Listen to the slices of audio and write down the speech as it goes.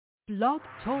Blog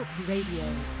Talk Radio.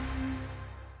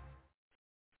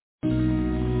 You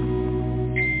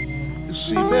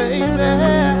see, baby,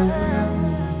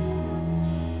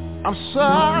 I'm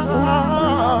sorry,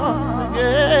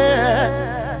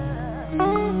 yeah,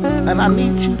 and I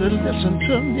need you to listen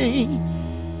to me.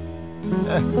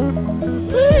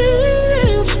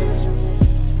 Please,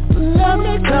 let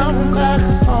me come back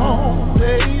home,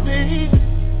 baby.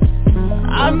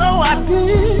 I know I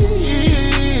did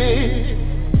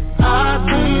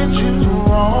you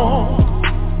wrong.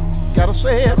 Gotta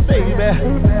say it, baby.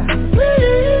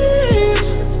 Please,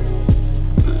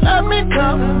 let me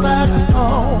come back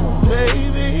home,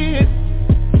 baby.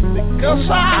 Because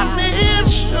I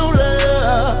miss your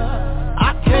love.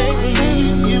 I can't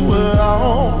leave you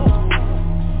alone.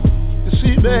 You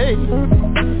see, baby,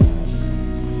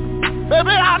 I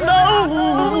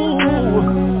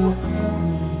know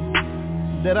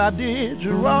that I did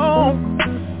you wrong.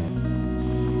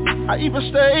 I even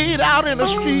stayed out in the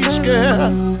streets,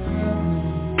 girl.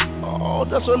 Oh,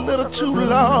 that's a little too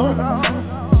long.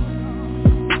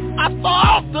 I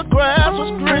thought the grass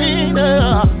was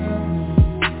greener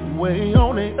way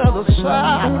on the other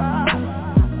side.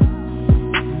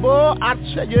 Boy, I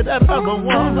tell you, that other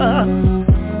woman,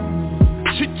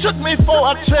 she took me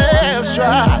for a test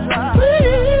drive.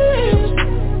 Please,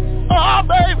 oh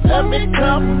baby, let me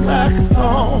come back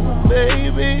home,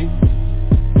 baby.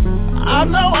 I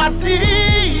know I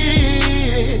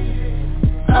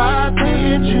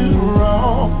did you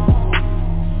wrong.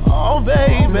 Oh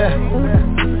baby,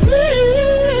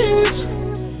 please,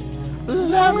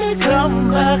 let me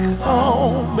come back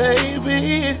home,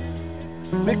 baby.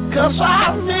 Because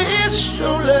I miss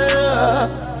your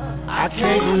love. I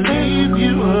can't leave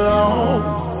you alone.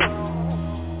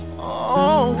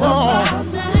 Oh, I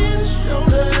miss your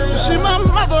love. You see, my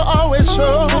mother always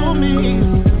told me,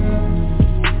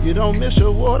 you don't miss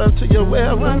your water till your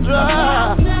well run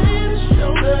dry. You see,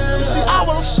 I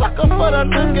was a sucker for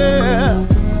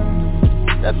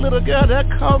that little girl that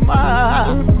caught my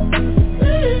eye.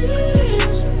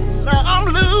 Now I'm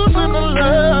losing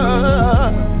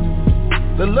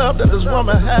the love that this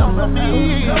woman had for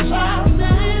me.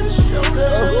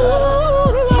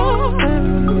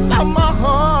 Now my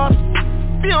heart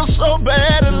feels so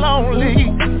bad and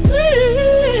lonely.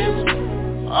 Please,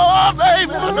 oh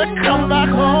baby, let me come back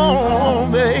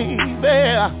home, baby.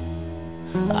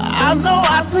 I know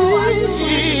I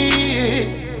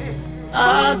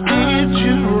did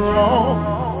you wrong.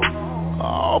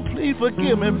 Oh, please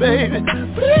forgive me, baby.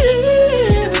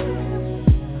 Please,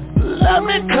 let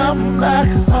me come back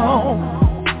home.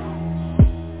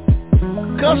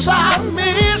 'Cause I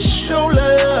miss your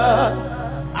love.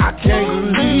 I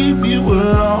can't leave you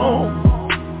alone.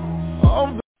 Oh,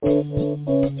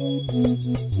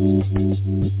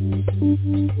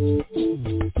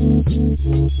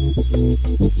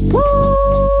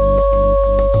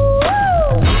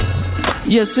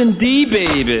 yes, indeed,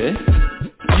 baby.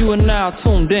 You are now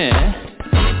tuned in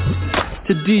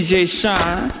to DJ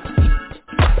Shine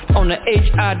on the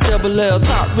HILL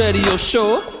Top Radio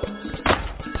Show.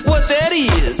 What that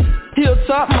is?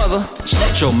 Hilltop, mother.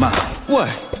 Shut your mouth. What?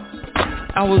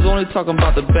 I was only talking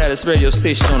about the baddest radio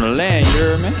station on the land, you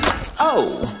heard me?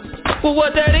 Oh, well,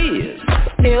 what that is?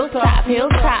 Hilltop,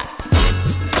 Hilltop.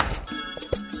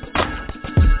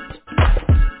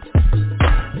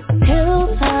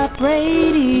 Hilltop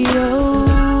Radio.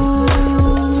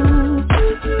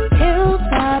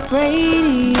 Hilltop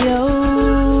Radio.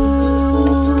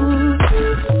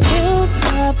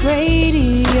 Hilltop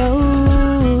Radio.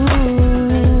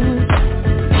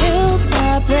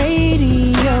 Hilltop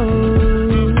Radio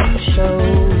Show.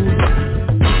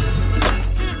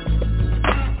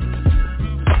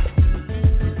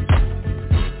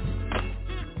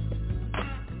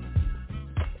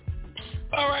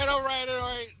 All right.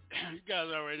 You guys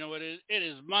already know what it is. It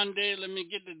is Monday. Let me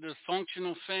get the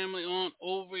dysfunctional family on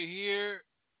over here.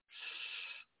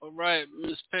 All right,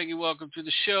 Miss Peggy, welcome to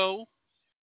the show.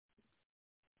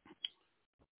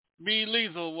 B.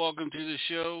 Lethal, welcome to the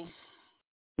show.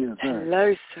 Yes, sir.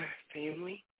 Hello, sir,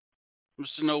 family.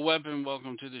 Mr. No Weapon,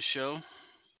 welcome to the show.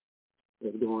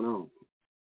 What's going on?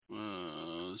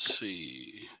 Let's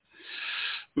see.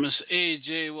 Miss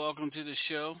AJ, welcome to the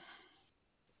show.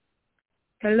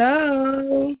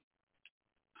 Hello.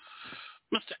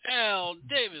 Mr. Al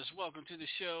Davis, welcome to the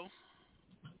show.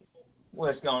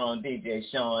 What's going on, DJ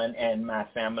Sean and my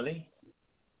family?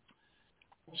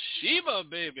 Sheba,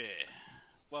 baby,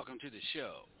 welcome to the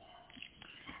show.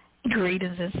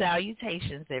 Greetings and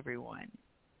salutations, everyone.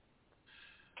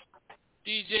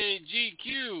 DJ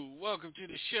GQ, welcome to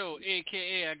the show,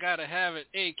 a.k.a. I Gotta Have It,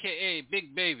 a.k.a.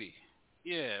 Big Baby.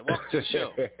 Yeah, welcome to the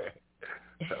show.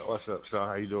 What's up, Sean?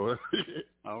 How you doing?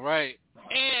 All right.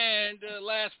 And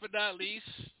last but not least,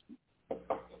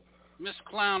 Miss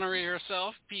Clownery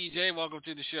herself, PJ, welcome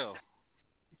to the show.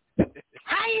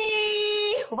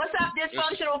 Hi! What's up,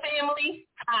 dysfunctional family?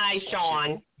 Hi,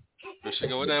 Sean. There she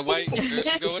go with that white. There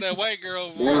she go with that white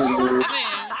girl.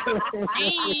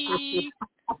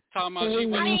 Talking about she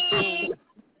went to school.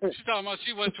 She's talking about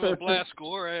she went to a black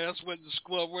school. Her ass went to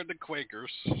school with the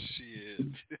Quakers. She is.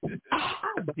 I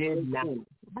did not.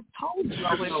 I told you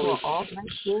I went to an all-black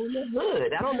school in the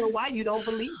hood. I don't know why you don't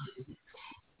believe it.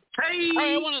 Hey! All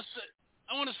right, I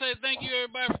want to say thank you,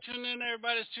 everybody, for tuning in.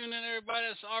 Everybody's tuning in. Everybody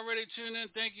that's already tuned in,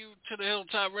 thank you to the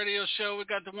Hilltop Radio Show. We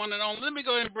got the one and only. Let me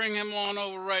go ahead and bring him on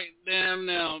over right down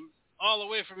now. All the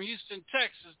way from Houston,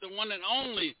 Texas, the one and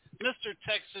only Mr.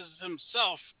 Texas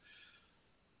himself,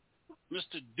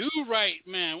 Mr. Do-Right,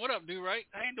 man. What up, Do-Right?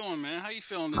 How you doing, man? How you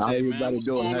feeling today, How everybody man? What's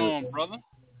doing? going on, brother?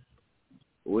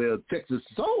 Well, Texas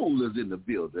Soul is in the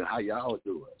building. How y'all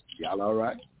doing? Y'all all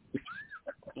right?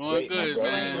 Doing good,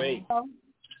 man. Great.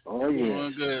 Oh, yeah.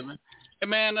 Doing good, man. Hey,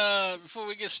 man, before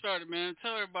we get started, man,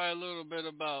 tell everybody a little bit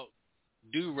about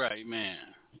Do-Right,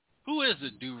 man. Who is the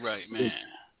Do-Right man?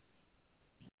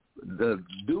 The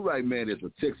Do-Right man is a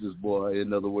Texas boy.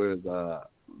 In other words,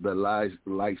 that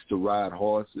likes to ride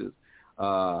horses,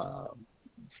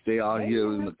 stay out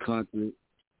here in the country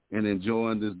and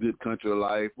enjoying this good country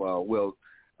life.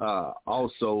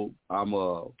 Also, I'm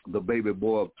the baby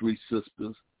boy of 3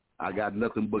 sisters. I got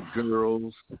nothing but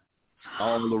girls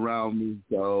all around me,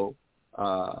 so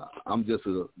I'm just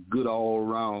a good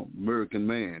all-around American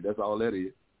man. That's all that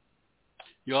is.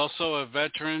 You're also a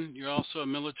veteran. You're also a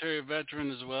military veteran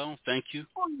as well. Thank you.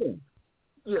 Oh, yeah.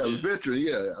 Yeah, veteran,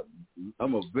 yeah.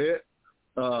 I'm a vet.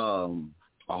 Got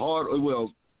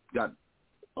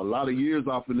a lot of years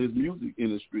off in this music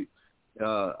industry.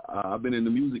 I've been in the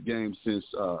music game since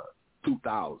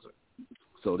 2000.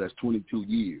 So that's 22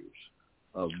 years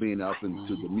of being up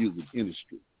into the music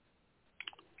industry.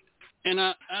 And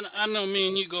I know me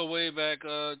and you go way back,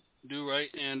 Do-Right,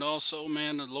 and also,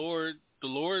 man, the Lord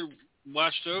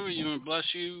watched over you and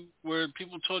blessed you where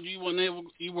people told you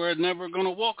you were never going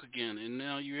to walk again, and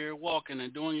now you're here walking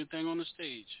and doing your thing on the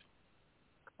stage.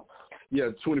 Yeah,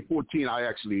 2014, I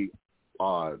actually,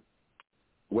 I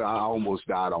almost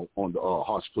died on the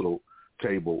hospital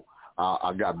table.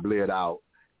 I got bled out.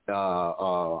 I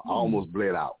almost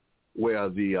bled out, where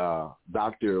the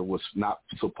doctor was not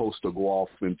supposed to go off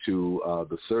into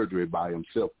the surgery by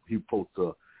himself. He was supposed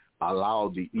to allow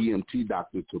the EMT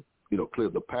doctor to, clear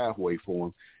the pathway for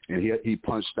him, and he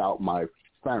punched out my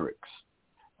pharynx,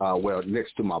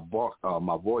 next to my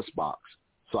voice box.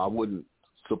 So I wasn't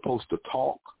supposed to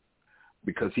talk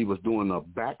because he was doing a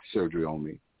back surgery on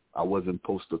me. I wasn't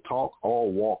supposed to talk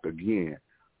or walk again,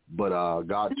 but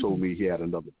God told me he had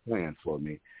another plan for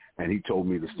me, and he told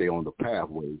me to stay on the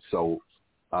pathway. So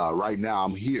right now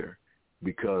I'm here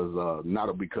because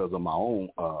not because of my own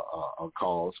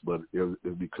cause, but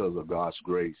it's because of God's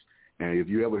grace. And if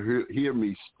you ever hear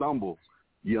me stumble,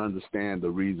 you understand the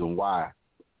reason why,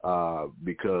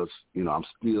 because I'm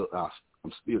still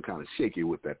kind of shaky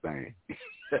with that thing.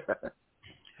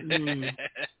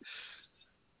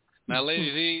 Now,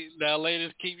 ladies,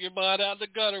 keep your mind out the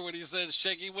gutter when he said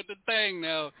shaky with the thing.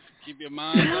 Now, keep your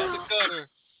mind out the gutter.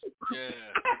 Yeah.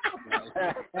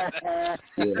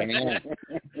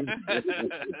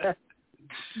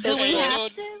 Do we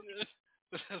have to?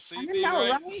 See,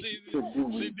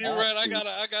 D-Right, I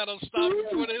gotta stop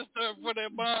before their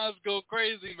minds go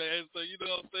crazy, man. So you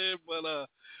know what I'm saying?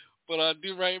 But I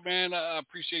do right, man. I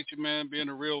appreciate you, man, being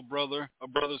a real brother, a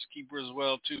brother's keeper as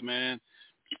well, too, man.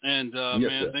 And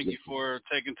man, thank you for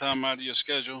taking time out of your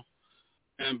schedule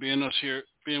and being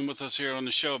with us here on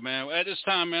the show, man. At this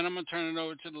time, man, I'm gonna turn it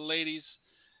over to the ladies,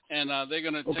 and they're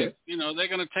gonna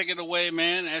take it away,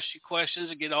 man. Ask you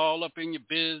questions and get all up in your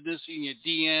business, in your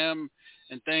DM,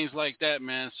 and things like that,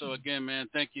 man. So again, man,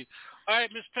 thank you. All right,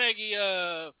 Miss Peggy,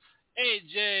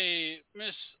 AJ,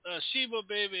 Miss Sheba,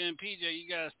 baby, and PJ, you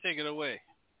guys take it away.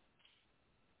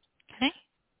 Okay.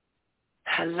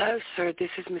 Hello, sir. This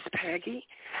is Miss Peggy,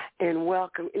 and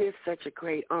welcome. It is such a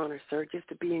great honor, sir, just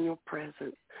to be in your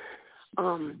presence.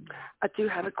 I do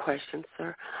have a question,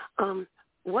 sir.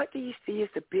 What do you see as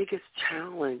the biggest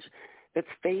challenge that's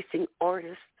facing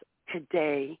artists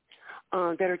today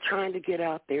that are trying to get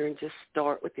out there and just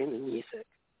start within the music?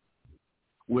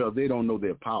 Well, they don't know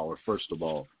their power, first of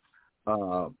all.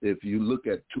 If you look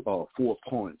at 4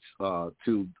 points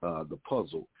to the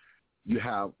puzzle, you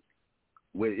have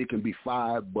where it can be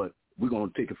 5, but we're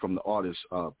going to take it from the artist's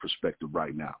perspective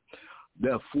right now.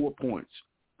 There are 4 points.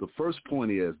 The first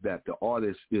point is that the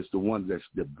artist is the one that's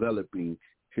developing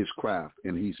his craft,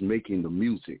 and he's making the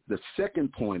music. The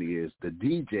second point is the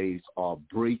DJs are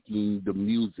breaking the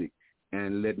music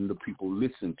and letting the people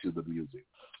listen to the music.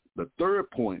 The third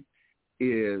point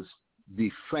is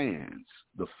the fans.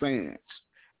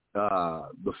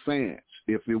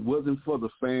 If it wasn't for the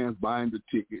fans buying the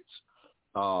tickets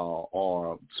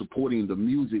or supporting the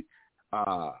music,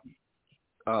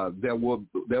 there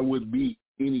would be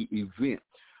any event.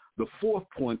 The fourth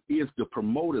point is the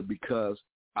promoter, because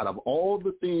out of all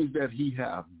the things that he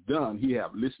have done, he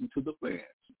have listened to the fans.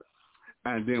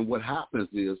 And then what happens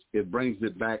is it brings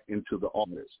it back into the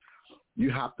artist.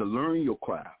 You have to learn your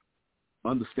craft,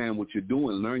 understand what you're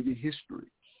doing, learn your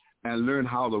history, and learn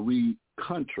how to read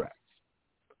contracts.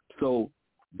 So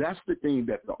that's the thing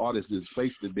that the artist is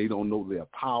facing. They don't know their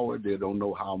power. They don't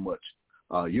know how much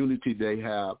unity they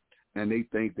have, and they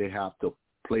think they have to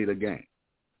play the game.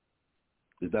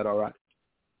 Is that all right?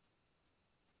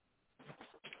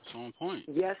 It's on point.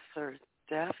 Yes, sir,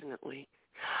 definitely.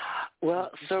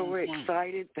 Well, so we're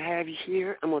excited to have you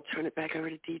here. I'm going to turn it back over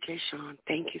to DJ Sean.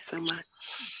 Thank you so much.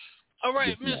 All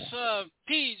right, Miss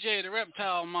PJ, the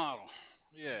reptile model.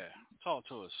 Yeah, talk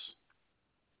to us.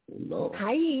 Hello.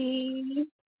 Hi.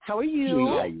 How are you?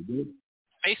 How you doing?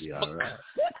 Facebook. Yeah, all right.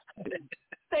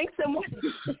 Thanks so much.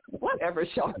 Whatever,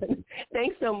 Sean.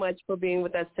 Thanks so much for being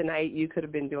with us tonight. You could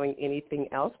have been doing anything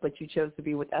else, but you chose to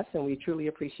be with us, and we truly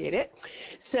appreciate it.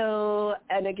 So,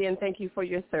 and again, thank you for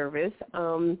your service.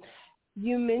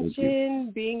 You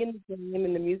mentioned being in the game,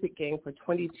 in the music game, for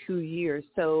 22 years.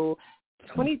 So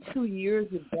 22 years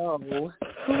ago,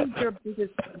 who was your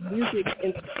biggest music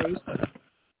inspiration?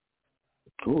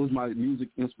 Who was my music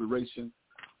inspiration?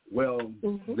 Well,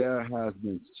 there has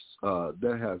been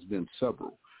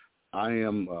several. I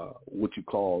am what you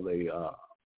call a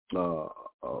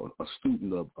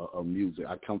student of music.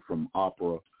 I come from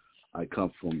opera. I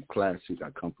come from classic.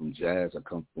 I come from jazz. I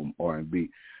come from R&B.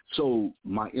 So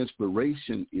my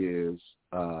inspiration is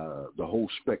the whole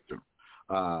spectrum,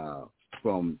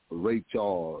 from Ray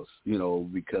Charles,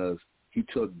 because he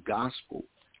took gospel.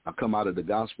 I come out of the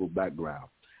gospel background,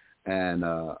 and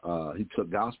he took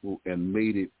gospel and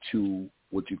made it to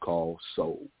what you call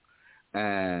soul,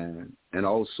 and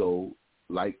also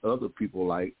like other people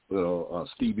like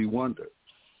Stevie Wonder.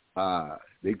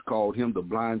 They called him the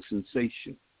blind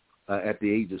sensation at the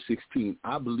age of 16.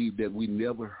 I believe that we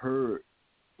never heard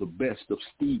the best of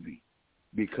Stevie,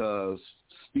 because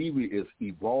Stevie is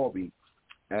evolving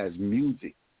as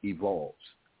music evolves.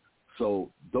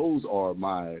 So those are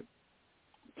my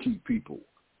key people,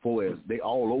 for as they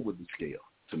all over the scale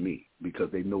to me, because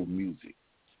they know music.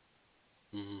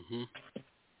 Mm-hmm.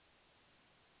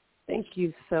 Thank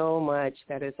you so much.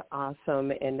 That is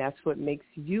awesome, and that's what makes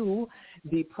you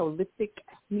the prolific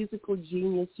musical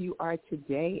genius you are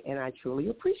today, and I truly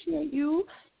appreciate you.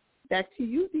 Back to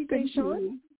you, DJ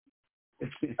Sean.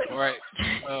 All right.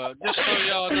 Just so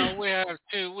y'all know, we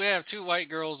have two white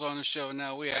girls on the show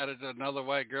now. We added another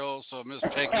white girl, so Miss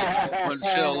Peggy wouldn't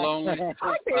feel lonely.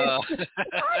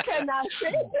 I cannot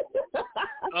say.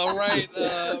 All right,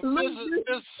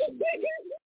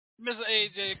 Miss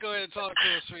AJ, go ahead and talk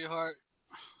to us, sweetheart.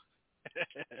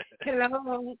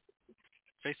 Hello.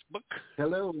 Facebook.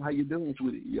 Hello, how you doing,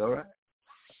 sweetie? You all right?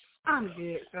 I'm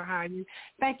good. So how are you?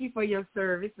 Thank you for your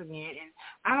service again.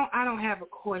 And I don't have a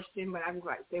question, but I would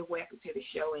like to say welcome to the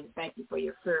show and thank you for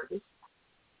your service.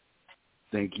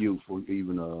 Thank you for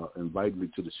even inviting me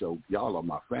to the show. Y'all are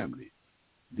my family.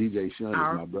 DJ Sean is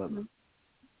my brother.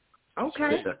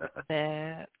 Okay.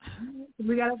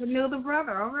 We got us another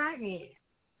brother. All right, then.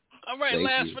 All right,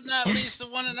 last but not least, the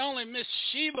one and only Miss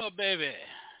Sheba, baby.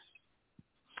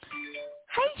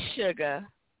 Hey, sugar.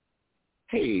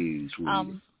 Hey,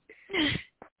 sweetie.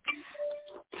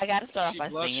 I got to start off by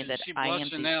saying that she I am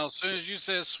blushing now. As soon as you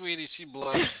said sweetie, she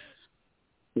blushed.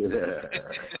 He's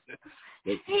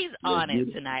on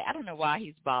it tonight. I don't know why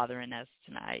he's bothering us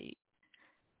tonight.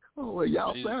 Oh, well,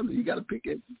 y'all family. You got to pick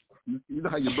it. You know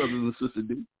how your brothers and sisters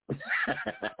do.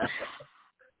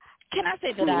 Can I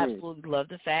say that I absolutely love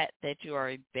the fact that you are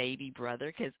a baby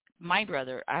brother? Because my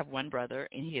brother, I have one brother,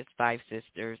 and he has 5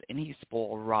 sisters, and he's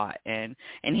spoiled rotten,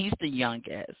 and he's the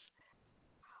youngest.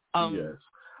 Yes.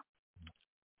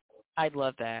 I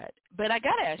love that. But I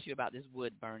got to ask you about this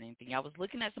wood burning thing. I was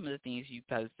looking at some of the things you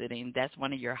posted, and that's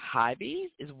one of your hobbies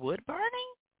is wood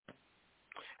burning?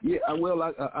 Yeah, well,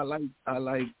 I like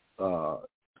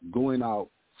going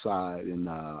outside and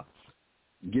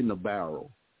getting a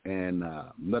barrel and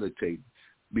meditating,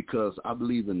 because I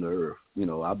believe in the earth. You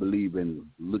know, I believe in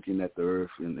looking at the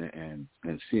earth and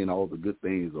seeing all the good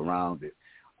things around it.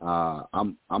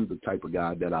 I'm the type of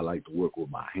guy that I like to work with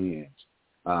my hands.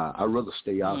 I'd rather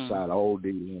stay outside all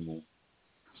day long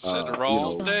Said the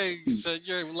wrong thing. You said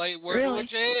you're late working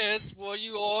with your hands, boy.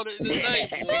 You on it tonight,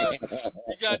 boy.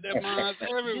 You got them minds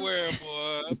everywhere,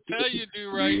 boy. I tell you,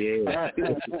 do right.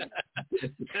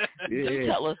 Do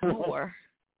tell us more.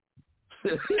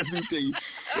 I'm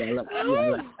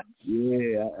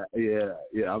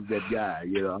that guy.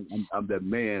 You know, I'm that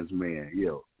man's man. You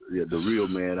know, the real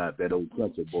man out that old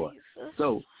country boy.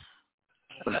 So.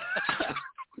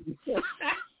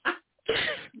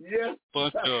 Yeah.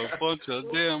 Bunch of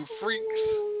damn freaks.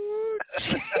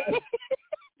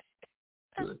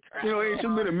 You know, ain't too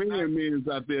many men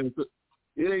out there. So,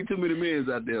 it ain't too many men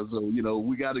out there. So, you know,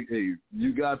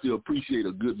 you got to appreciate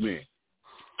a good man.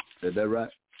 Is that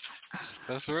right?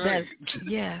 That's right.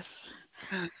 Yes.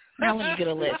 Now let me get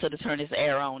Alexa to turn this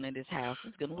air on in this house.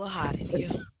 It's getting a little hot in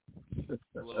here.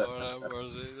 Lord have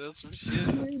mercy. That's some shit.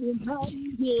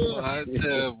 Boy, I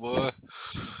tell you, boy.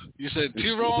 You said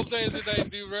 2 wrong things today,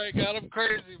 do right. Got them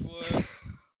crazy, boy.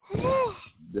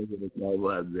 That's what it's all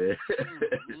about, man.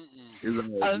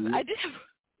 I did.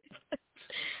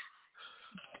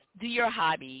 Do your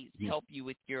hobbies help you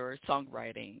with your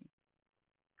songwriting?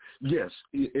 Yes.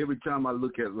 Every time I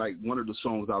look at, like, one of the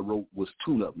songs I wrote was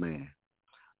Tune Up Man.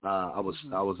 I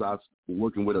was out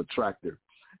working with a tractor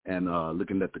and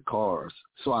looking at the cars.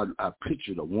 So I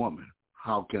pictured a woman.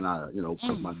 How can I,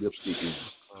 put my dipstick in?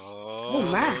 Oh,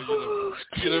 my.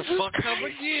 You done fucked up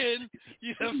again.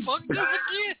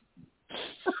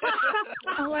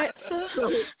 Alexa,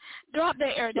 drop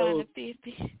that air down to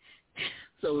 50.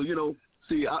 So,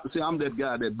 I'm that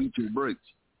guy that beat your brakes,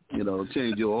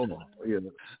 change your oil,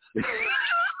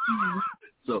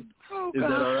 So, is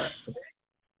that all right?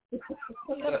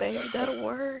 Yeah, baby, that'll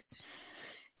work.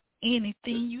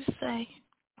 Anything you say.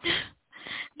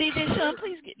 DJ Sean,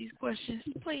 please get these questions,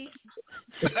 please.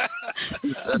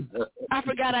 I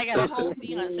forgot I got a whole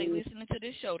Beyonce listening to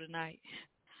this show tonight.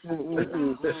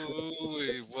 Ooh,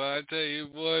 boy, I tell you,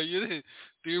 boy, you did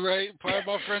do right. Pardon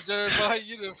my French, everybody,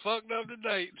 you done fucked up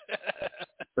tonight.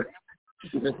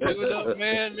 Doing up,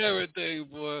 man, and everything,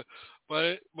 boy.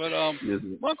 But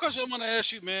one question I want to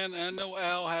ask you, man. I know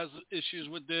Al has issues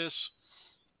with this,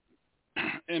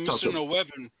 and Mr. No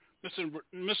Weapon.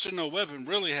 Mr. No Weapon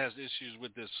really has issues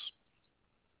with this,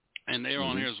 and they're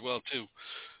on here as well too.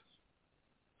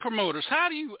 Promoters, how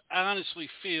do you honestly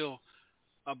feel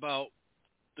about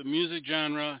the music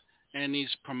genre and these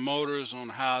promoters on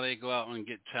how they go out and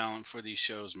get talent for these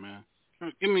shows, man?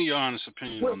 Give me your honest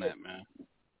opinion on that, man.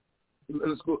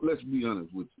 Let's be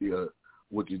honest with you,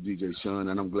 DJ Sean,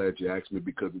 and I'm glad you asked me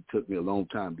because it took me a long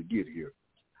time to get here.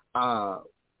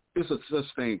 It's a such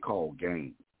thing called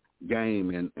game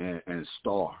and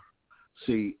star.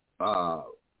 See,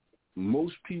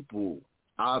 most people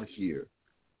out here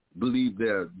believe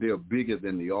they're bigger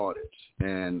than the artist,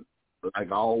 and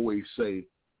like I always say,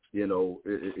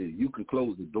 you can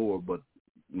close the door, but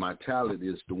my talent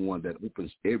is the one that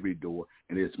opens every door,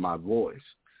 and it's my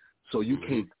voice. So you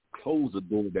can't close the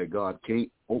door that God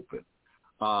can't open.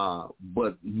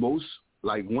 But most,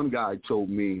 like one guy told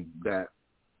me that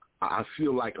I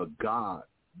feel like a god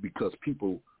because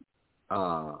people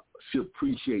should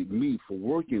appreciate me for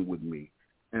working with me.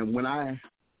 And when I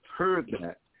heard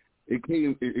that, it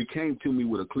came to me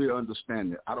with a clear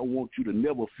understanding. I don't want you to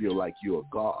never feel like you're a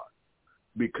god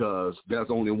because there's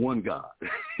only one God.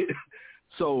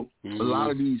 So a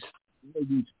lot of these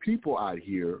people out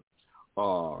here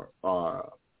are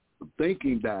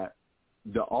thinking that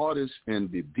the artists and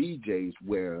the DJs,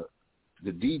 where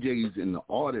the DJs and the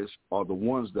artists are the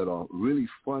ones that are really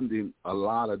funding a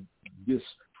lot of this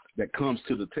that comes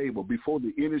to the table before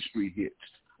the industry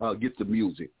gets the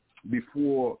music,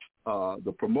 before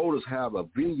the promoters have a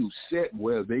venue set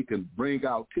where they can bring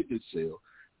out ticket sales.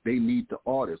 They need the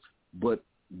artists, but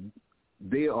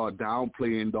they are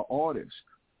downplaying the artists.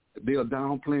 They are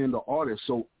downplaying the artists.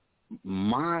 So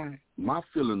my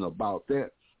feeling about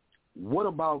that, what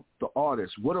about the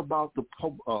artists? What about the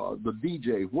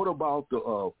DJ? What about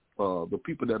the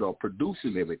people that are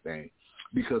producing everything?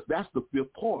 Because that's the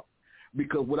fifth part.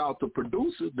 Because without the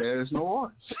producer, there is no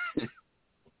artist.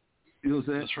 You know what I'm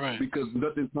saying? That's right. Because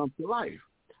nothing comes to life.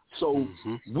 So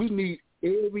we need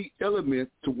every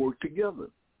element to work together.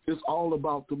 It's all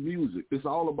about the music. It's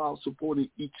all about supporting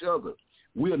each other.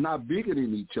 We are not bigger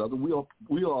than each other.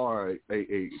 We are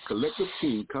a collective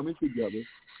team coming together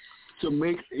to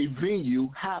make a venue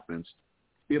happen.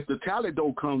 If the talent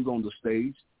don't come on the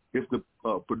stage, if the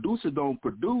producer don't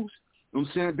produce, I'm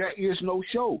saying there is no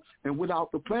show. And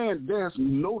without the plan, that's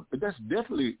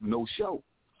definitely no show.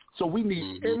 So we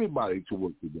need everybody to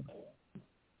work together.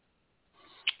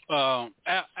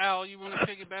 Al, you want to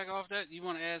piggyback off that? You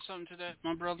want to add something to that,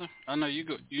 my brother? I know you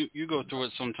go through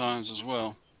it sometimes as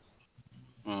well.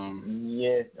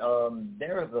 Yes,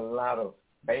 there is a lot of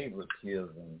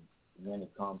favoritism when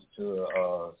it comes to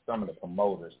some of the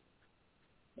promoters.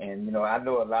 And, you know, I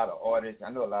know a lot of artists. I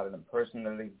know a lot of them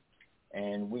personally,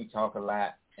 and we talk a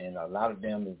lot. And a lot of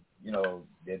them is, you know,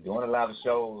 they're doing a lot of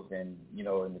shows, and, you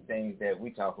know, and the things that we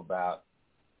talk about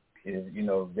is, you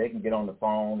know, they can get on the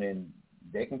phone and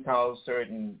they can call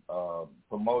certain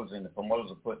promoters, and the promoters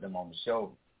will put them on the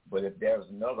show. But if there's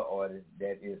another artist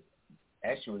that is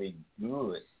actually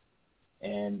good,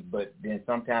 but then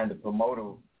sometimes the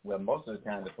promoter, well, most of the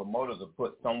time the promoters will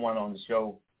put someone on the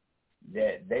show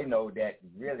that they know that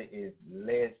really is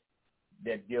less,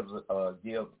 that gives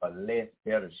a less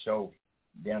better show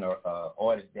than a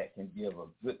artist that can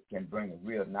bring a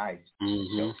real nice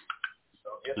show. So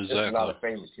it's a lot of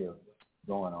favoritism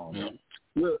going on there.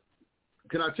 Well,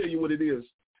 can I tell you what it is?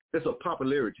 It's a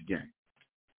popularity game.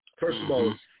 First of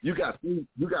all, you got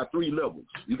three levels.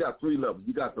 You got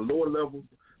the lower level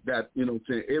that, you know what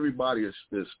I'm saying, everybody is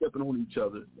stepping on each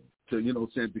other to, you know what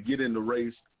I'm saying, to get in the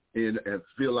race and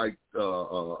feel like, you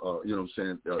know what I'm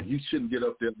saying, you shouldn't get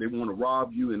up there. They want to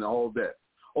rob you and all that.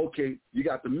 Okay, you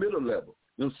got the middle level.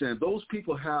 You know what I'm saying? Those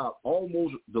people have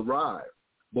almost arrived.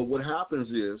 But what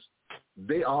happens is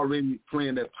they already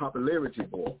playing that popularity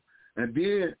ball. And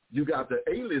then you got the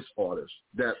A-list artists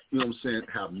that, you know what I'm saying,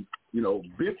 have, you know,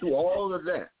 been through all of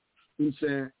that. You know what I'm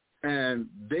saying? And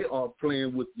they are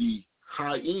playing with the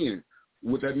high end,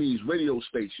 what that means radio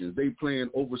stations. They playing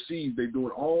overseas. They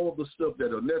doing all the stuff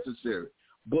that are necessary.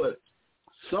 But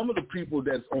some of the people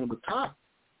that's on the top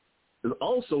is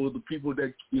also the people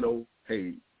that, you know,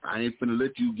 hey, I ain't finna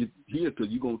let you get here because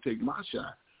you're going to take my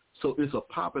shot. So it's a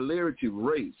popularity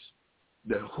race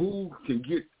that who can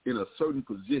get in a certain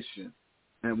position,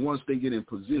 and once they get in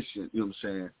position, you know what I'm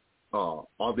saying,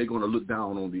 are they going to look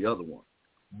down on the other one?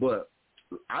 But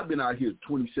I've been out here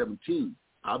 2017.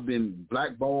 I've been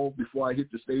blackballed before I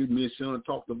hit the stage. Me and Sean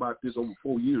talked about this over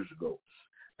 4 years ago,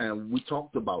 and we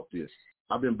talked about this.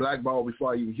 I've been blackballed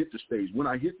before I even hit the stage. When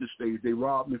I hit the stage, they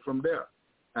robbed me from there.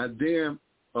 And then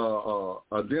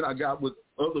I got with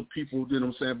other people, you know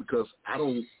what I'm saying, because I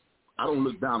don't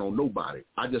look down on nobody.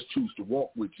 I just choose to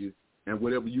walk with you, and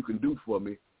whatever you can do for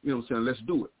me, you know what I'm saying, let's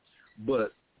do it.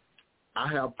 But I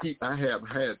have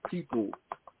had people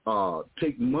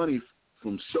take money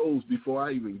from shows before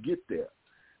I even get there.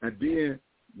 And then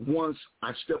once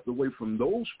I stepped away from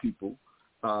those people,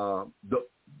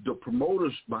 the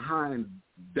promoters behind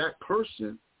that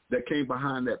person that came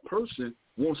behind that person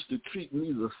wants to treat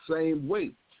me the same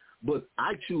way. But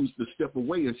I choose to step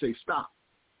away and say, stop.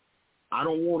 I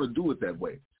don't want to do it that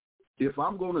way. If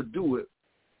I'm going to do it,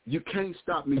 you can't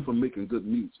stop me from making good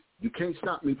music. You can't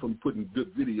stop me from putting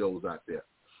good videos out there.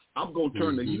 I'm going to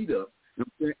turn the heat up,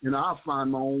 and I'll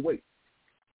find my own way.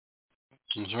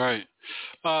 That's right.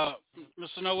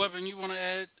 Mr. No Weapon, you want to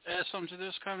add something to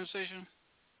this conversation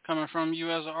coming from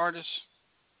you as an artist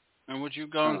and what you've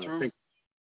gone through?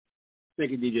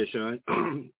 Thank you, DJ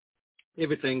Sean.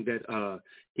 Everything that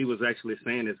he was actually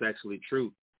saying is actually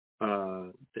true.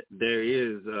 There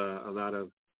is a lot of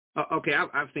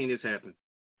I've seen this happen.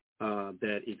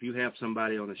 That if you have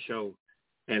somebody on a show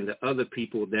and the other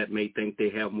people that may think they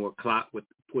have more clout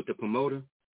with the promoter,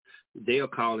 they'll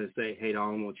call and say, hey, I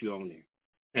don't want you on there.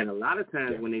 And a lot of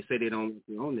times when they say they don't want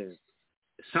you on there,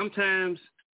 sometimes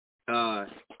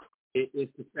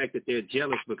it's the fact that they're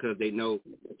jealous because they know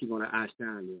that you're going to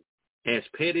outshine them. As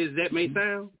petty as that may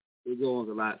sound, it goes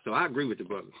a lot. So I agree with the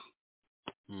brother.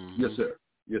 Yes, sir.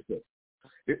 Yes, sir.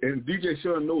 And DJ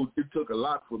Sean knows it took a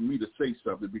lot for me to say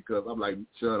something because I'm like,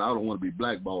 Sean, I don't want to be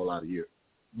blackballed out of here.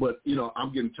 But, you know,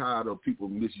 I'm getting tired of people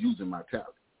misusing my talent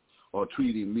or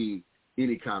treating me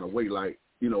any kind of way like,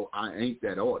 you know, I ain't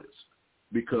that artist.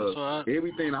 Because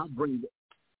everything I bring,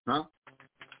 huh?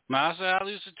 I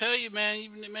used to tell you, man, you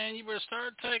better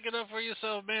start taking up for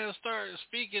yourself, man. Start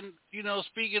speaking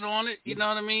on it. You know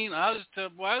what I mean? I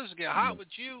just get hot with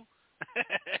you.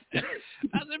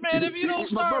 I said, man, if you don't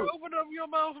start opening up your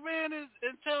mouth, man,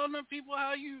 and telling them people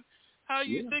how you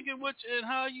think and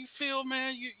how you feel,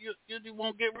 man, you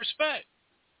won't get respect.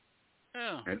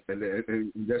 Yeah.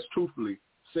 And that's truthfully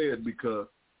said because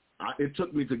it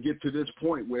took me to get to this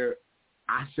point where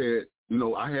I said, you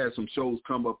know, I had some shows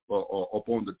come up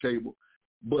on the table,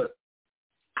 but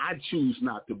I choose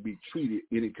not to be treated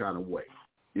any kind of way.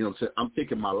 You know what I'm saying? I'm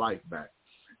taking my life back,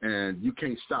 and you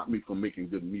can't stop me from making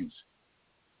good music.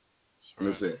 You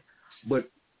know what I'm saying? But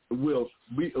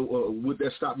would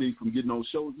that stop me from getting on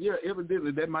shows? Yeah,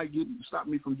 evidently that might stop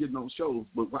me from getting on shows.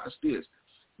 But watch this.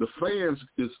 The fans,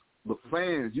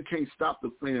 you can't stop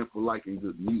the fan from liking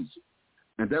good music.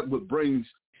 And that what brings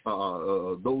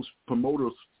those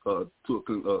promoters to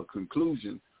a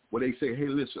conclusion where they say, hey,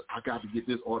 listen, I got to get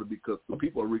this order because the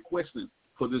people are requesting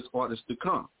for this artist to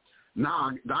come.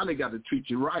 Now they got to treat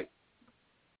you right.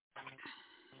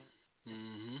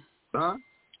 Mm-hmm. Huh?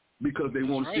 Because they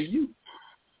want to see you.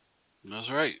 That's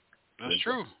right. That's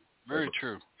true. Very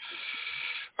true.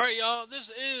 All right, y'all. This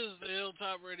is the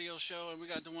Hilltop Radio Show, and we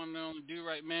got the one and only Do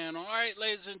Right Man. All right,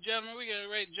 ladies and gentlemen, we get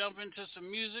ready to jump into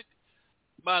some music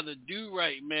by the Do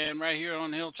Right Man right here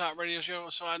on the Hilltop Radio Show.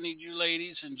 So I need you,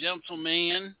 ladies and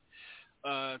gentlemen,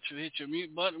 to hit your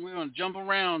mute button. We're going to jump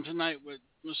around tonight with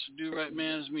Mr. Do Right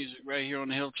Man's music right here on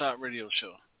the Hilltop Radio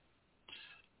Show.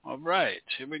 All right,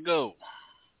 here we go.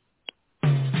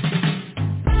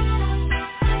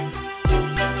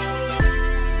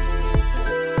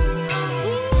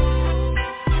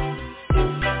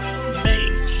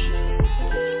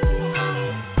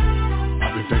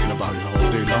 Thinking about it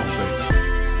all day long, baby.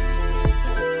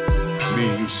 Me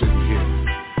and you sitting here,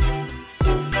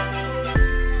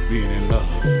 being in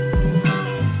love.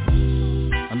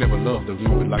 I never loved a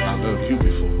woman like I loved you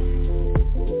before.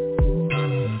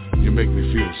 You make me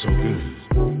feel so good.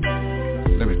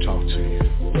 Let me talk to you.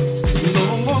 No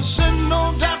more sitting no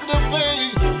doctor,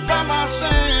 baby, by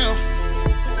myself.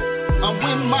 I'm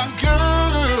with my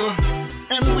girl,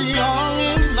 and we are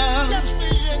in love.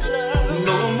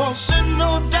 No more sitting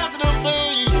no doctor,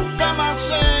 baby, by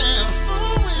myself.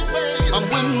 I'm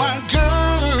with my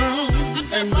girl,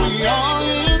 and we are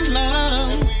in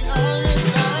love.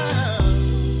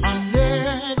 I'm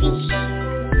nervous,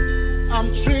 I'm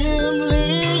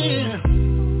trembling.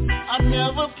 I've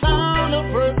never found a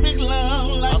perfect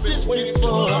love like this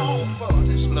before.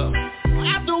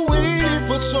 I've been waiting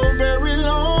for so very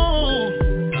long.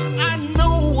 I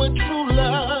know what true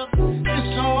love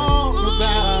is all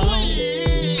about.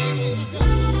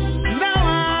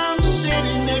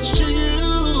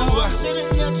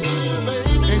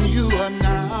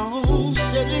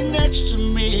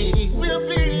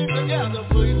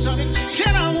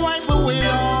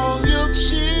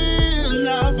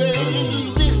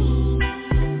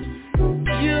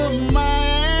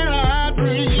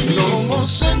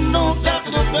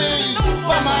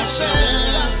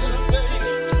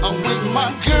 My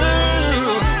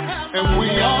girl, and we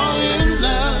are in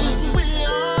love.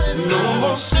 No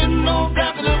more sitting no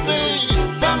back of the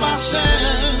bed by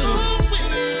myself.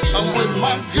 I'm with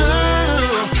my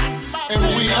girl, and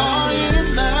we are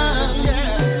in love.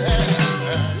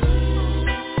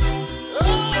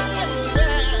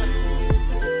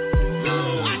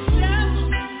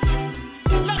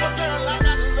 Love a girl like I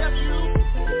love you.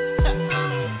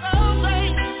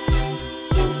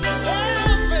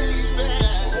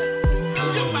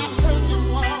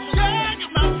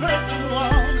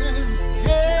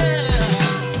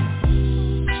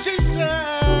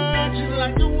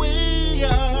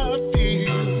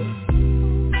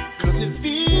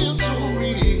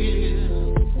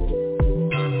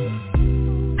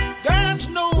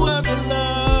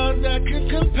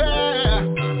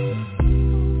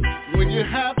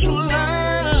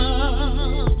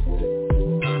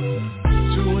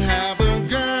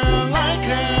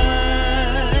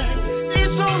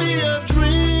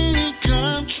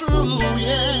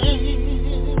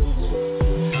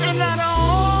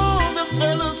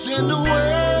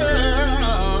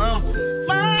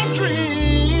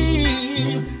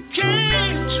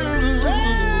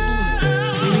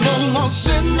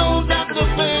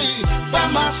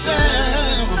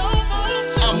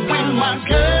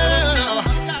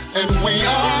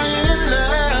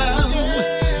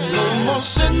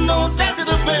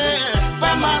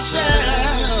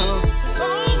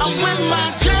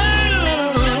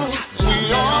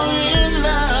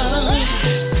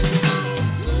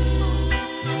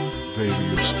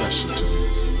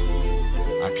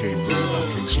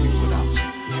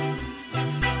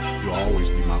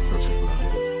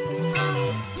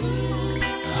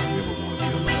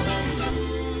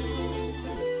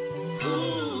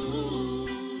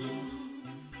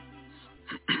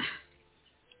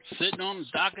 Sitting on the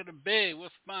dock of the bed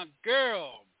with my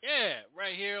girl. Yeah,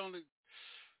 right here on the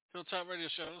Hilltop Radio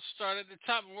Show. Let's start at the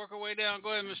top and work our way down. Go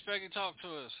ahead, Miss Peggy, talk to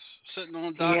us. Sitting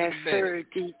on the dock of the bed.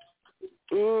 Yes,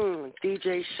 sir.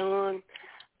 DJ Sean,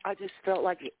 I just feel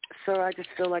like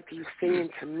you singing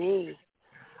to me.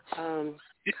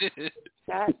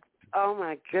 That, oh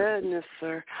my goodness,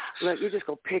 sir. Look, you're just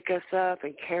going to pick us up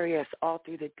and carry us all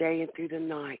through the day and through the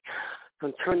night.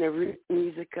 Going to turn the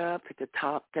music up, put the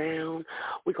top down.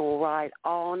 We're going to ride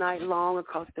all night long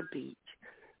across the beach.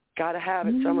 Got to have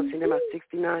it. So I'm going to send them my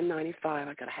 $69.95. I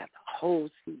got to have the whole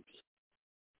CD.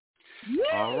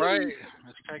 All right.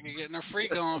 Miss Peggy getting her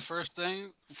freak on. First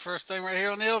thing right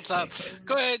here on the Hilltop.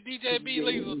 Go ahead, DJ B.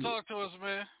 Lethal. Talk to us,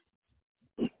 man.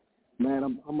 Man,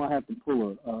 I'm going to have to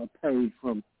pull a page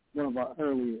from one of our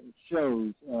earlier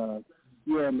shows.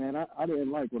 Yeah, man, I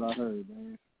didn't like what I heard,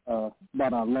 man,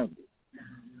 but I loved it.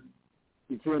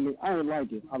 You feel me? I didn't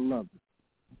like it. I loved it.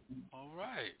 All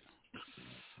right.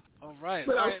 All right.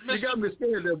 But All right, you got me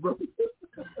scared there, bro.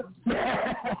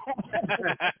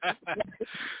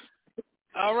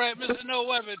 All right, Mr. No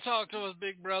Weapon, talk to us,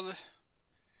 big brother.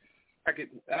 I can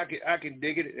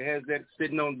dig it. It has that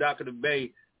sitting on dock of the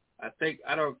bay.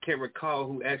 Can't recall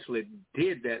who actually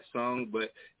did that song,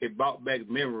 but it brought back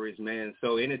memories, man.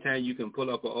 So anytime you can pull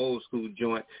up an old school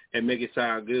joint and make it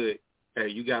sound good, hey,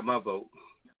 you got my vote.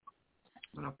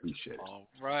 I appreciate it. All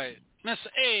right. Mr.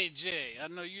 AJ, I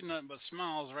know you're nothing but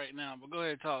smiles right now, but go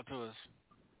ahead and talk to us.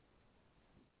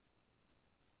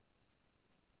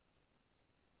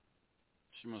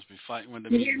 She must be fighting with the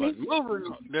mute button.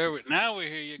 Now we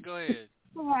hear you. Go ahead.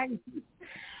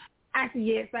 I said,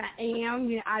 yes, I am.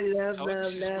 You know, I love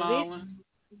smiling.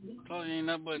 it. Told you ain't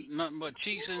nothing but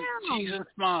cheeks and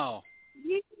smile.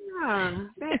 Yeah,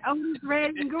 that Otis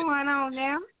Redding going on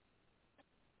now.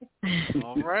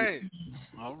 All right.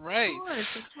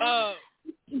 The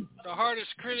hardest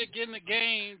critic in the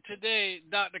game today,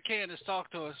 Dr. Candace, talk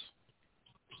to us.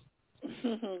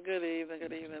 Good evening.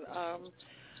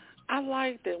 I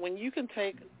like that when you can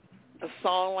take a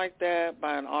song like that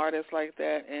by an artist like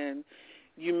that and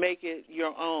you make it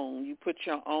your own. You put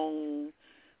your own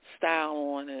style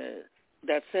on it.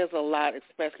 That says a lot,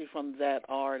 especially from that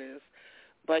artist.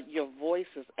 But your voice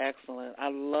is excellent. I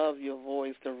love your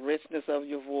voice, the richness of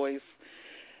your voice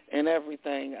and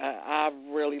everything. I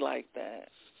really like that.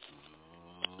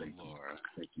 Oh, Lord.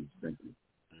 Thank you. Here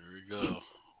we go.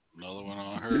 Another one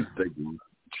on her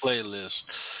playlist.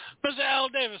 Mr. Al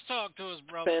Davis, talk to us,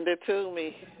 brother. Send it to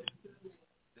me.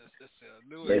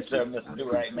 Yes, sir, Mr.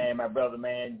 Do-Right, man, my brother,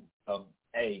 man.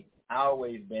 Hey, I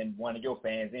always been one of your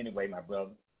fans anyway, my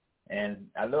brother. And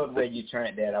I love the way you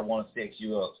turned that I Want to Sex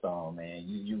You Up song, man.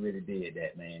 You really did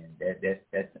that, man.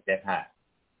 That's hot.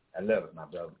 I love it, my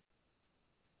brother.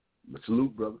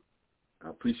 Salute, brother. I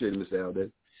appreciate it, Mr. Al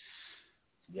Davis.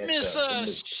 Yes,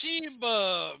 Miss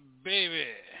Sheba, baby.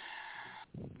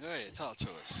 Go ahead, talk to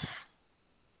us.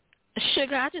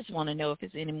 Sugar, I just want to know if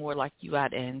it's any more like you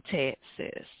out there in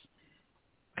Texas.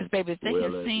 Because, baby, if they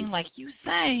can sing like you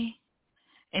sing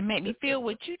and make me feel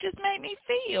what you just made me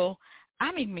feel,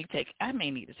 I may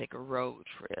need to take a road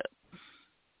trip.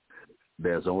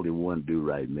 There's only one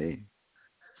do-right, man.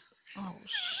 Oh,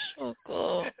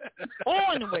 sugar.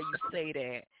 Oh, the way you say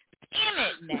that. Damn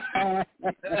it now.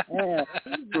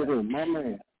 My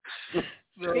man.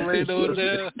 So, you ready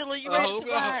to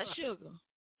ride, sugar?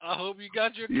 I hope you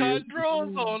got your cotton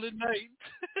drawers on tonight.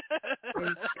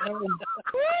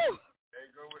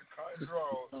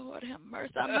 Lord have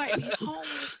mercy. I might be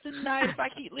homeless tonight if I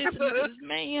keep listening to this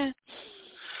man.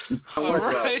 All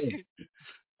right.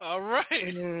 DJ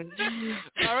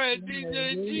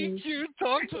GQ,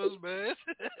 talk to us, man.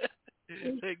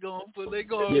 They going.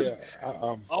 Yeah.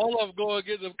 All of them going to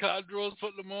get them cotton drawers,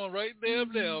 put them on right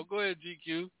damn now. Go ahead,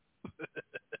 GQ.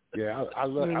 Yeah, I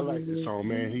like this song,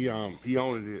 man. He owned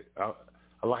it. I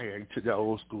like it. He took that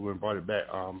old school and brought it back.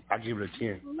 I give it a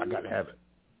 10. I got to have it.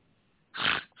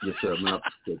 Yes, sir, man. I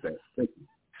appreciate that. Thank you.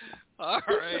 All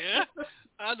right, yeah.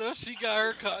 I know she got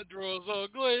her cotton drawers on.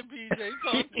 Go ahead, PJ.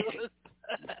 Talk to us.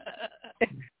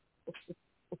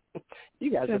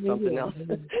 You guys are something else.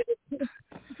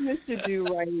 Mr.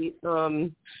 Do-Right,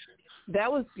 that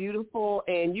was beautiful,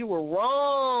 and you were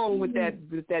wrong with that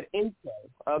intro,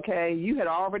 okay? You had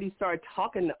already started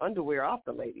talking the underwear off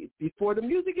the ladies before the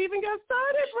music even got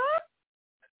started, bro.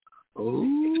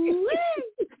 Ooh.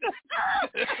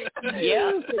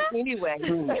 Yeah. But anyway,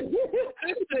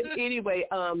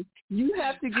 you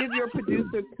have to give your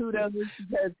producer kudos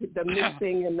because the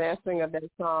mixing and mastering of that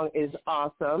song is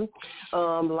awesome.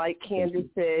 Like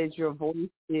Candace says, your voice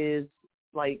is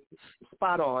like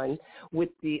spot on with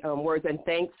the words, and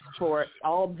thanks for,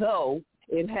 although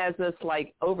it has us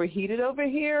like overheated over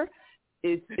here,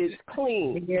 it's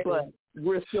clean, but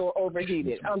we're still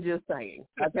overheated. I'm just saying,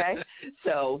 okay?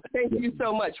 So thank you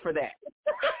so much for that.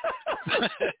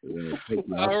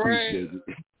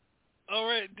 All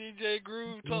right, DJ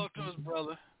Groove, talk to us,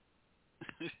 brother.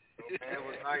 Man, it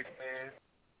was nice, man.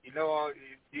 You know,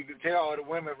 you can tell all the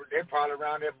women, they're probably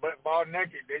around there butt ball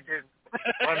naked. They just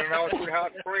running all through the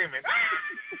house screaming.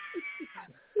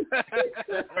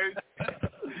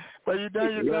 But you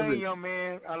done your thing, young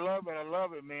man. I love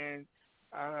it, man.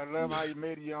 I love how you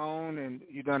made it your own, and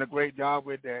you done a great job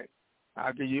with that.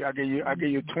 I'll give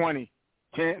you 20.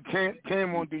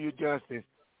 10 won't do you justice.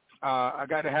 I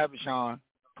got to have it, Sean.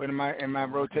 Put in my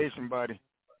rotation, buddy.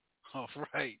 All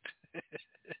right.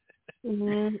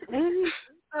 Mm-hmm.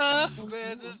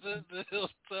 Man, this is the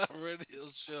Hilltop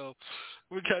Radio Show.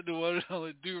 We got the one and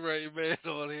only Do-Right Man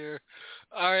on here.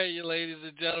 All right, you ladies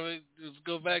and gentlemen, let's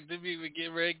go back to me. We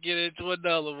get ready to get into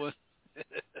another one.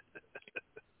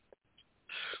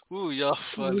 Ooh, y'all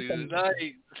funny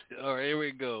tonight. All right, here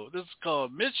we go. This is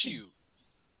called Miss You.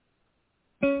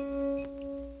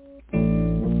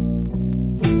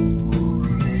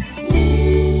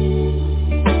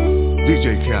 DJ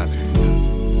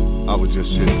Khaled, I was just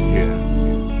sitting here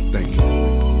thinking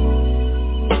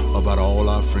about all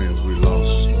our friends we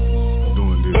lost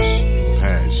during this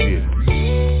past year.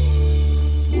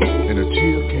 And a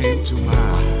tear came to my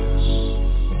eyes.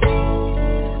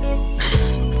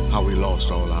 How we lost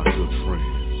all our good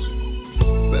friends.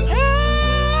 But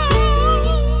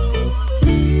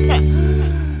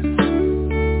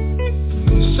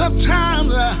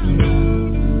sometimes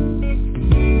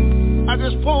I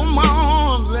just pull my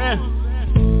arms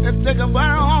and think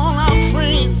about all our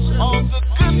friends, all the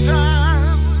good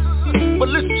times. But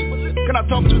listen, can I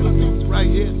talk to the people right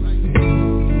here?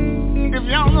 If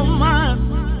y'all don't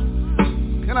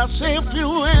mind, can I say a few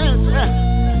words?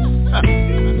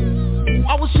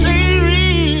 I was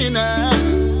sitting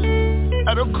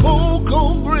at a cold,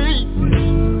 cold breeze,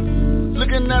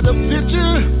 looking at the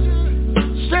picture,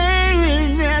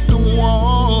 staring at the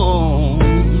wall.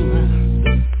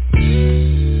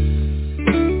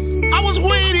 I was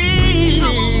waiting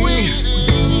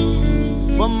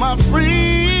for my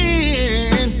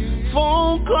friend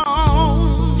phone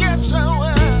call. Yes, I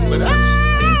was. But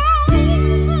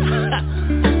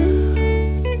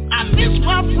I miss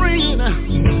my friend.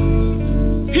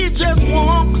 He just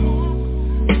walked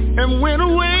and went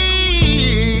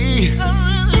away.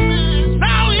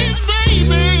 Now his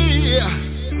baby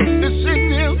is sitting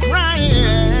there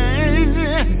crying.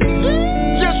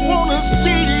 Just wanna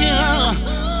see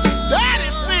Daddy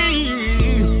see.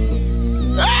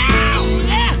 Oh,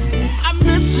 yeah, I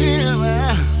miss him.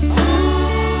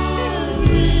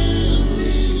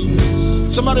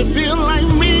 Somebody feel like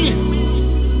me.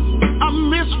 I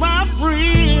miss my friend.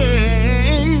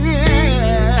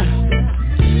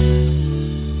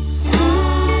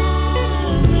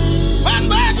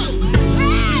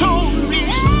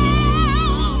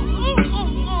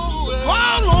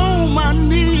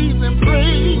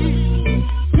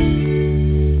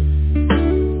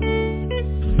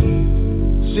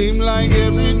 Seem like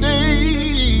every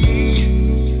day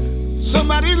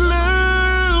somebody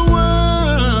loved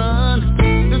one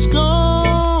is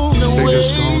gone away. They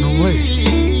just gone away.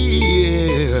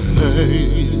 Yeah.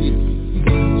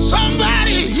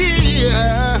 Somebody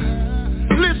here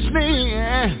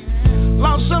listening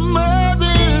lost a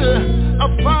mother, a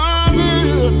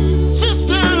father,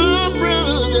 sister, a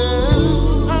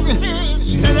brother, and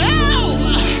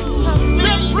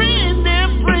their friend,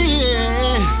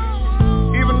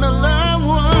 even the loved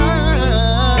one.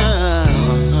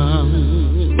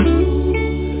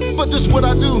 But this is what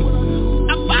I do.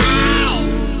 I bow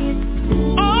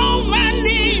on my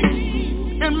knees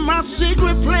in my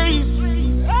secret place,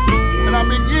 and I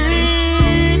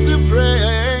begin to pray.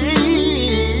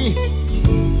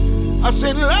 I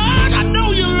said, Lord, I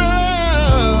know you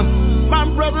love my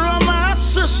brother or my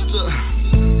sister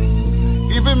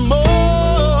even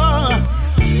more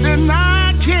than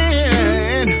I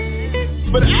can.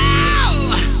 But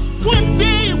one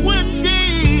day,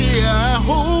 I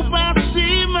hope I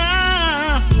see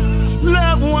my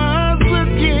loved ones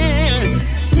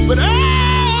again. But I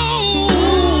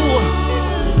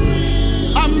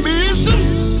miss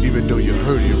them. Even though you're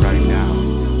hurting right now,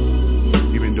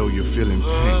 even though you're feeling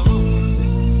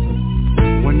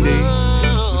pain, one day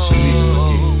we'll see them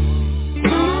again.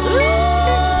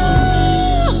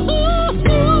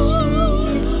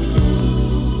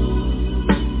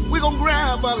 We're gonna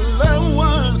grab our loved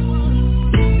ones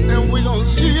and we're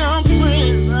gonna see our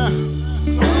friends.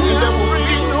 And there won't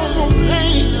be no more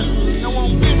pain, there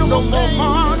won't be no more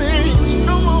heartache,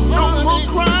 no more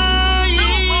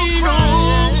crying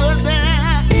over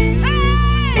there.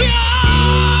 We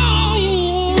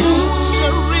all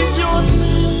surrender.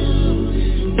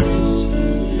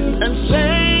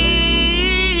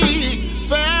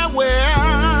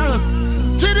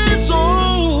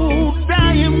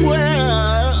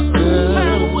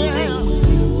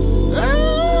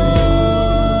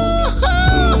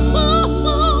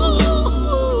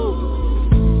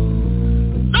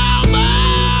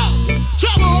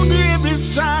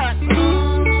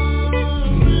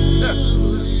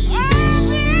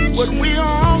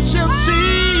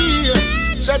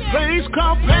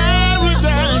 called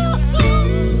paradise,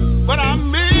 but I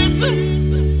miss it.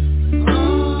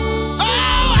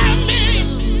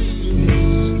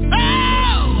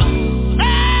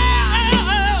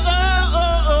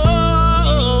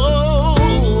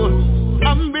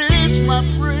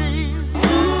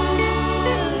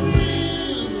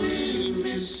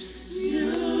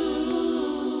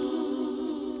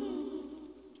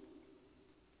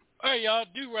 Y'all,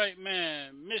 Do Right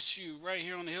Man, miss you right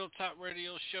here on the Hilltop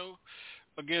Radio Show.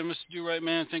 Again, Mr. Do Right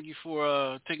Man, thank you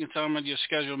for taking time out of your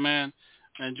schedule, man,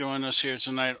 and joining us here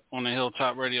tonight on the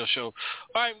Hilltop Radio Show.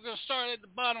 All right, we're going to start at the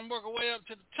bottom, work our way up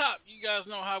to the top. You guys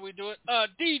know how we do it.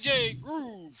 DJ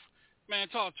Groove, man,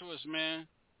 talk to us, man.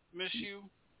 Miss you.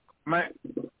 Man,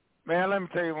 let me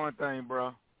tell you one thing,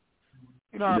 bro.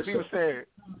 You know how people say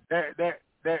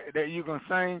that you can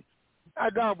sing?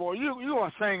 Dog boy, you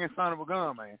are singing son of a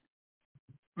gun, man.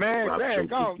 Man, there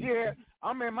go. Yeah,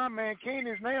 I'm in my man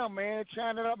Keenan's now, man,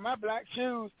 shining up my black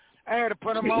shoes. I had to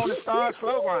put them on and start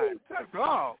slow grind.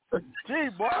 Oh, gee,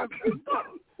 boy.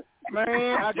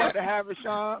 Man, I got to have it,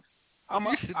 Sean.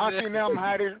 I see now I'm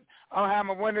have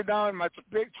my window down in my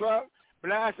big truck,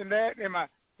 blasting that, and my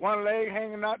one leg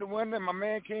hanging out the window, and my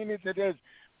man Keenan's just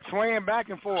swaying back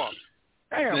and forth.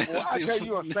 Damn, boy, I tell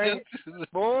you a thing,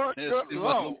 boy, good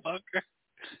Lord.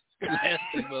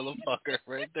 Nasty motherfucker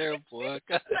right there, boy.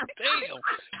 God damn.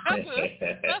 That's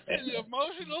an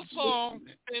emotional song,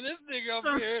 and this nigga up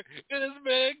here, and this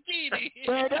man Keedy.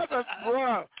 Man,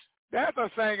 that's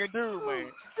a singing dude,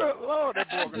 man. Good Lord, that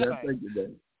boy can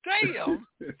sing. Damn.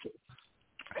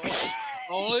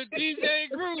 Only DJ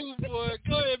Groove, boy.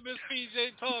 Go ahead, Miss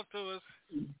PJ, talk to us.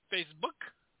 Facebook.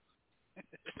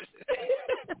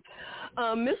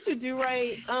 Mr.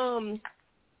 DeRay,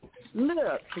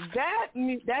 look,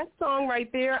 that song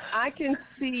right there, I can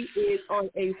see it on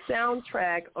a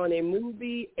soundtrack on a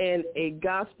movie and a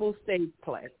gospel stage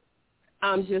play.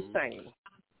 I'm just saying.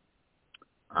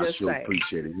 I sure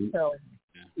appreciate it. So,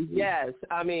 yes,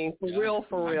 I mean, for real.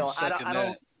 I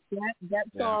don't. That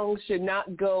song should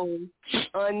not go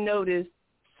unnoticed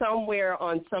somewhere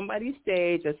on somebody's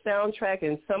stage, a soundtrack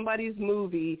in somebody's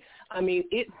movie. I mean,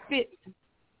 it fits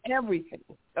everything,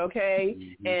 okay?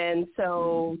 Mm-hmm. And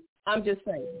so I'm just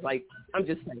saying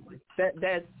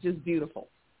that's just beautiful.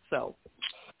 So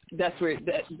that's where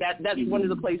that's one of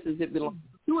the places it belongs.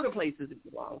 Two of the places it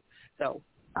belongs. So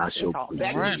I sure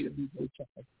back right. to you.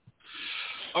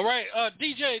 All right,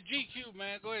 DJ GQ,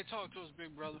 man, go ahead and talk to us,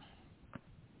 big brother.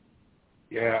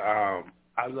 Yeah,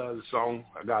 I love the song.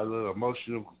 I got a little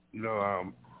emotional,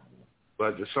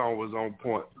 but the song was on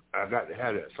point. I got to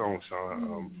have that song,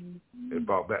 Sean. It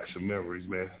brought back some memories,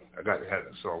 man. I got to have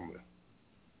that song, man.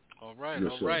 All right,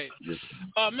 yes, all right. Yes.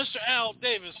 Mr. Al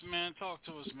Davis, man, talk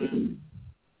to us, man.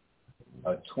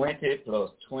 20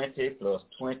 plus 20 plus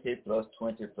 20 plus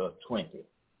 20 plus 20.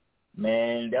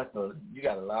 Man, you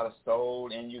got a lot of soul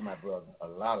in you, my brother. A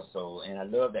lot of soul, and I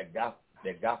love that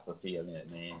gospel feel in it,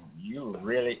 man. You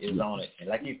really is on it, and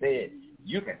like you said,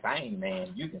 you can sing,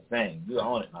 man. You can sing. You're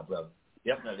on it, my brother.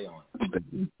 Definitely on it.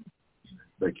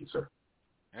 Thank you, sir.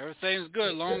 Everything's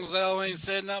good, as long as Al ain't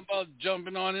said nothing about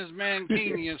jumping on his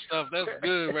mankini and stuff. That's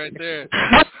good right there.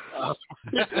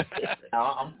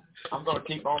 I'm gonna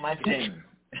keep on my jeans.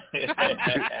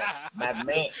 My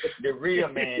man, the real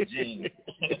man jeans.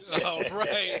 All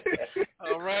right.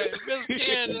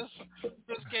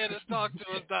 Miss Candace, talk to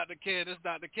us. Dr. Candace,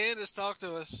 talk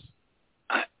to us.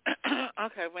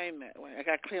 Okay, wait a minute. I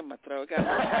got to clear my throat.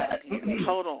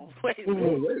 Hold on. Wait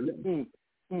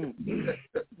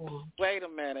a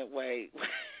minute. Wait.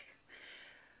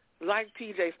 Like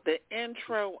TJ, the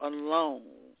intro alone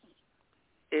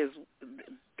is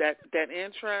that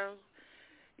intro.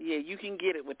 Yeah, you can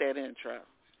get it with that intro.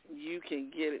 You can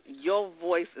get it. Your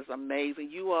voice is amazing.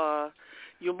 You're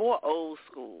more old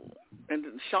school.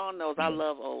 And Sean knows I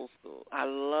love old school.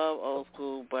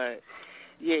 But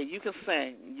yeah, you can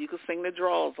sing. You can sing the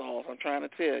draws off. I'm trying to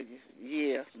tell you.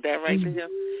 Yeah, that right there.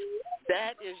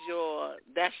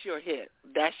 That's your hit.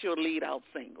 That's your lead out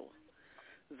single.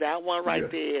 That one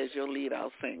right there is your lead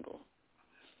out single.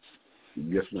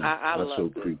 Yes, ma'am. I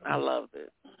loved it. I loved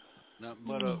it.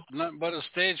 Nothing but a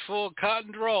stage full of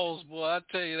cotton draws, boy. I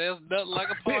tell you, there's nothing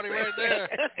like a party right there.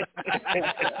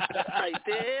 Right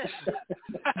there.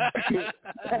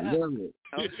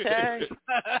 Okay.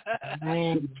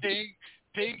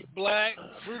 Pink, black,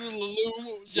 Fruit of the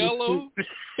Loom, yellow,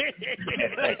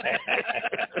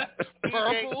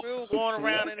 purple. DJ going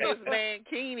around in his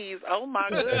mankinis. Oh my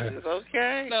goodness.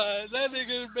 Okay. Nah, that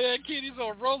nigga's mankinis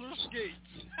on roller skates.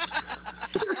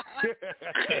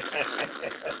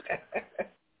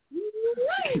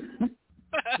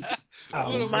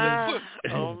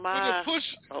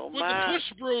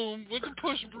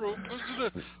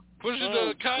 pushing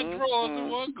the cotton drawers in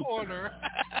one corner.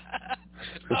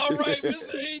 All right,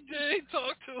 Mr. AJ,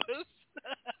 talk to us.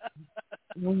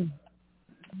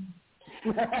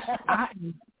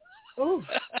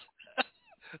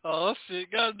 Oh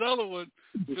shit, got another one.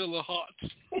 Feeling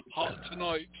hot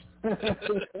tonight.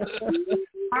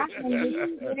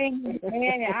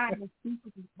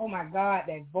 Oh my God,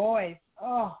 that voice.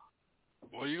 Oh.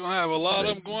 Well, you're going to have a lot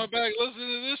of them going back listening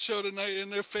to this show tonight in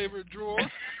their favorite drawer.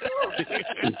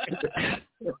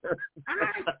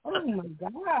 Oh, my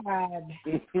God.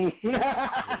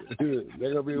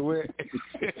 They're going to be wet.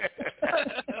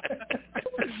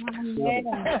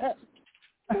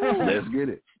 Let's get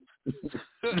it.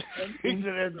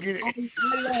 Let's get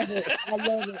it. I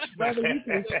love it. Brother, you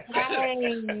can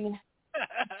sing.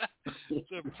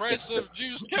 The price of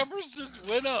juice peppers just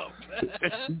went up.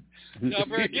 Y'all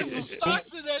better get some stocks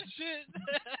in that shit.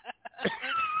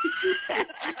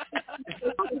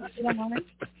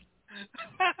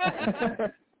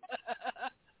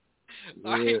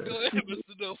 All right, go ahead,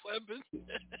 Mr. No Weapon.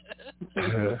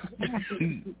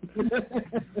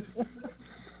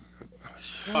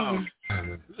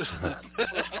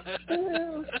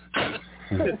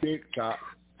 TikTok.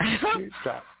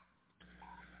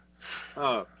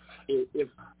 If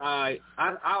I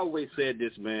always said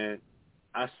this, man.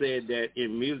 I said that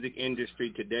in music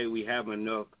industry today we have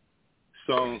enough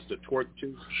songs to twerk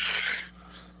to.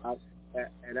 I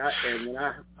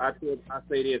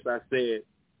say this. I said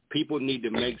people need to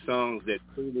make songs that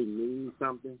truly mean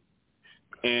something.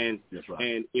 And right.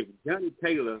 And if Johnny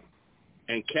Taylor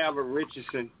and Calvin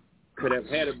Richardson could have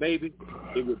had a baby,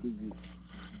 it would be you.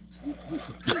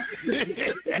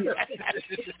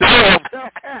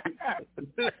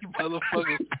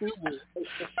 Motherfucker.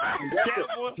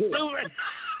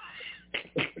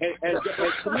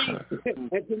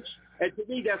 And to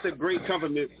me, that's a great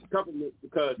compliment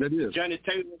because Johnny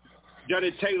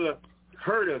Taylor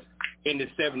hurt us in the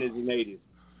 70s and 80s.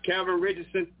 Calvin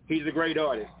Richardson, he's a great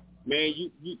artist. Man,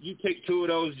 you take two of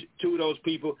those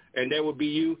people, and that would be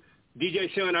you. DJ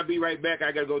Sean, I'll be right back.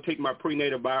 I got to go take my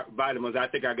prenatal vitamins. I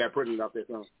think I got pregnant off that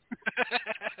song.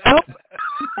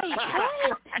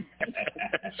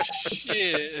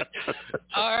 Shit.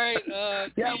 All right,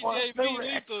 DJ B.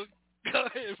 Lethal. Go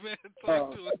ahead, man.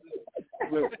 Talk to us.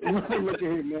 Look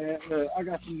here, man. I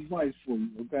got some advice for you,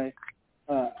 okay?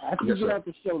 After you get out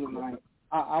the show tonight,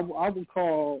 I would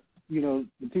call, the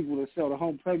people that sell the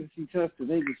home pregnancy test, because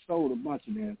they just sold a bunch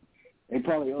of them. They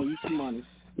probably owe you some money.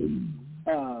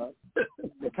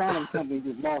 The condom company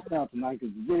just lost out tonight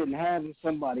because if they didn't have it,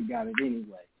 somebody got it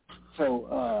anyway.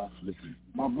 So,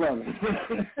 my brother,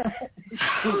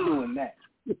 he's doing that.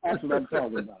 That's what I'm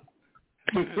talking about.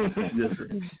 Yes, sir.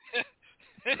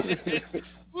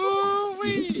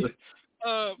 Woo-wee.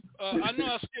 I know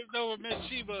I skipped over Miss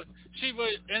Sheba. Sheba,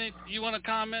 you want to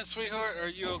comment, sweetheart, or are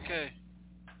you okay?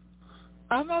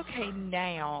 I'm okay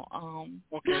now.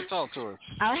 Okay, talk to her.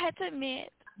 I had to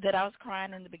admit that I was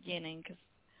crying in the beginning because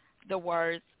the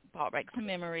words brought back some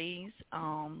memories.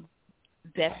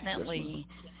 Definitely,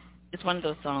 it's one of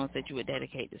those songs that you would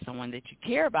dedicate to someone that you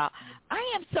care about. I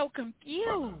am so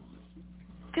confused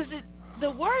because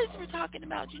the words were talking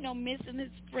about, missing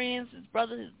his friends, his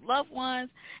brothers, his loved ones,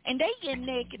 and they get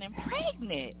naked and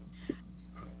pregnant.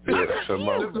 Yeah, let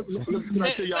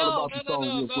me tell y'all about the song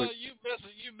real quick. No,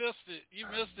 you missed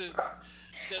it.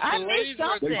 I missed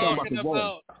something.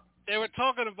 They were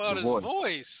talking about his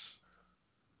voice.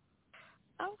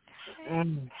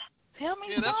 Okay. Tell me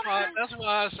that's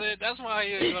why I said that's why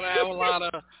he's gonna have a lot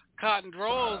of cotton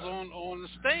drawers on the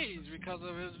stage because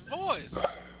of his voice.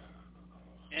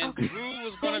 And Drew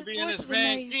was gonna be in his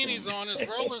mankinis on his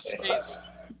roller skates,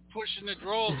 pushing the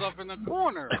drawers up in the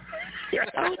corner.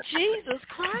 Oh Jesus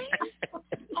Christ!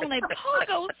 On a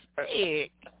pogo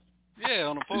stick. Yeah,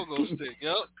 on a pogo stick.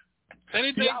 Yep.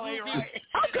 Anything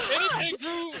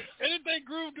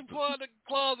Groove can pull out the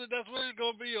closet, that's what it's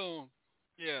gonna be on.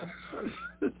 Yeah.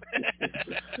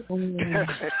 Hold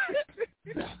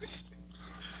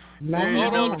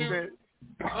on, dude. Red.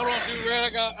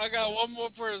 I got one more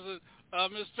person.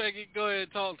 Miss Peggy, go ahead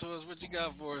and talk to us. What you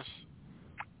got for us?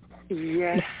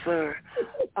 Yes, sir.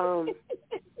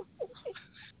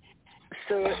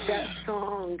 So that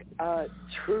song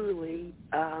truly,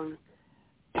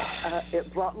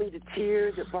 it brought me to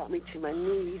tears. It brought me to my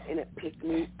knees, and it picked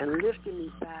me and lifted me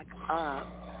back up.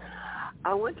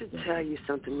 I want to tell you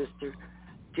something, Mr.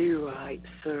 Do-Right,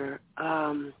 sir.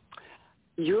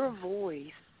 Your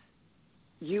voice,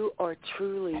 you are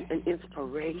truly an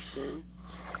inspiration.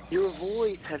 Your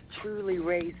voice has truly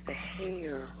raised the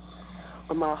hair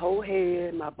on my whole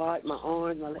head, my body, my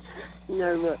arms, my legs.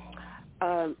 Look,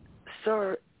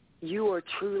 sir, you are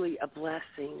truly a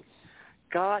blessing.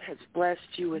 God has blessed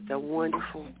you with a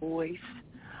wonderful voice,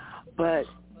 but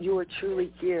you are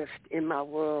truly a gift in my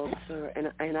world, sir,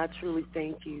 and I truly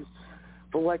thank you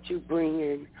for what you bring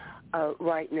in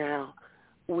right now.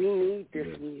 We need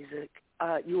this music.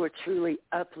 You are truly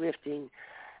uplifting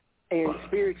and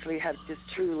spiritually have just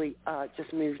truly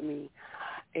just moved me.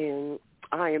 And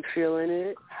I am feeling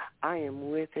it. I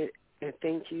am with it. And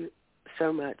thank you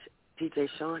so much, DJ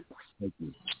Sean. Thank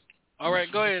you. All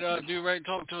right, go ahead, Do-Right.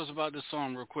 Talk to us about this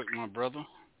song real quick, my brother.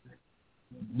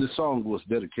 This song was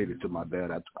dedicated to my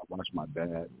dad. I watched my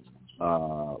dad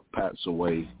pass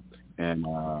away, and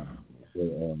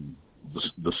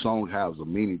the song has a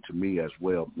meaning to me as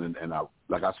well. And I,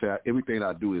 like I said, everything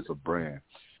I do is a brand,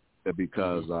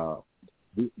 because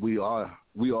we are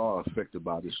affected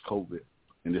by this COVID,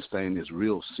 and this thing is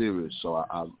real serious. So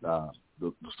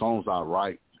the songs I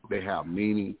write, they have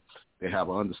meaning. They have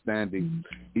an understanding.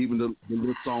 Even the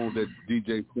little song that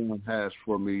DJ Sean has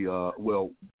for me,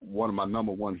 one of my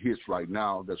number one hits right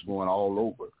now that's going all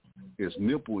over is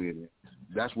Nipple in it.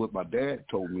 That's what my dad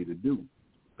told me to do.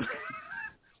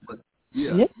 But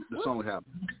the song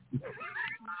happened.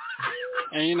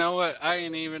 And you know what? I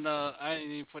didn't even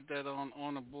put that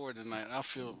on the board tonight. I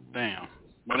feel damn.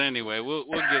 But anyway, we'll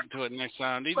get to it next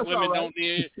time. These women don't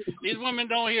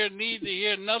need to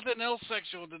hear nothing else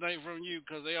sexual tonight from you,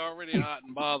 because they already hot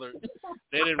and bothered.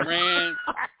 They done ran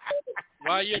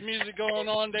while your music going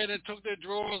on. They done took their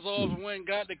drawers off and went and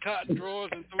got the cotton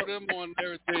drawers and threw them on and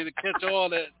everything to catch all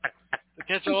that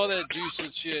juice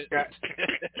and shit.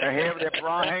 They have their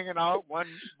bra hanging out, one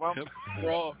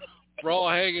bra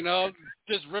hanging out,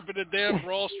 just ripping the damn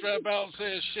bra strap out and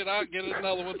saying, shit, I'll get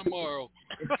another one tomorrow.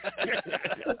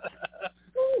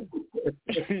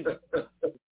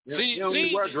 You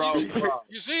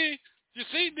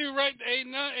see, dude, right? Ain't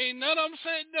none of them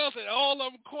said nothing. All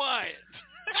of them quiet.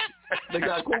 They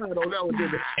got quiet on that one,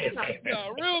 didn't they?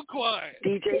 Got real quiet.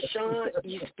 DJ Sean,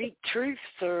 you speak truth,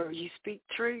 sir. You speak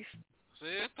truth. See,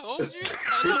 I told you.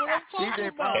 I know what I'm talking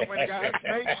about. When they got his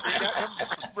snakes, they got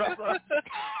them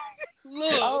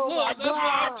Look, that's what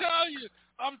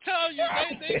I'm telling you.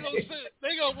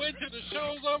 They gonna wait till the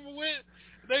show's over with.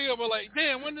 They gonna be like,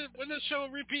 damn, when the show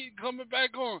repeat coming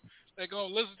back on? They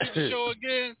gonna listen to the show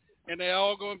again, and they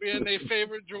all gonna be in their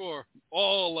favorite drawer,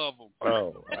 all of them.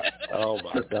 Oh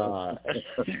my God.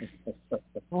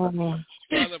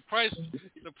 Now the price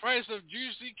of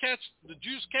the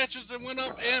juice catchers that went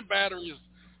up, and batteries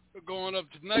are going up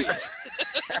tonight.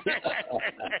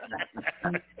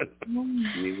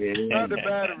 Not the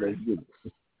batteries.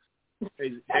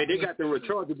 Hey, they got the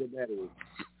rechargeable batteries.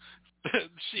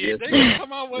 Shit, they gonna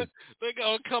come out with. They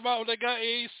got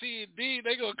A, C, and D.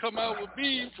 They gonna come out with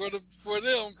B for them.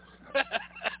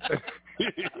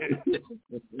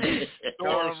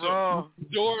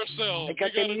 Duracell. They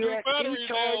got the USB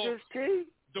chargers too.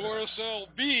 Duracell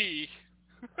B.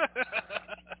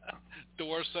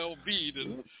 Duracell B,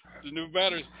 the new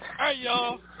batteries. All right,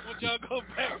 y'all. I want y'all to go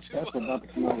back to. That's about to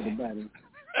come out with the battery.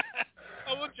 I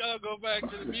want y'all to go back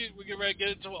to the music. We get ready to get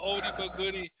into an oldie but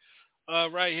goodie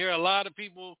right here. A lot of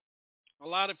people. I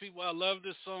love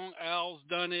this song. Al's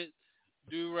done it.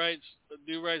 Do-Right's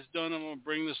done it. I'm gonna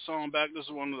bring this song back. This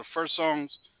is one of the first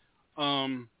songs.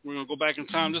 We're gonna go back in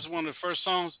time. This is one of the first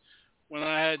songs when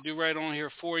I had Do-Right on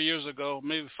here 4 years ago,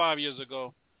 maybe 5 years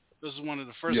ago. This is one of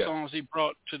the first songs he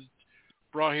brought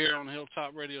here on the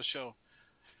Hilltop Radio Show.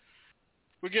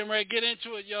 We're getting ready to get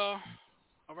into it, y'all.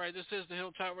 All right, this is the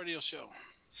Hilltop Radio Show.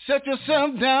 Set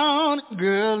yourself down,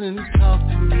 girl, and talk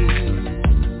to me.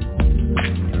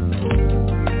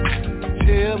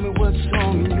 Tell me what's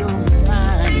on your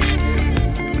mind.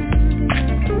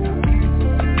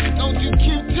 Don't you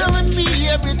keep telling me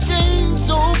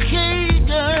everything's okay,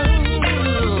 girl.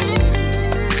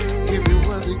 If it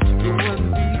wasn't, be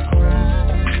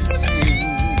crying.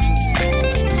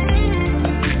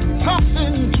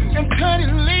 Tossing and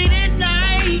turning late at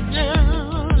night, girl.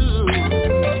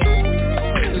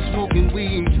 Smoking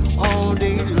weed all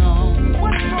day long.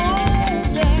 What's wrong?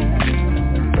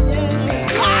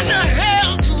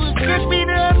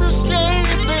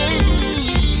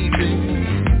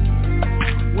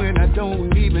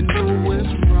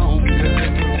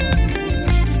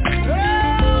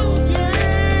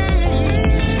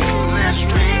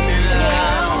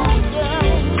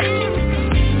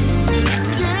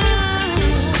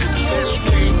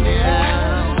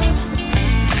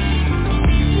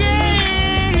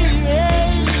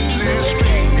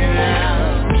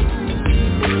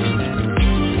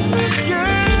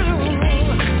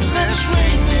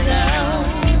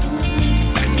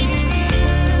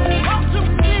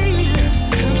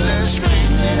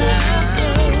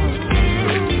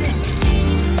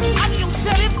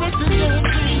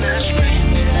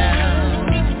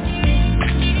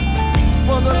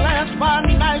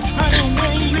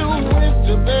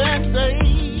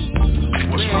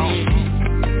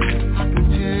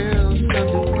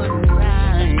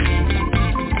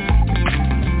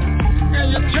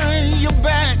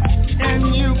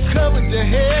 your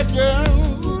head, girl.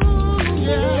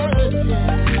 Yeah,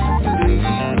 yeah.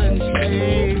 Even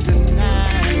stay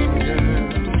tonight, girl.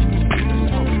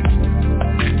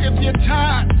 If you're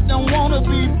tired, don't wanna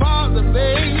be bothered,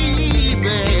 baby.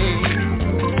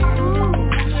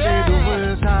 Say the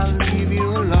words, I'll leave you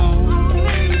alone.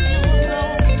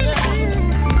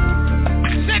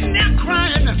 Sitting there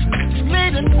crying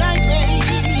late at night,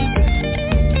 baby.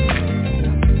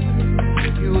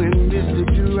 You and Mr.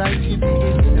 Do-Right keep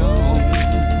getting on.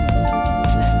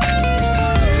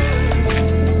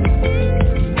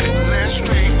 Let's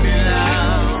straighten it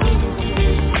out.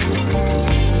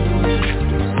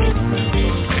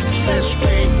 Let's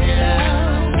straighten it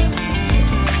out.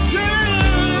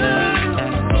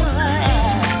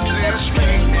 Let's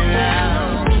straighten it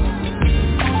out.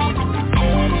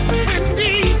 We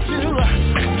need to.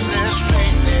 Let's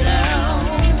straighten it out.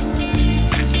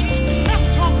 Let's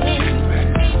talk, baby.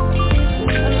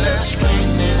 Let's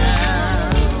straighten it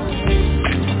out.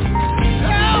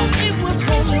 Tell me what's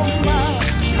on your mind.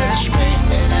 Let's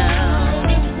straighten it out.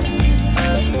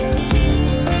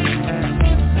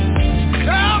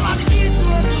 Girl, I need to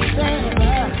understand.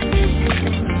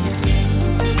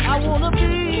 I wanna be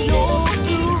your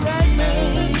do-right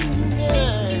man.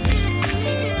 Yeah.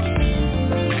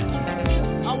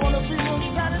 I wanna be your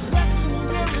satisfaction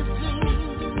guarantee.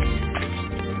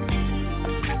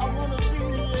 I wanna be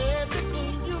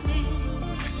everything you need.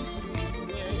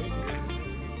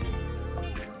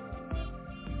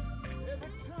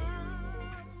 Every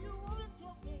time you wanna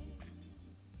talk me.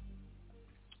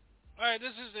 All right,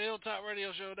 this is the Hilltop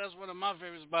Radio Show. That's one of my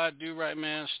favorites by Do-Right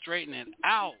Man, Straighten It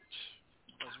Out.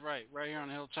 That's right here on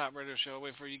the Hilltop Radio Show.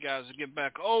 Wait for you guys to get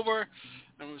back over,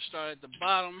 and we'll start at the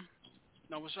bottom.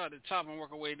 No, we'll start at the top and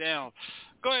work our way down.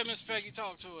 Go ahead, Miss Peggy,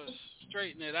 talk to us.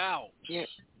 Straighten it out. Yeah.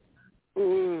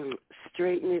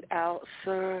 Straighten it out,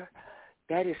 sir.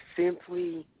 That is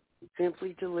simply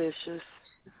delicious.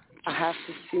 I have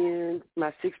to send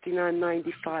my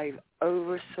 $69.95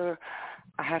 over, sir.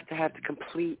 I have to have the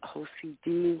complete whole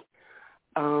CD.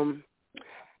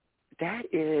 That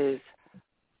is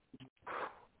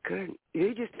good.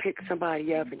 You just pick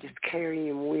somebody up and just carry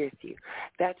him with you.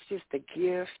 That's just a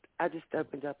gift. I just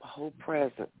opened up a whole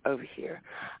present over here.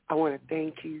 I want to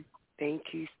thank you,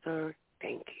 sir.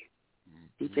 Thank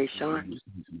you. DJ Sean.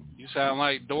 You sound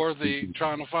like Dorothy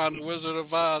trying to find the Wizard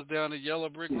of Oz down the Yellow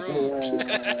Brick Road.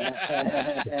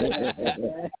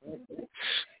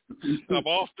 I'm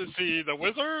off to see the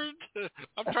wizard.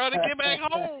 I'm trying to get back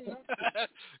home.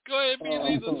 Go ahead,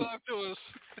 BZ, to talk to us.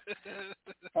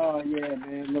 Oh yeah,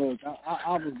 man. Look,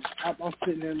 I was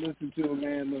sitting there listening to him,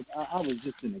 man. Look, I was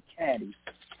just in a caddy.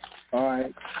 All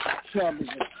right, chub as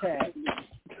a cat,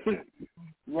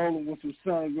 rolling with some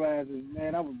sunglasses,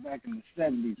 man. I was back in the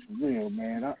 '70s for real,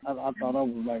 man. I thought I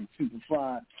was like super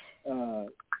fly,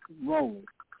 rolling.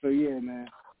 So yeah, man.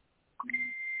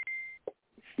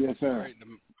 Yes, sir.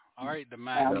 All right, the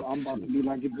man. I'm about to be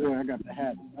like your boy. I got to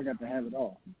have it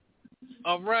all.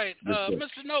 All right,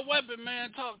 Mr. No Weapon,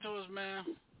 man, talk to us, man.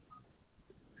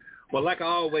 Well, like I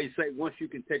always say, once you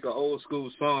can take an old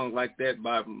school song like that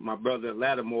by my brother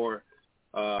Lattimore,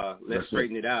 let's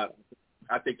straighten it out.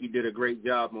 I think you did a great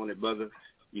job on it, brother.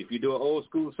 If you do an old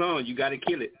school song, you got to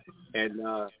kill it. And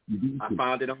I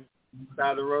found it on the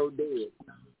side of the road dead.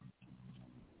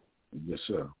 Yes,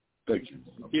 sir. Thank you.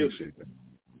 I appreciate that.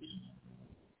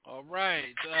 All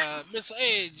right, Miss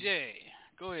AJ,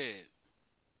 go ahead.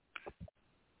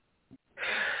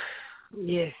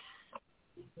 Yes.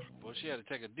 Well, she had to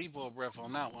take a deeper breath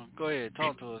on that one. Go ahead,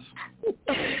 talk to us.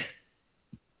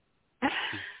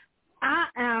 I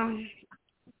am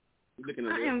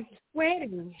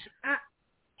sweating.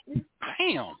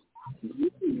 Damn.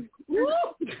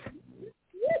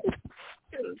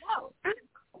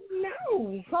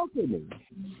 No. Talk to me.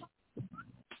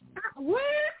 What?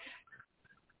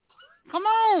 Come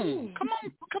on.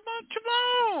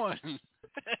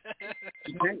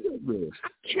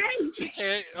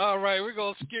 Hey, all right, we're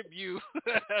going to skip you.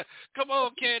 Come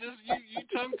on, Candace. You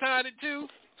tongue-tied it too?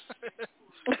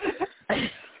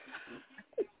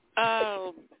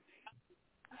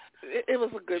 It was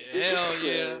a good. Hell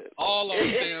yeah. All of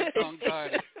them damn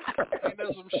tongue-tied it. Ain't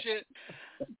that some shit?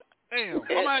 Damn. I'm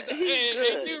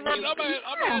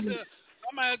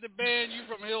going to have to ban you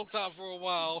from Hilltop for a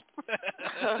while.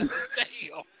 Damn.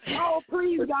 Oh,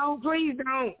 please don't.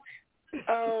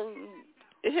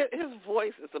 His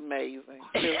voice is amazing.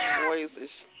 His voice is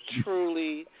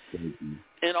truly,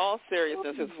 in all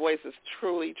seriousness, his voice is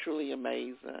truly, truly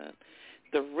amazing.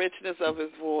 The richness of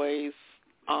his voice,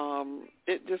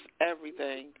 it just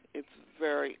everything. His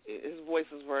voice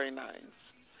is very nice.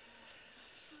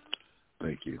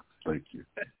 Thank you.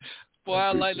 Boy,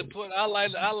 I like to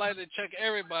check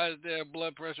everybody's damn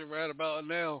blood pressure right about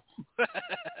now.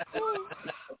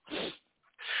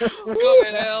 Go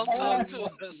ahead, Al. Talk to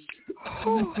us.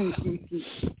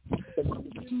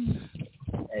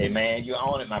 Hey man, you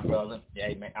own it, my brother.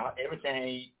 Hey man,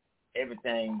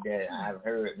 everything that I've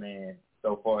heard, man,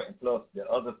 so far, and plus the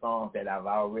other songs that I've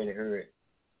already heard,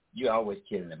 you always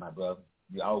killing it, my brother.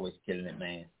 You always killing it,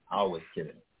 man. Always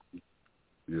killing it.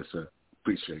 Yes, sir.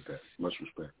 Appreciate that. Much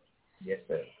respect. Yes,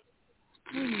 sir.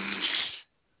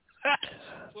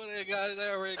 Well, they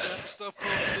already got the stuff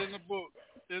posted in the book,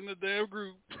 in the damn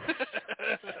group.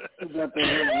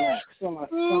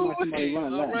 Somebody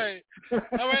run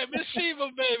All right, Miss Sheba,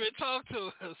 baby, talk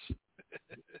to us.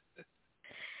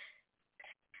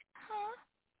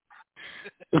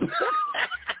 I'm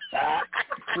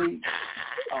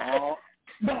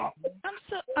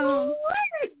so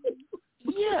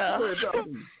yeah.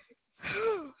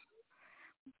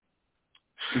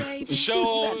 Show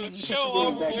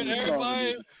over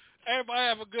with. Everybody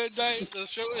have a good night. The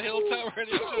show, the Hilltop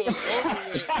Radio Show, is over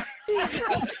with.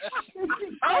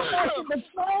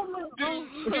 Dude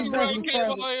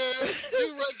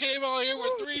came on here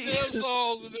with 3 damn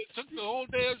songs, and it took the whole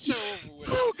damn show over with.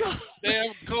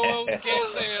 Damn co-host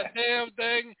can't say a damn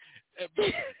thing.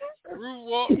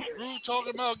 Rue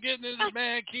talking about getting his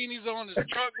mankinis on his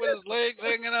truck with his legs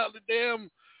hanging out the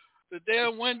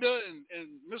damn window, and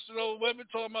Mr. No Weapon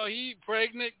talking about he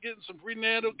pregnant, getting some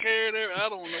prenatal care there. I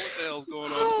don't know what the hell's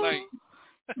going on tonight.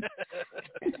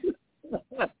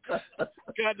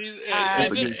 Got these,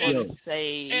 and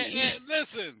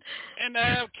listen, and to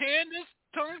have Candace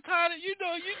tongue-tied, you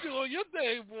know you doing your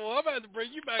thing, boy. I'm about to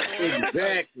bring you back on.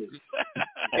 Exactly.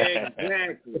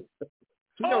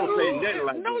 You don't say that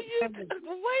like no, that. you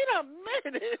wait a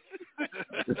minute.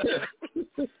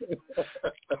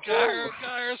 Got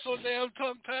her so damn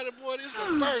tongue-tied, boy. This is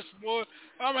the first, boy.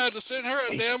 I'm going to have to send her a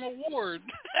damn award.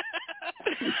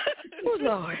 Oh,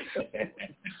 Lord.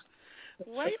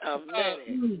 Wait a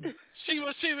minute.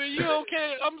 Sheba, you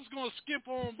okay? I'm just going to skip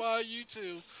on by you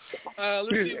two. Let's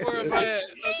see where I'm at.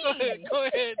 Go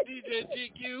ahead, DJ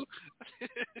GQ.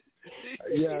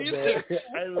 Yeah, man.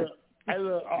 Hey,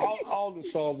 look, all the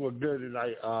songs were good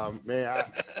tonight. Man,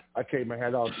 I came my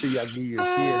hat off to you. I give you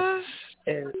a kiss.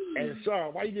 And sorry,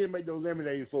 why you didn't make no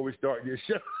lemonade before we start this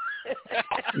show? I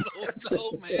don't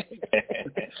know, man.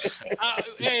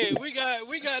 Hey, we got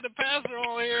the pastor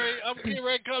on here. I'm getting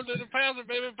ready to come to the pastor,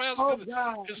 baby. Pastor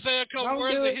can say a couple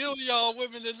words to heal y'all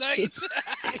women tonight.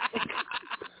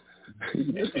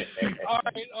 All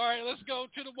right, let's go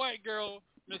to the white girl.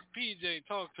 Miss PJ,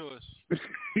 talk to us.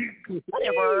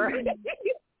 Whatever.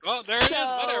 Oh, there it is.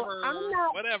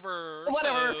 Whatever.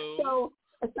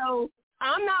 So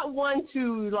I'm not one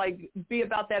to like be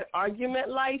about that argument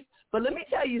life, but let me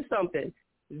tell you something.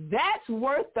 That's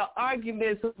worth the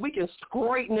argument so we can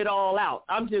straighten it all out.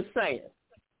 I'm just saying.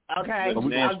 Okay?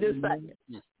 I'm just saying.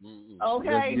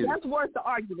 Okay? That's worth the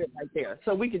argument right there.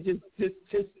 So we can just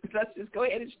let's just go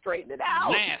ahead and straighten it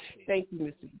out. Nasty. Thank you,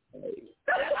 Mr.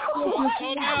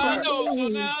 So now I know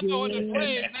what to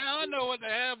play. Now I know what to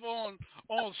have on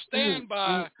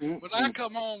standby. When I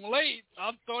come home late,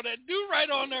 I'll throw that do right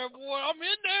on there, boy. I'm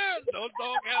in there. No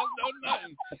doghouse, no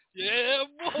nothing. Yeah,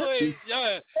 boy.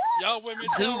 Yeah. Y'all women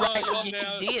tell right y'all you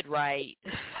now. did right.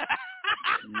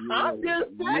 I'm just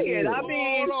saying. I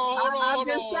mean, I'm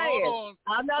just saying.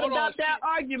 I'm not about that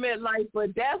argument, like,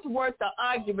 but that's worth the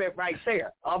argument right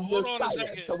there. I'm just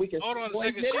saying. So we can hold on a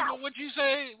second. Sheba, what'd you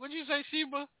say,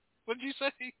 Sheba? What'd you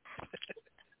say?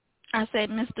 I said,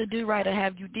 Mr. Do-Right, I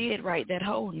have you did right that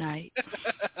whole night.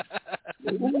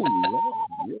 All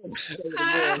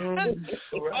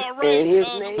right. His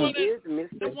name is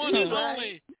Mr. The one and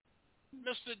only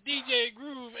Mr. DJ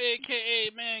Groove,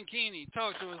 a.k.a. Mankini.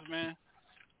 Talk to us, man.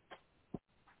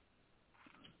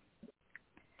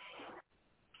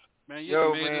 Man, you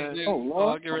Yo, made man. this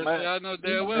nigga. I know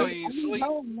damn well he ain't sleep.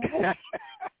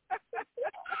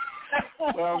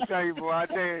 Well, I'm telling you, boy.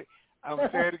 I'm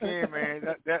saying it again, man.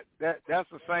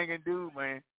 That's a singing dude,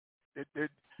 man. The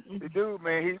dude,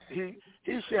 man. He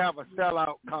should have a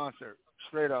sellout concert,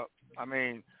 straight up. I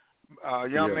mean,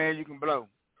 young man, you can blow.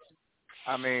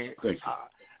 I mean,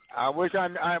 I wish I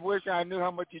knew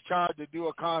how much you charge to do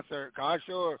a concert. Cause I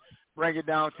sure bring it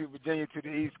down to Virginia, to the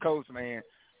East Coast, man.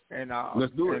 And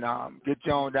let's do it. Get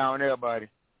you on down there, buddy.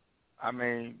 I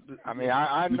know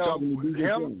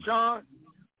him, Sean.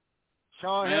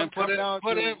 Man, put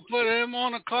him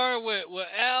on a car with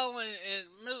Al and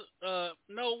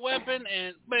No Weapon,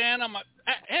 and man, him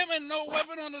and No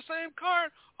Weapon on the same car.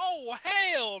 Oh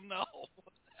hell no!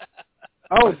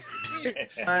 Oh,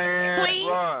 man,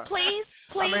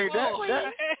 Please, I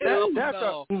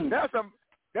mean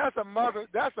that's a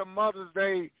Mother's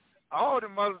Day. All the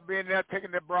mothers being there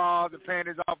taking their bras and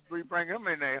panties off, we bring them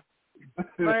in there.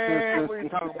 Man, what are you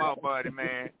talking about, buddy,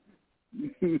 man?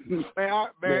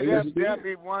 That'll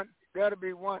be one.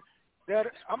 I'm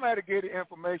gonna have to get the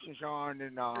information, Sean,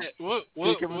 and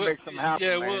we can make some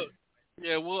happen, man.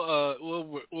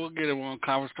 We'll get him on a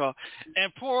conference call.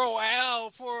 And poor old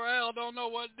Al don't know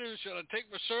what to do. Should I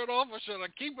take my shirt off or should I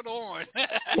keep it on?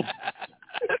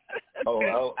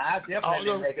 I'll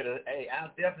definitely make it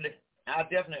I'll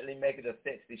definitely make it a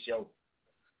sexy show.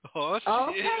 Oh, shit.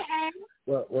 Okay.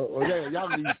 Well, yeah, y'all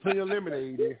need plenty of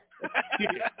lemonade there.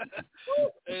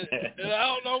 and I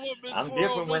don't know what Miss I'm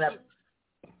different when I...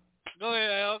 Go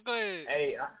ahead, Al. Go ahead.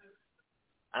 Hey,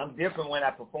 I'm different when I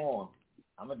perform.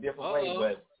 I'm a different way,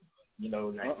 but, you know,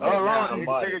 like Lord, you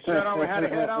can take a shirt on, had a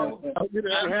hat on,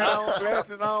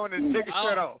 glasses on, and take a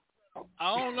shirt off.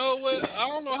 I don't know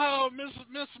how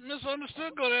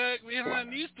Misunderstood gonna act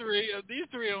behind these three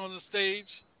on the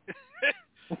stage.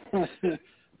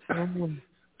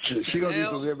 She gonna do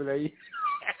some lemonade.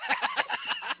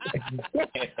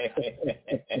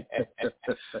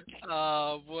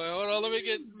 Oh boy, hold on, let's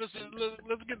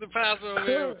get the pastor over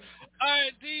here. All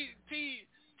right,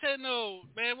 Tenno,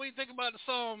 man, what do you think about the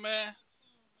song, man?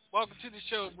 Welcome to the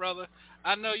show, brother.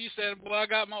 I know you said, boy, I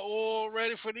got my oil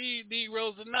ready for these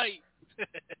Negroes tonight.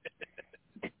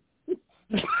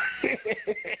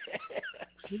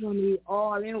 You're going to need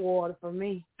oil and water for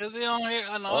me. Is he on here?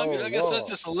 I know. I guess that's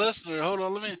just a listener. Hold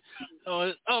on, let me.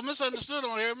 Oh, Misunderstood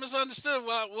on here. Misunderstood.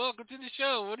 Welcome to the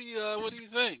show. What do you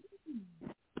think?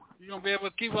 You gonna be able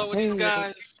to keep up with these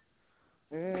guys?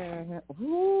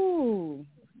 Ooh,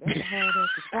 that's hard as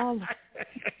to follow.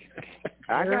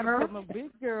 I gotta put my big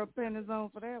girl panties on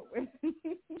for that one.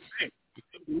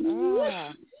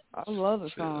 I love the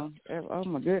song. Oh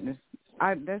my goodness.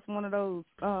 That's one of those.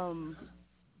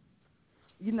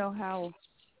 You know how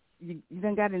you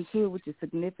done got into it with your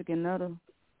significant other,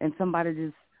 and somebody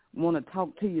just want to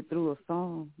talk to you through a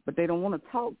song, but they don't want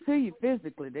to talk to you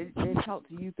physically. They talk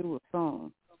to you through a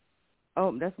song.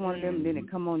 Oh, that's one of them. Then it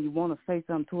come on, you want to say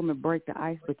something to them and break the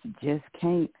ice, but you just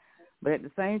can't. But at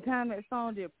the same time, that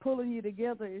song just pulling you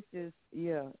together. It's just,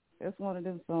 that's one of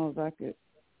them songs I can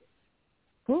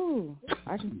feel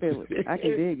it. I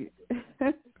can dig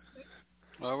it.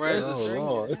 All right.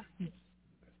 Lord.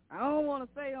 I don't want to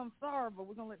say I'm sorry, but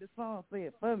we're going to let the song say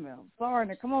it for me. I'm sorry.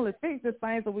 Now, come on, let's fix this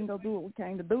thing so we can go do what we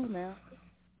came to do now.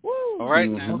 Woo. All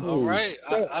right, now. All right.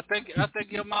 I think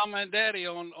your mama and daddy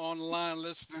on the line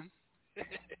listening.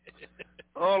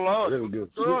 Oh, Lord.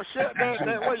 Girl, shut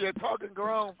that what you're talking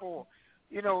grown for.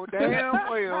 You know, damn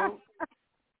well.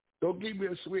 Don't give me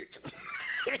a switch.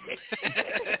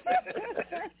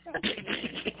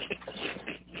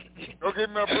 Go give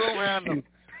me a broom handle.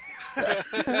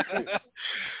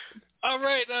 All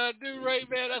right, Dude Ray,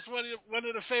 man, that's one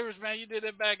of the favorites, man. You did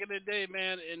it back in the day,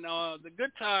 man. And the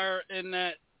guitar in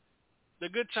that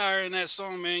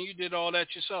song, man, you did all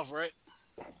that yourself, right?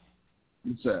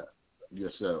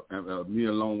 Yes, sir. And me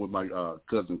along with my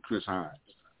cousin Chris Hines,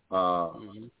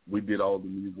 we did all the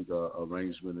music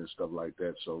arrangement and stuff like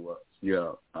that. So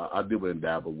I did and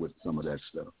dabble with some of that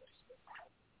stuff.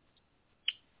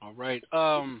 All right.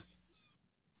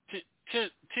 T,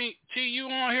 you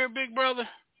on here, big brother?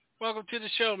 Welcome to the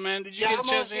show, man. Did you get a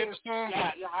chance to hear the song?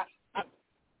 Yeah.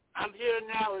 I'm here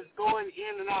now. It's going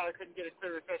in and out. I couldn't get a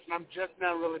clear reception. I'm just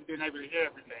now really being able to hear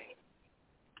everything.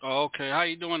 Oh, okay. How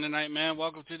you doing tonight, man?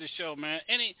 Welcome to the show, man.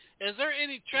 Is there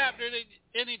any chapter in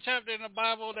the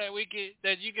Bible that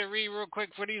you can read real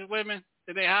quick for these women?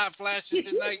 Did they hot flashes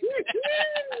tonight?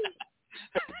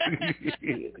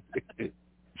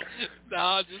 No,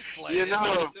 I'm just playing. You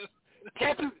know,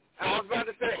 I was about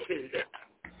to say,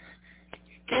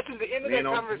 catching the end of that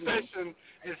conversation,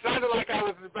 it sounded like I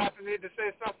was about to need to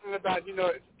say something about,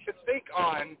 to think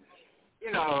on,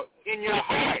 in your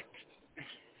heart.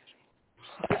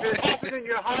 If it happened in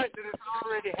your heart, then it's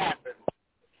already happened.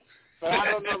 But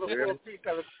I don't know the full piece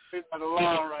of it by the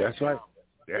law right That's now. right.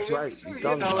 That's right. You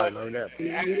talking about learn that.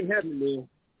 It happened, man.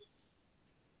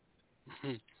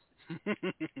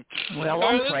 Well,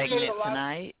 I'm pregnant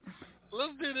tonight.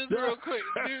 Let's do this real quick.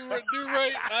 Do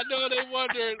right. I know they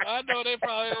wondering. I know they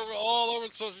probably all over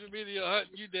social media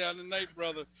hunting you down tonight,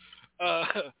 brother.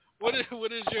 What is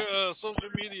your social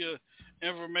media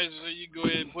information so you go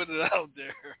ahead and put it out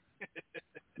there?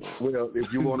 Well,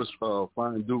 if you want to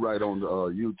find Do Right on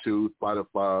YouTube,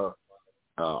 Spotify,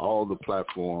 all the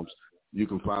platforms, you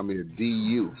can find me at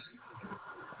DURIGHTMAN.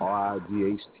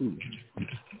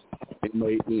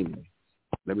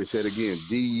 Let me say it again,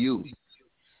 DURIGHTMAN.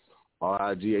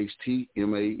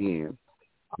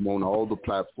 I'm on all the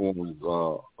platforms,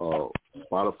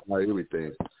 Spotify,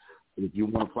 everything. If you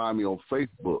want to find me on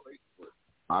Facebook,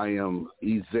 I am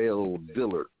Ezell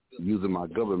Dillard, using my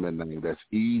government name. That's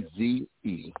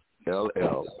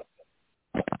EZELLDILLARD.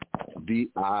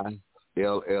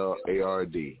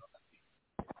 EZELLDILLARD.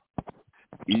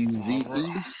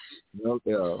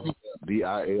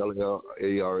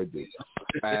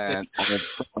 And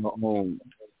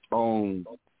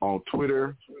on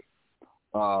Twitter,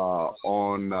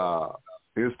 on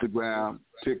Instagram,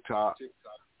 TikTok,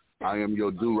 I am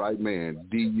your do right man,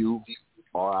 DURIGHTMAN,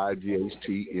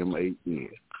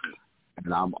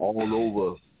 and I'm all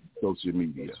over social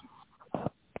media.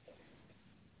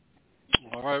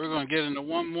 All right, we're gonna get into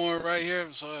one more right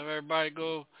here, so if everybody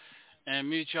go and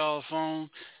mute y'all's phone.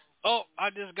 Oh, I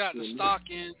just got the stock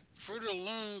in Fruit of the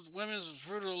Looms, women's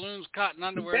Fruit of the Looms cotton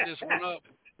underwear just went up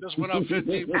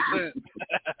 15%.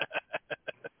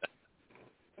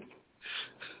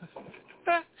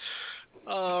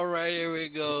 All right, here we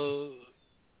go.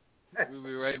 We'll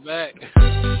be right back.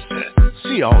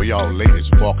 See all y'all ladies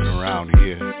walking around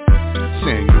here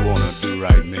saying you want to do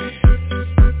right, man.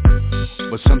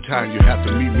 But sometimes you have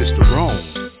to meet Mr. Wrong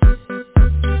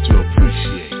to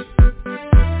appreciate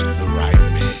the right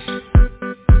man.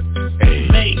 Hey,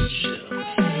 Major,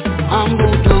 I'm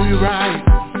gonna do you right.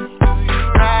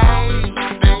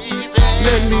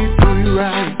 Let me do you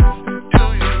right.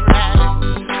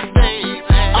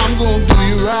 I'm gonna do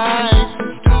you right,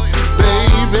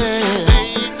 baby.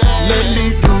 Let me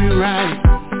do you right.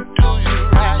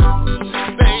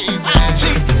 I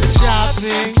take you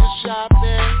shopping,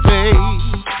 babe,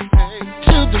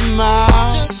 to the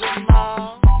mall,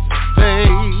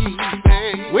 babe.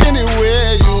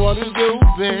 Anywhere you wanna go,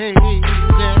 baby.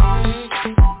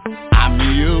 I'm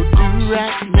your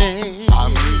do-right man.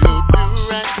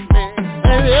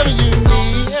 Whatever you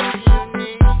need,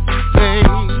 babe.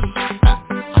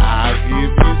 I'll give you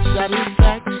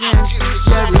satisfaction,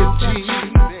 guarantee.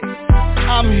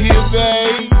 I'm here,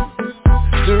 babe,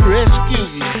 to rescue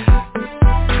you.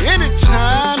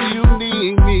 Anytime you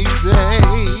need me,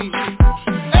 babe,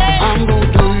 I'm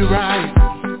gonna do you right.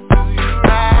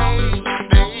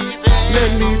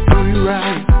 Let me do you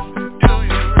right.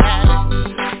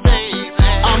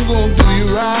 I'm gonna do you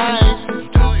right,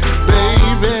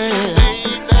 baby.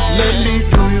 Let me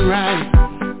do you right.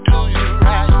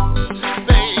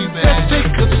 Let's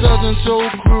take a Southern Soul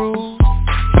cruise,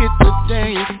 hit the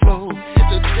dance floor.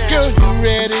 Girl, you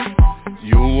ready?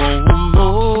 You want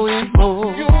more and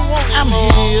more. I'm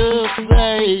here,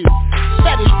 babe,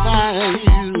 satisfying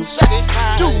you.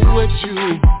 Do what you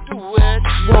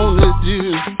wanna do.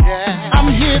 I'm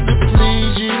here to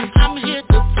please you.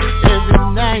 Every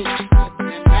night.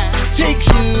 Take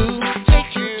you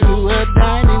to a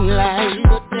dining light.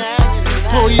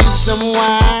 Pour you some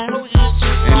wine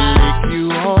and lick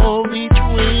you all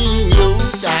between your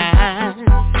thighs.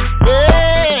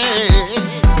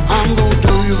 Yeah, I'm gonna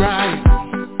do you right.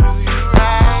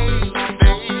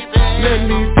 Let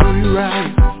me do you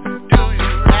right.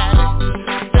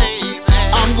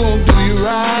 I'm gonna do you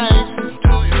right,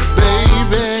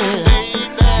 baby.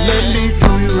 Let me do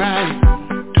you right.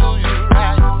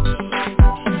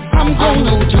 I'm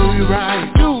gonna do you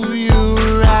right. Do you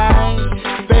right,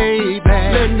 baby.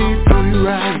 Let me do you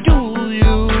right. Do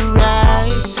you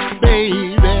right,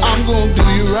 baby. I'm gonna do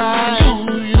you right.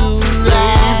 Do you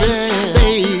right,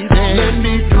 baby. Let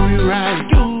me do you right.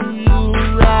 Do you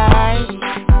right.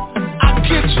 I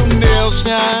get your nails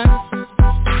done,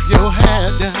 your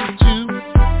hair done too.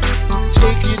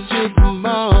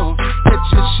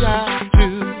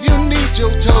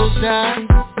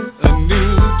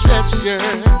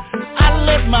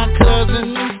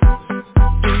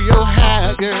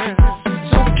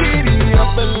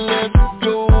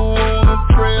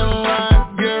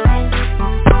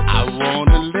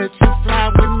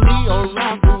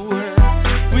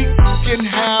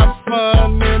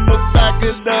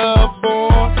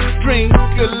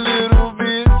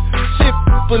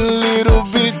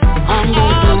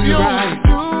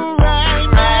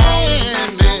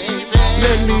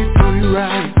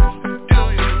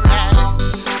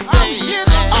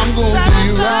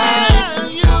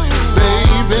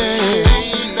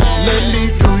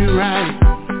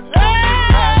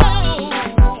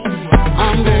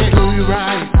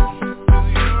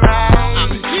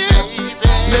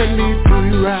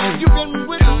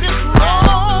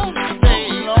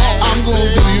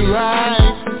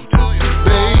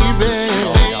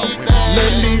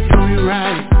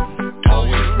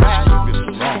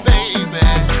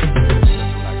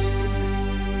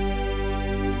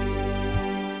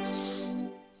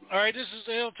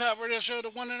 Hilltop Radio Show, the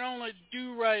one and only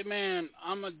Do Right Man.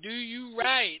 I'm going to do you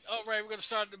right. All right, we're going to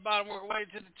start at the bottom, work our way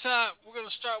to the top. We're going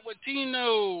to start with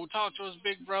Tino. Talk to us,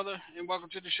 big brother, and welcome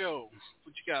to the show.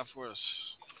 What you got for us?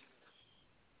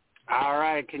 All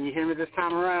right, can you hear me this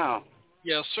time around?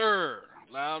 Yes, sir.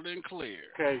 Loud and clear.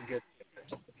 Okay, good.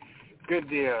 Good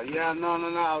deal. Yeah, no.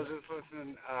 I was just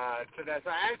listening to that. So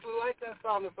I actually like that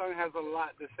song. The song has a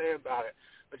lot to say about it.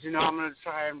 But, I'm going to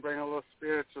try and bring a little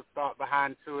spiritual thought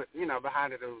behind it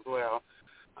as well.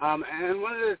 And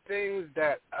one of the things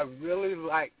that I really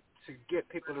like to get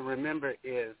people to remember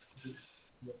is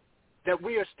that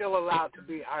we are still allowed to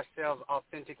be ourselves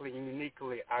authentically and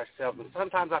uniquely ourselves. And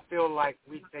sometimes I feel like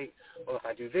we think, well, if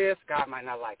I do this, God might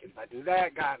not like it. If I do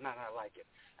that, God might not like it.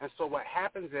 And so what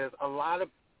happens is a lot of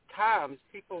times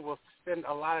people will spend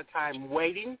a lot of time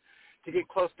waiting to get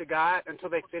close to God until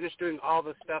they finish doing all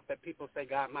the stuff that people say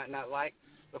God might not like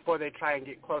before they try and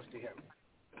get close to him.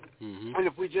 Mm-hmm. And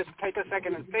if we just take a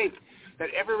second and think that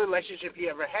every relationship he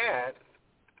ever had,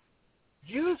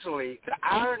 usually the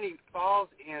irony falls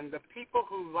in the people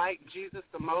who like Jesus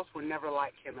the most would never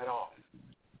like him at all.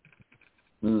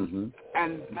 Mm-hmm.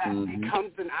 And that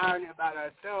becomes an irony about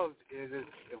ourselves is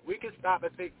if we can stop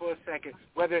and think for a second,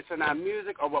 whether it's in our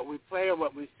music or what we play or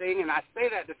what we sing, and I say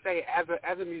that to say as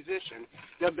a musician,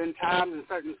 there have been times in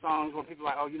certain songs where people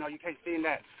are like, oh, you can't sing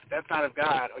that, that's not of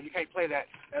God, or you can't play that,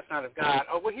 that's not of God,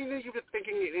 or well, he knew you were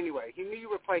thinking it anyway. He knew you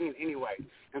were playing it anyway.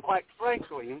 And quite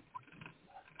frankly,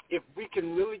 if we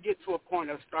can really get to a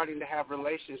point of starting to have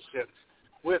relationships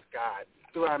with God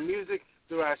through our music,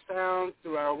 through our sound,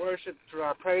 through our worship, through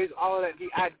our praise, all of that, the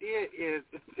idea is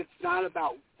it's not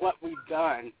about what we've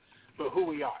done, but who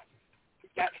we are.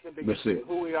 That's the biggest thing,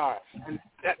 who we are. And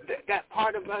that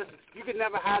part of us, you can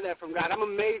never hide that from God. I'm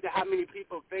amazed at how many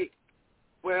people think,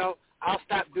 well, I'll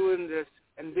stop doing this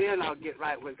and then I'll get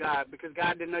right with God because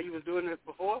God didn't know you was doing this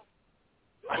before.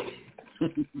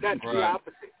 That's right. The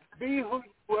opposite. Be who you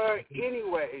were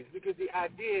anyways, because the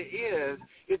idea is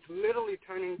it's literally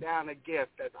turning down a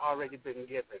gift that's already been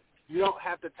given. You don't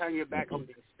have to turn your back on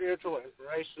being spiritual or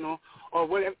inspirational or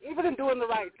whatever. Even in doing the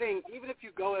right thing, even if you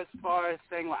go as far as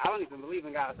saying, well, I don't even believe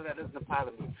in God, so that doesn't apply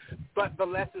to me. But the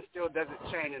lesson still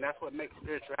doesn't change, and that's what makes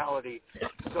spirituality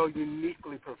so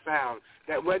uniquely profound,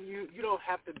 that whether you don't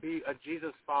have to be a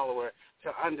Jesus follower to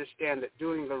understand that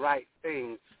doing the right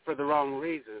thing for the wrong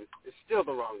reason is still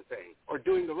the wrong thing, or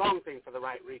doing the wrong thing for the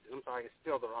right reason, is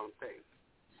still the wrong thing.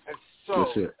 And so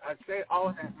I'd say all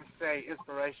of that to say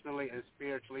inspirationally and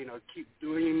spiritually, keep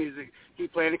doing your music,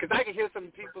 keep playing it, because I can hear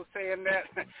some people saying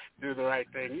that, do the right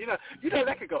thing.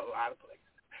 That could go a lot of places.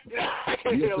 I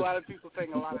can hear a lot of people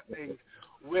saying a lot of things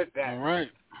with that. All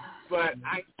right. But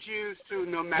I choose to,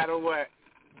 no matter what,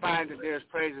 find that there's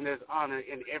praise and there's honor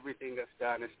in everything that's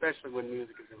done, especially when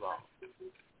music is involved.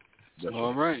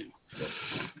 All right.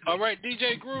 All right,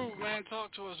 DJ Groove, man,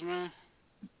 talk to us, man.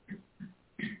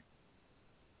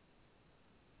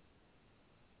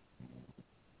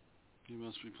 He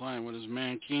must be playing with his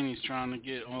man Keeney's trying to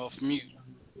get off mute.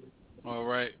 All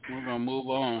right, we're going to move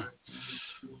on.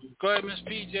 Go ahead, Miss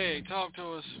PJ. Talk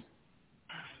to us.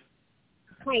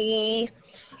 Hi.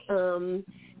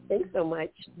 Thanks so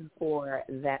much for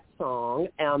that song.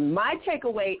 My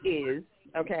takeaway is,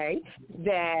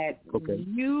 that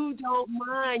you don't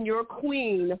mind your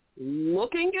queen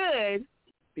looking good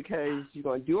because you're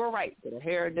going to do her right. Get her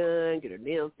hair done, get her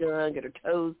nails done, get her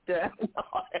toes done,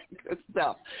 all that good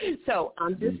stuff. So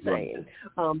I'm just saying,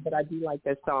 but I do like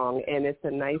that song, and it's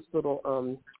a nice little,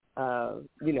 on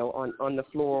the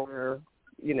floor,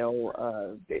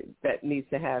 that needs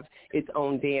to have its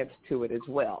own dance to it as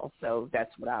well. So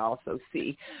that's what I also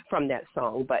see from that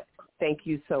song. But thank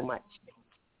you so much.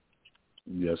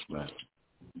 Yes, ma'am.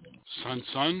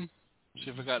 Son. See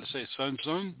if I got to say son.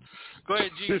 Go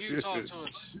ahead, GQ, talk to us.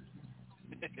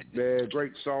 Man,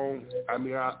 great song. I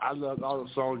mean, I love all the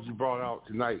songs you brought out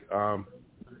tonight.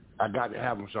 I got to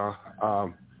have them, Sean.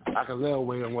 I can lay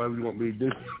away on whatever you want me to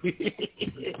do,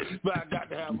 but I got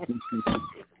to have them.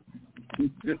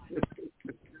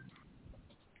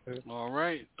 All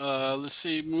right. Let's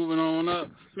see. Moving on up.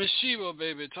 Miss Sheba,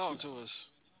 baby, talk to us.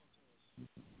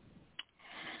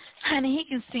 Honey, he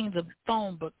can sing the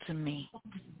phone book to me,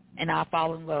 and I'll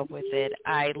fall in love with it.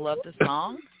 I love the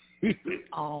song.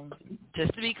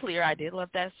 Just to be clear, I did love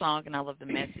that song, and I love the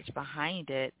message behind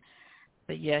it.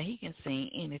 But, yeah, he can sing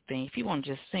anything. If you want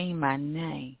to just sing my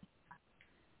name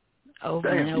over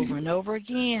and over and over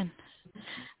again,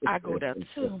 I go there,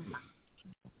 too.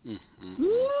 Mm-hmm.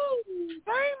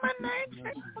 Say my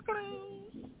name.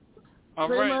 All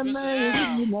right,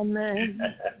 Mr.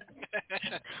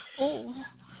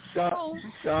 Al.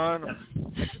 Sean,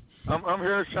 I'm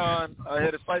here, Sean. I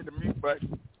had to fight the mute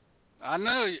button. I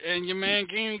know, and your man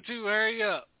Guinea too. Hurry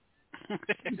up.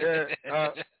 Yeah,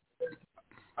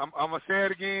 I'm gonna say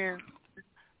it again.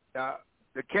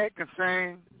 The cat can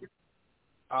sing.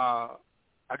 I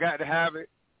got to have it,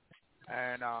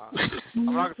 and I'm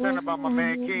not gonna say about my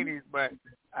man Keeney's, but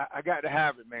I got to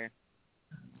have it, man.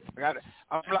 I got it.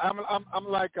 I'm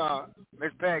like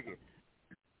Miss Peggy.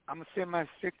 I'm gonna send my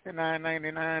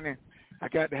 $69.99, and I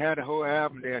got to have the whole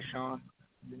album there, Sean.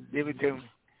 Give it to me.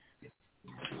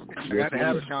 I got to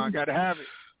have it, Sean. I got to have it.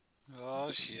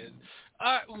 Oh shit!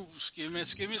 All right, ooh, excuse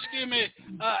me.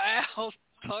 Al,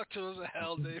 talk to us,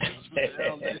 Al Davis.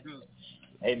 Al Davis.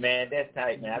 Hey man, that's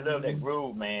tight, man. I love that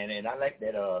groove, man, and I like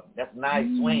that. That's a nice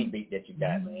swing beat that you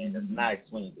got, man. That's a nice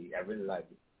swing beat. I really like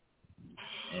it.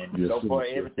 And so far,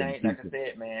 everything, like I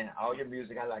said, man, all your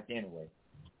music I like anyway.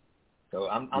 So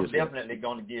I'm definitely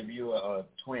going to give you a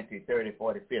 20, 30,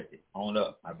 40, 50 on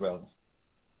up, my brother.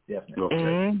 Definitely. Okay.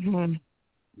 Mm-hmm.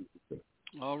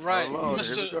 All right,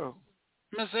 Here we go.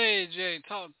 Miss AJ,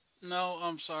 talk. No,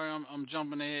 I'm sorry, I'm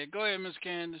jumping ahead. Go ahead, Miss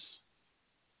Candace.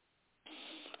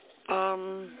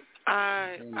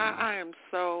 I am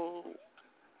so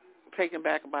taken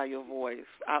back by your voice.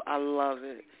 I love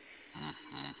it.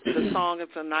 The song,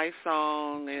 it's a nice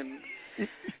song, and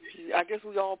I guess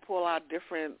we all pull out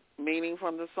different meaning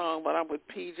from the song, but I'm with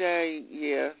PJ.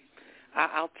 Yeah,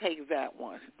 I'll take that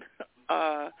one.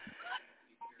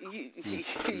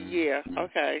 Yeah,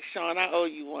 okay. Sean, I owe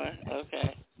you one.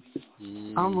 Okay.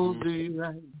 I'm gonna be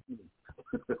right.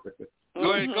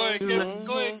 Go ahead,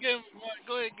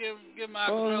 give my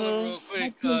acapella real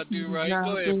quick, do right.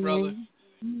 Go ahead, brother.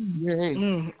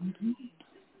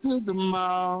 To the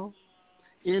mall,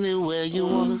 anywhere you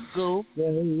wanna go,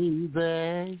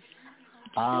 baby.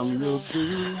 I'm your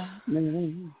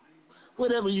man.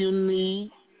 Whatever you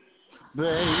need,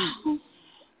 babe.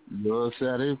 Your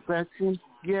satisfaction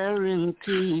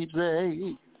guaranteed,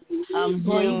 babe. I'm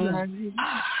here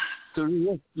to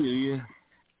rescue you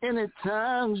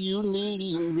anytime you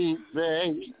need me,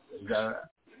 babe. Y'all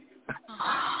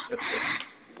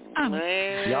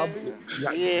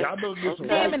better get some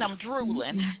damn it, I'm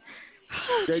drooling.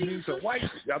 They need some white.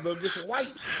 Y'all better get some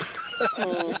white.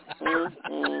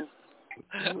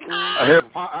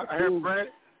 I heard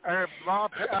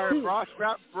bra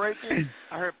strap breaking.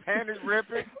 I heard panties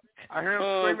ripping. I heard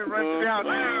them screaming, running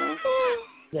down.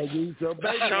 They need some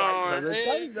baby Sean, white. they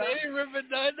ain't ripping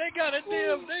nothing. They got a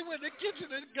damn. They went in the kitchen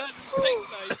and got the steak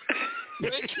knife.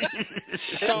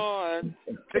 Sean,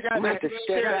 they got the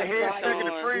head stuck in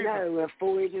the freezer. No,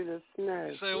 avoid the snow.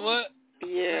 Say what?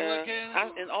 Yeah.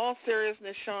 In all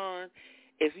seriousness, Sean,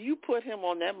 if you put him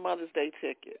on that Mother's Day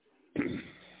ticket,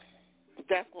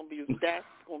 that's gonna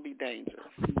be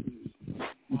dangerous.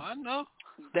 Well, I know.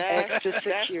 That's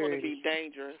gonna be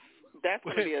dangerous. That's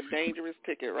gonna be a dangerous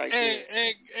ticket right there.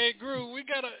 Hey, Gru, is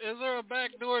there a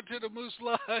back door to the Moose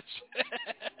Lodge?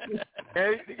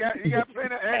 Hey, you got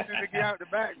plenty of exits to get out the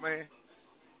back, man.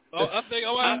 Oh, I think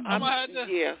I'm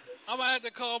gonna have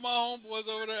to call my homeboys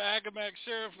over there at Accomack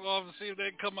Sheriff's Office and see if they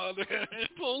can come out there and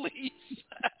police.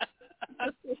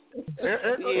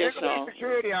 There's gonna be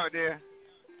security out there.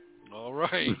 All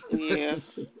right. Yeah.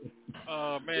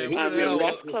 Man,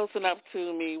 that's close enough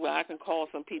to me where I can call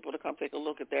some people to come take a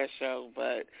look at that show.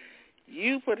 But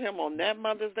you put him on that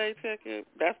Mother's Day ticket,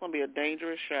 that's going to be a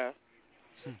dangerous show.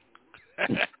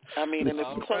 I mean, and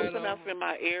it's close enough in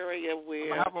my area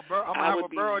where I would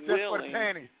be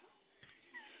willing.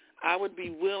 I would be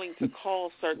willing to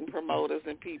call certain promoters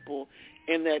and people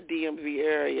in that DMV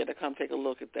area to come take a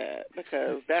look at that,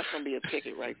 because that's going to be a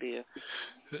ticket right there.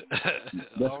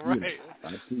 All right.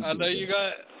 I know you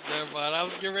got never mind. I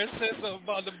was getting ready to say something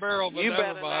about the barrel, but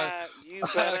never mind. You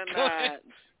better not.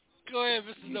 Go ahead,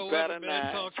 Mr. No Weapon,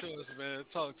 man. Talk to us, man.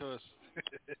 Talk to us.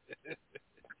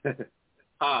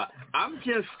 I'm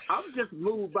just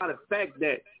moved by the fact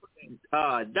that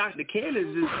Dr.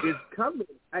 Candace is coming.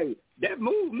 Hey, that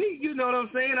moved me. You know what I'm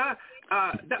saying?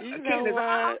 Candace,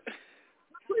 I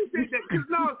appreciate that. Because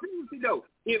no, seriously though,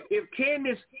 if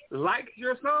Candace likes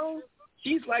your song,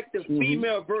 she's like the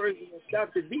female version of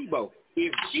Dr. Debo.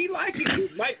 If she likes it,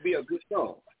 it might be a good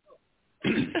song.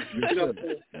 You know what I'm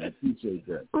saying? I appreciate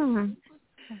that.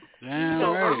 Damn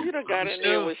right. You done got in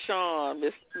there with Sean,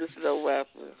 Mr. No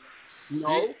Weapon.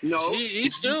 No.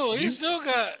 He still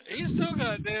got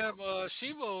damn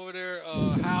Sheba over there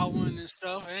howling and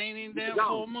stuff. It ain't even damn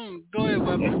full moon. Go ahead,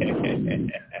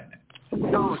 Weapon.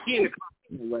 No, she in the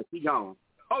closet. She gone.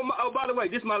 Oh, by the way,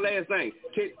 this is my last thing.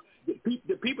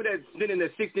 The people that sending the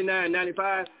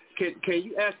 $69.95, can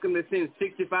you ask them to send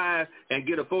 $65 and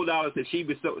get a $4 to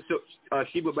Sheba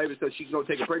Baby so she can go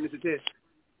take a pregnancy test?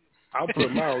 I'll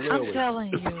put my own I'm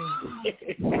telling you.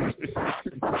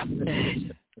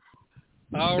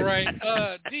 All right,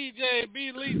 DJ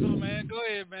B Lethal, man. Go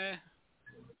ahead, man.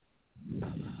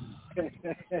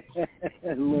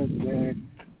 Look, man,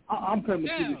 I'm coming to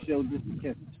the show just to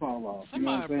catch the fall off.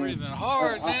 Somebody breathing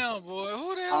hard now, boy.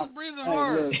 Who the hell's breathing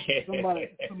hard? Look,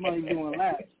 somebody doing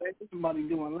laps. Somebody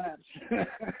doing laps.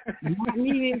 Not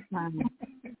me this time.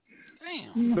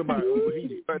 Damn. Somebody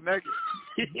overheated. But naked.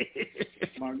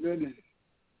 My goodness.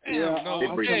 Damn, Yeah, no, I'm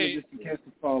coming just to catch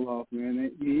the fall off,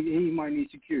 man. He might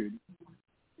need security.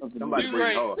 Somebody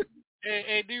breathe hard.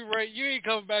 Hey, D-Ray, you ain't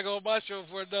coming back on my show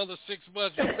for another 6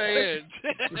 months. You stay in.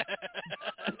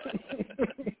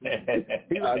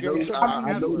 I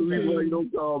know the reason why you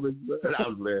don't call me, but I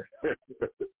was there.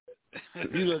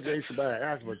 You look like somebody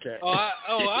asthma cat.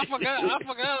 I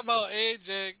forgot about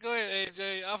AJ. Go ahead,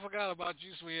 AJ. I forgot about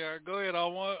you, sweetheart. Go ahead. I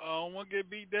don't want to get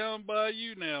beat down by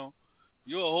you now.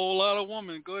 You're a whole lot of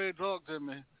woman. Go ahead, talk to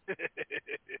me.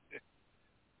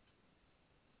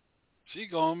 She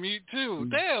gonna mute too.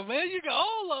 Damn, man, you got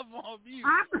all of them on mute.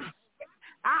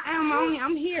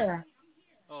 I'm here.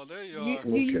 Oh, there you are.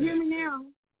 Do you hear me now?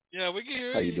 Yeah, we can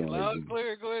hear How you doing, loud and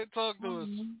clear. Go ahead, talk to us.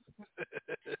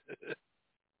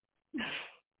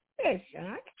 Yes,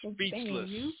 I can Speechless.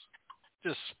 You.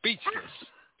 Just speechless.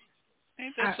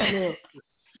 Ain't that something?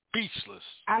 Speechless.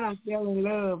 I don't fell in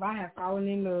love. I have fallen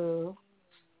in love.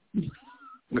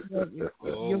 Oh,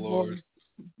 Lord.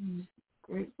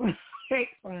 Great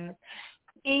fun.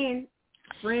 And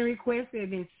friend requests have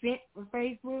been sent for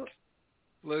Facebook.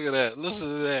 Look at that. Listen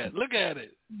to that. Look at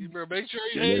it. You better make sure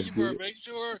you better make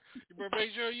sure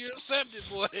you accept it,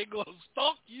 boy. They gonna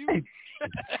stalk you.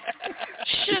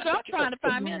 Sugar, I'm trying to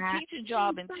find me a teaching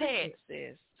job in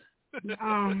Texas.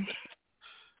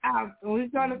 I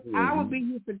will be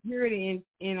your security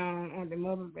in on the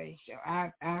Mother's Day show.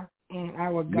 I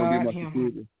will guard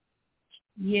him.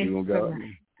 Yes, sir.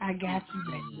 I got you,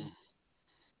 baby.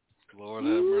 Lord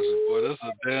have mercy, boy. That's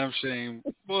a damn shame,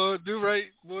 boy. Do right,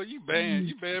 boy. You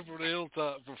banned from the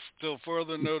Hilltop till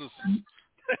further notice.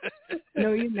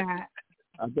 No, you're not.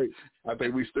 I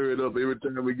think we stir it up every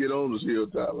time we get on this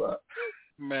Hilltop. Right?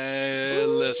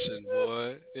 Man, listen,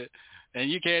 boy.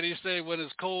 And you can't even say when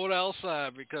it's cold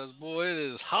outside because, boy, it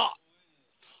is hot.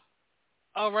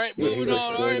 All right, moving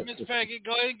on. All right, Miss Peggy,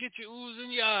 go ahead and get your oohs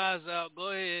and your eyes out. Go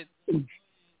ahead.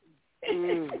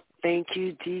 Thank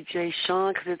you, DJ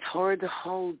Sean, because it's hard to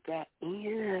hold that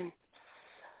in.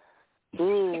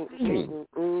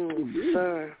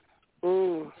 Sir.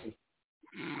 You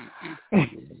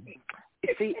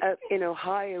see, up in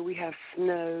Ohio, we have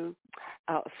snow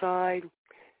outside.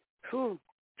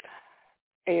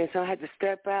 And so I had to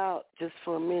step out just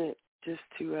for a minute just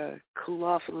to cool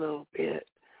off a little bit.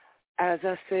 As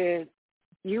I said,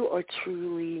 you are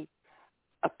truly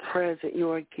a present.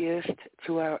 You are a gift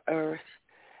to our earth.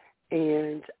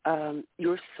 And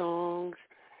your songs,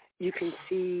 you can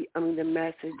see, the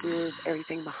messages,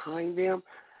 everything behind them,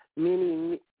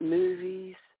 many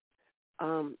movies.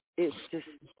 It's just,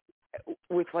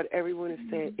 with what everyone has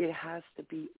said, it has to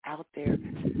be out there.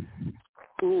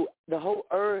 Ooh, the whole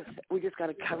earth, we just got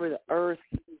to cover the earth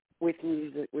with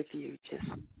music, with you. Just,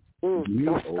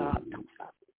 don't stop.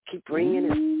 Keep bringing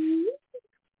it.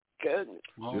 Goodness.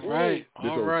 All right.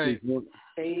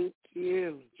 Thank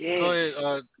you.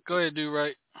 Yeah. Go ahead, do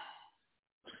right.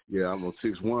 Yeah, I'm on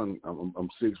 6'1". I'm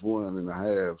 6'1" and a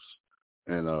half,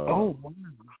 and wow.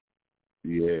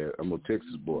 Yeah, I'm a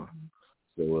Texas boy,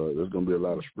 so there's gonna be a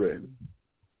lot of spreading.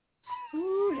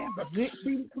 Ooh, that's a good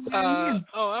thing to come in.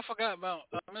 I forgot about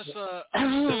Miss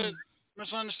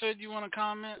Understood. You want to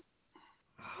comment?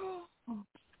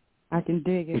 I can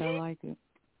dig it. I like it.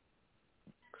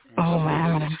 Oh,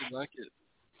 wow. You like it.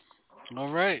 All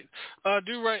right.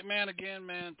 Do right, man. Again,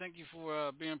 man, thank you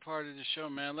for being part of the show,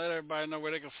 man. Let everybody know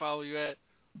where they can follow you at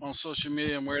on social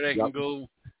media and where they can go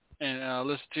and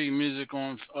listen to your music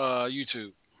on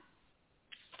YouTube.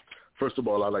 First of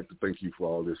all, I'd like to thank you for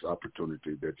all this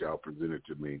opportunity that y'all presented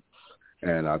to me.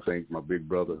 And I thank my big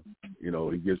brother.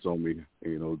 He gets on me,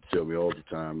 tell me all the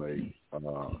time, hey,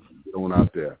 get on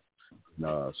out there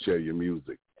and share your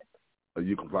music.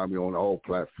 You can find me on all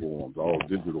platforms, all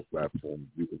digital platforms.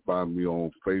 You can find me on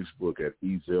Facebook at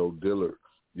Ezel Diller.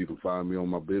 You can find me on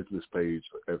my business page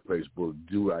at Facebook,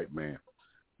 Do Right Man.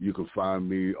 You can find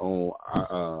me on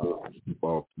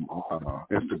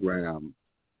Instagram,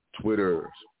 Twitter,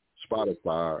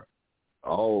 Spotify,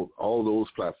 all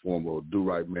those platforms are Do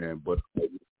Right Man. But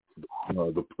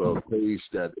the page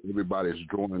that everybody's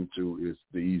drawn to is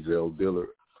the Ezel Diller.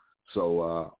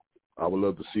 So I would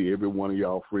love to see every one of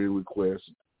y'all friend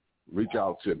requests. Reach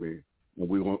out to me, And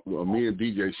me and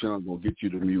DJ Sean gonna get you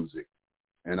the music.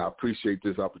 And I appreciate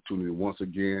this opportunity once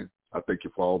again. I thank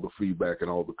you for all the feedback and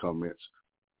all the comments.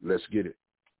 Let's get it.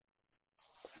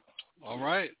 All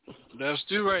right. Let's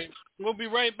do right. We'll be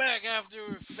right back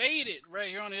after Faded right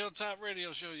here on the Hilltop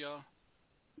Radio Show, y'all.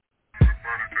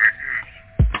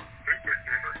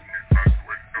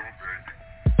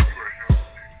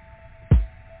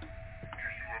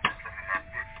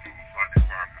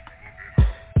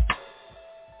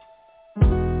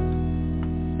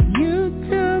 You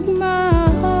took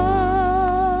my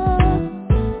heart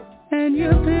and you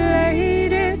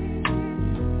played it.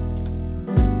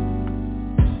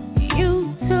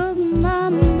 You took my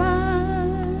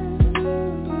mind,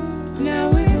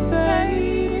 now it's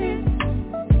faded.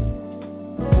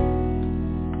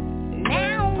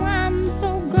 Now I'm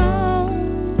so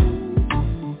gone,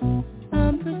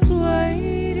 I'm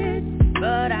persuaded,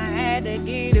 but I had to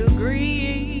get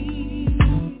agreed.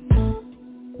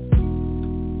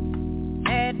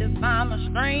 Had to find my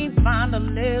strength, find a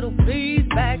little peace,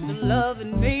 back to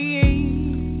loving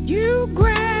me. You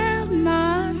grabbed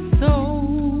my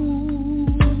soul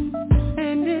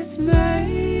and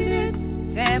dismayed it.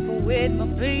 Tamper with my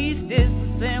peace,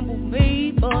 disassembled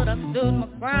me, but I stood my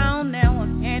ground, now I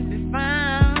can't be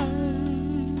found.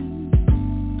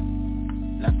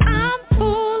 Now I'm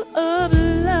full of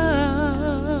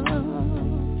love.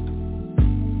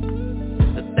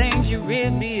 The things you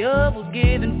ripped me up was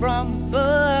given from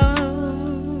above.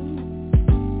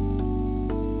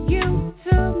 You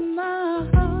took my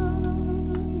heart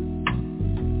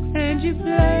and you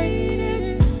played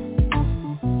it.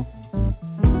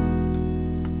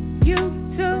 You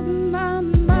took my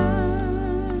mind,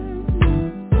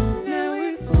 now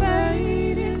it's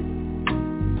faded.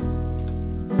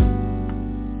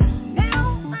 Now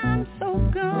I'm so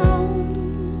gone,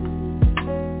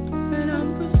 and I'm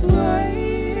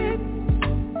persuaded.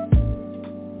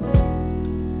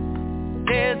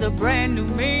 There's a brand new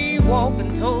me,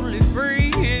 walking totally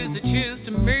free. Here's the cheers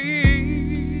to me.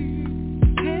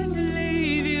 Can't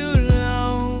leave you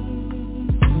alone.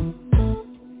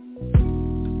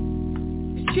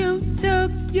 You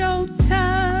took your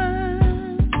time,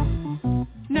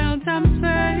 now time's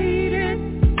faded.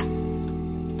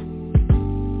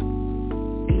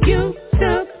 You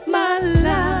took my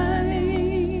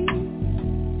life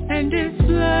and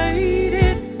displayed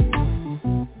it.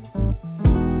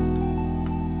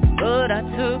 But I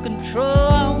took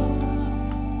control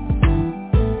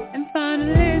and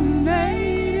finally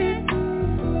made it.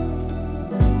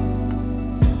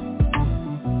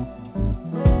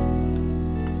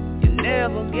 You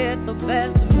never get the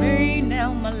best of me,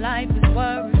 now my life is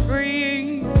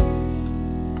worry-free.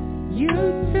 You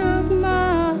took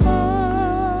my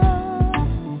heart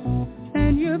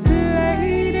and you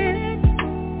played it.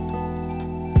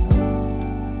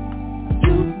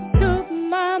 You took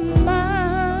my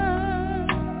mind,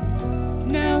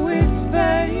 now it's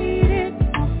faded.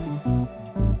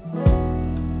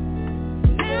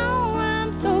 Now I'm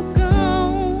so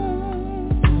gone,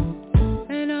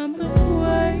 and I'm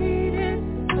persuaded.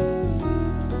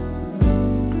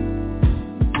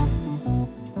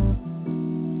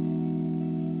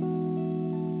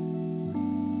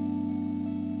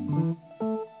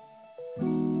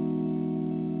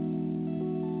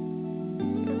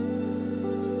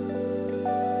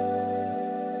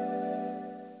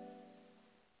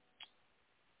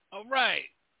 All right.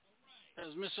 That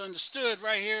was Misunderstood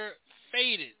right here.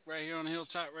 Faded right here on the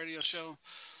Hilltop Radio Show.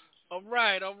 All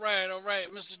right.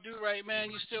 Mr. Do Right, man,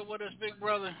 you still with us, big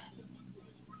brother?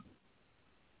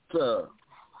 Sir,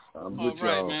 I'm with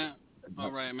y'all. Man.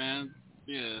 All right, man.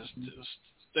 Yes.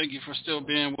 Thank you for still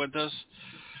being with us.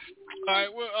 All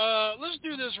right. Well, let's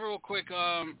do this real quick.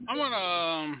 I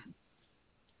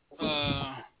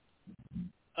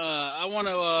want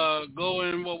to go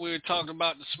in what we were talking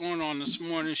about this morning on this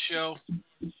morning's show,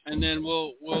 and then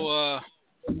we'll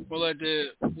let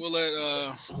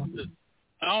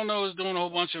I don't know, it's doing a whole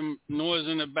bunch of noise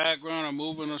in the background or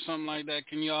moving or something like that.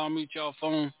 Can you all mute y'all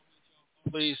phone,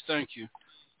 please? Thank you.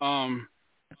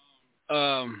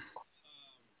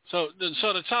 So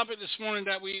the topic this morning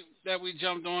that we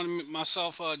jumped on,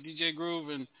 myself, DJ Groove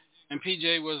and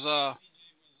PJ, was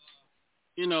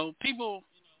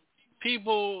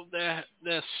people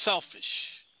that's selfish.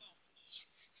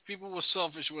 People with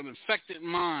selfish, with infected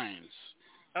minds.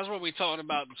 That's what we talked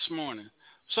about this morning.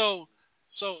 So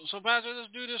Pastor,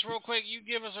 let's do this real quick. You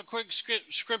give us a quick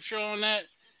scripture on that,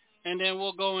 and then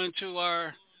we'll go into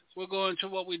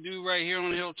what we do right here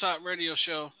on the Hilltop Radio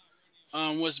Show.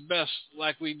 What's best,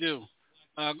 like we do.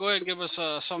 Go ahead and give us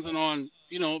something on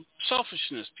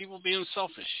selfishness. People being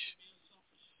selfish.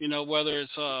 Whether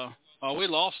it's Oh, we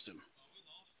lost him.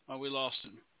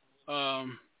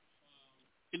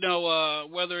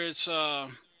 Whether it's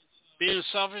being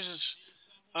selfish,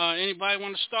 anybody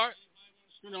want to start?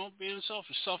 Being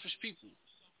selfish people,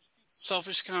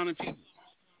 selfish kind of people.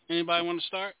 Anybody want to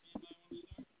start?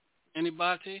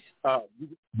 Anybody? I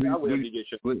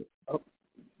will.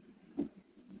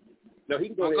 No, he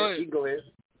can go ahead. He can go ahead.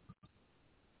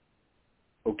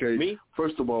 Okay. Me?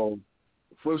 First of all,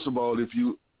 if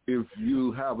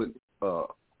you have an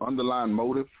underlying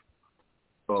motive,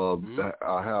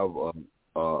 I have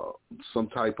some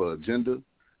type of agenda.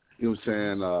 You know what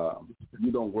I'm saying?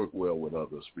 You don't work well with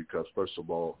others because, first of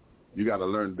all, you got to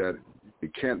learn that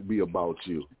it can't be about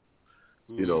you.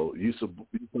 You know, you're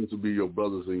supposed to be your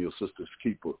brothers and your sisters'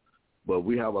 keeper. But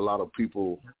we have a lot of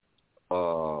people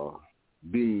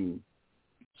being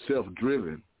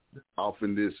self-driven off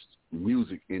in this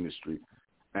music industry.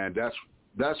 And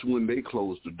that's when they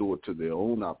close the door to their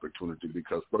own opportunity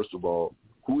because, first of all,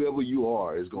 whoever you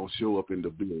are is going to show up in the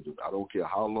building. I don't care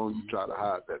how long you try to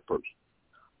hide that person,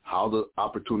 how the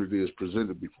opportunity is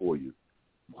presented before you.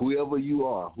 Whoever you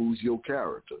are, who's your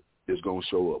character, is going to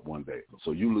show up one day.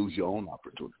 So you lose your own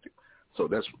opportunity. So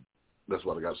that's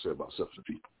what I got to say about selfish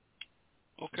people.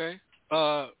 Okay.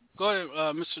 Go ahead,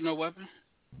 Mr. No Weapon.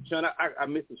 Sean, I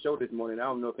missed the show this morning. I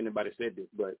don't know if anybody said this,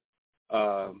 but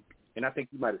and I think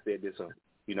you might have said this,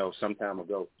 some time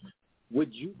ago.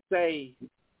 Would you say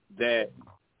that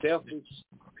selfish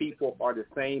people are the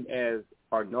same as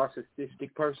a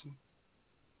narcissistic person?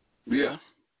 Yeah.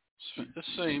 The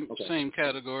same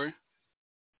category.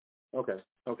 Okay.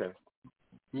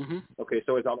 Mm-hmm. Okay,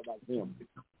 so it's all about them.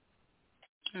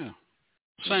 Yeah.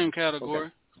 Same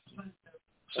category. Okay.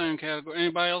 Same category.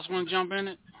 Anybody else want to jump in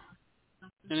it?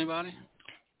 Anybody?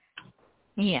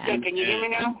 Yeah. Can you hear me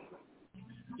now?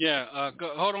 Yeah.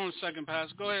 Hold on a second,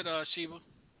 Pastor. Go ahead, Sheba.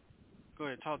 Go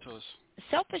ahead. Talk to us.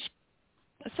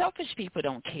 Selfish people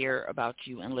don't care about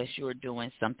you unless you're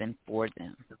doing something for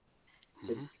them.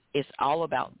 Mm-hmm. It's all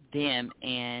about them,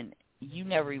 and you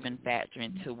never even factor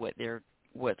into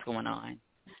what's going on.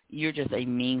 You're just a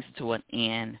means to an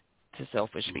end to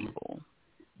selfish people.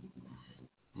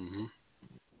 Mm-hmm.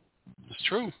 It's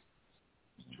true.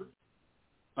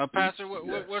 Pastor,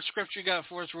 what scripture you got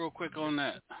for us real quick on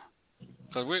that?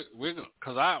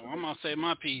 Because I'm gonna say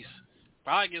my piece.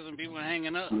 Probably get some people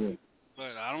hanging up,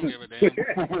 but I don't give a damn.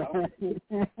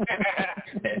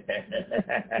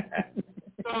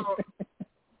 So,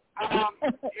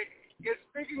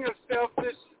 speaking of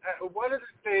selfish, one of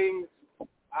the things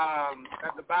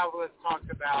that the Bible has talked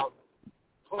about,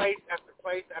 place after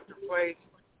place after place,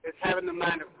 is having the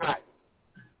mind of Christ.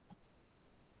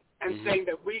 And saying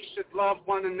that we should love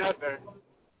one another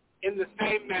in the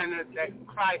same manner that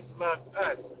Christ loved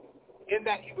us, in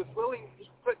that he was willing to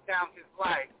put down his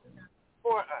life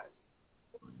for us.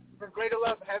 For greater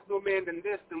love has no man than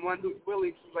this, than one who's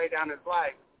willing to lay down his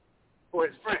life for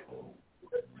his friends.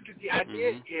 Because the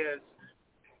idea is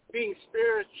being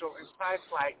spiritual and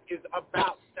Christ-like is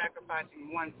about sacrificing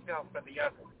oneself for the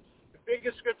other. The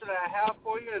biggest scripture that I have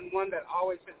for you, and one that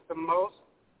always hits the most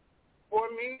for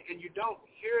me, and you don't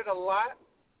hear it a lot,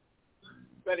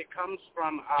 but it comes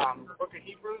from the book of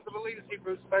Hebrews, I believe it's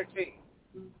Hebrews 13,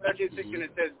 16,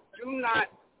 it says, do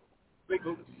not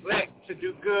neglect to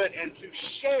do good and to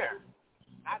share,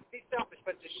 not be selfish,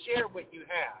 but to share what you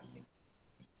have.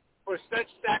 For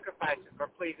such sacrifices are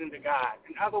pleasing to God.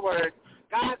 In other words,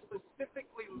 God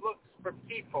specifically looks for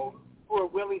people who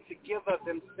are willing to give of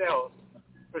themselves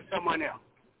for someone else.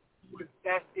 Because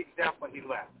that's the example he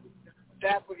left.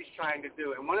 That's what he's trying to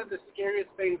do. And one of the scariest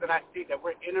things that I see that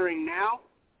we're entering now,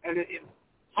 and it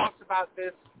talks about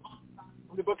this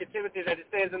in the book of Timothy, that it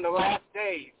says in the last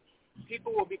days,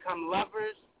 people will become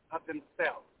lovers of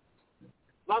themselves.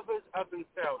 Lovers of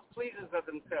themselves, pleasers of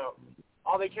themselves.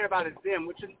 All they care about is them,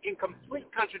 which is in complete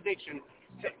contradiction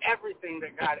to everything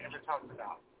that God ever talks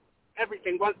about.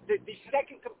 Everything.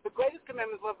 The greatest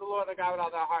commandment is love the Lord thy God with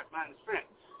all thy heart, mind, and strength.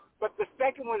 But the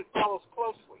second one follows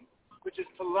closely, which is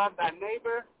to love thy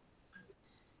neighbor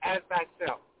as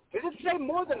thyself. It doesn't say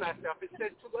more than thyself. It says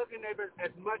to love your neighbor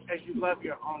as much as you love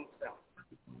your own self.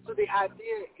 So the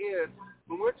idea is,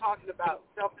 when we're talking about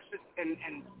selfishness and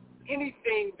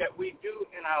anything that we do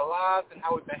in our lives and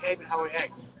how we behave and how we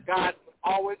act, God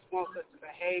always wants us to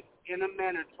behave in a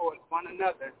manner towards one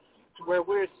another to where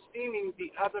we're esteeming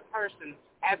the other person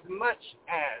as much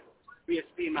as we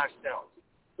esteem ourselves.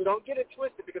 So don't get it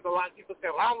twisted, because a lot of people say,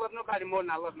 well, I don't love nobody more than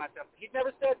I love myself. He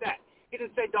never said that. He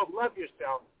didn't say don't love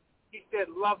yourself. He said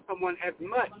love someone as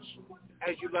much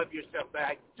as you love yourself.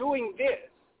 By doing this,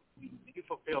 you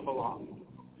fulfill the law.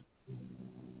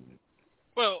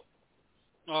 Well,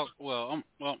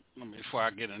 before I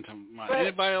get into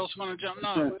anybody else want to jump?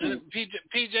 No,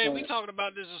 PJ, we talked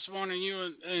about this morning.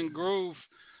 You and Groove,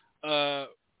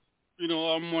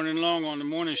 all morning long on the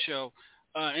morning show.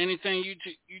 Anything you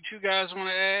two guys want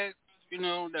to add?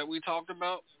 That we talked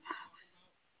about.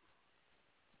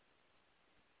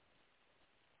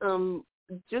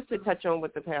 Just to touch on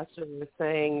what the pastor was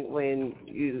saying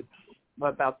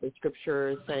about the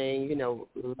scripture saying,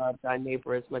 love thy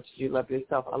neighbor as much as you love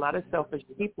yourself. A lot of selfish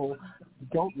people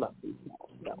don't love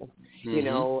themselves, though,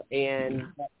 and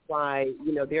that's why,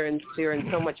 they're in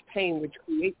so much pain, which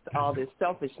creates all this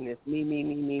selfishness, me,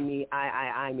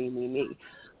 I, me.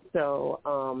 So,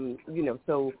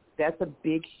 so that's a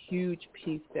big, huge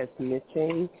piece that's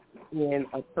missing in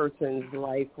a person's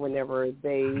life whenever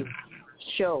they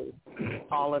show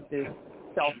all of this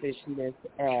selfishness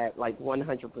at like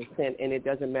 100%, and it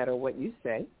doesn't matter what you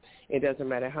say. It doesn't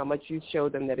matter how much you show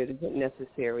them that it isn't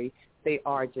necessary. They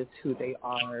are just who they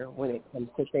are when it comes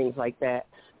to things like that.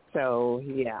 So,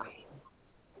 yeah.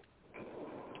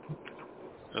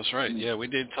 That's right. Yeah, we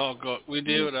did talk. We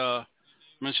did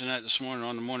mention that this morning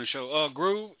on the morning show.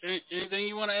 Groove, anything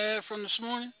you want to add from this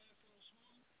morning?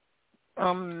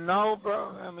 No,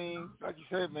 bro. I mean, like you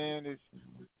said, man, it's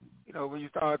when you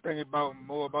start thinking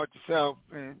more about yourself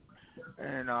and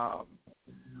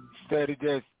instead of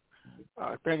just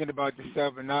thinking about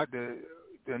yourself and not the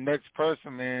next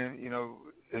person, man,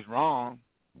 is wrong.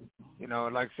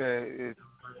 Like I said,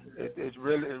 it's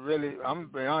really, I'm gonna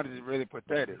be honest, it's really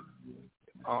pathetic.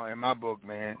 In my book,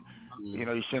 man,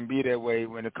 you shouldn't be that way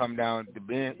when it comes down to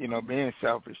being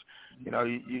selfish.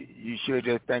 You should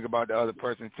just think about the other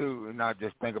person too, and not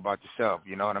just think about yourself.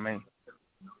 You know what I mean?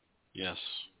 Yes.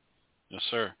 Yes,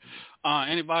 sir.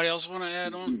 Anybody else want to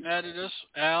add to this?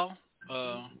 Al?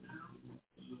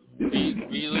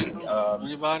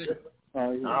 Anybody?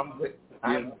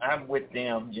 I'm with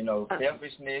them.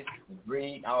 Selfishness,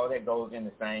 greed, all that goes in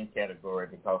the same category,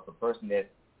 because the person that's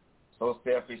so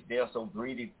selfish, they're so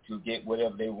greedy to get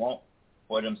whatever they want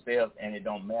for themselves, and it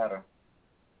don't matter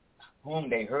whom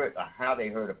they hurt or how they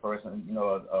hurt a person.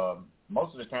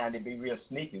 Most of the time they be real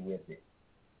sneaky with it.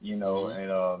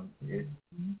 And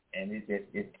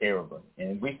it's terrible,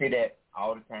 and we see that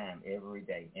all the time, every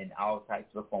day, in all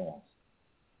types of forms.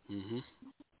 Mhm.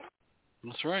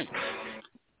 That's right.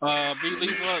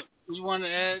 B-Lee, what you want to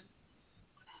add?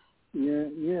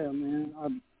 Yeah, man.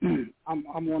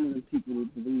 I'm one of the people who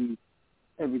believe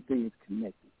everything is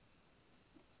connected.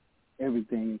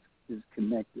 Everything is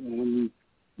connected, and when you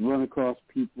run across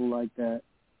people like that,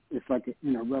 it's like an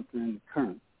interrupter in the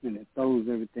current, and it throws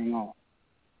everything off.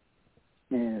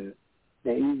 And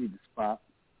they're easy to spot.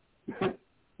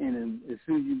 And as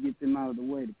soon as you get them out of the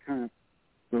way, the current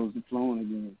goes to flowing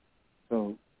again.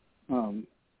 So,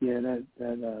 that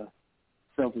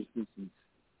selfishness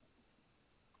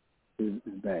is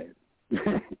bad.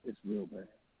 It's real bad.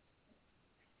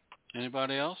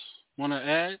 Anybody else want to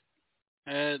add?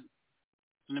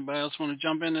 Anybody else want to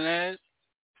jump in and add?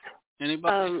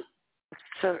 Anybody?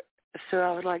 So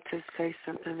I would like to say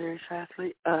something very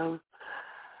fastly.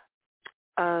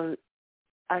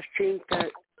 I think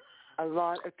that a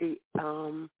lot of the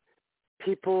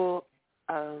people,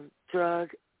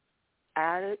 drug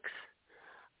addicts,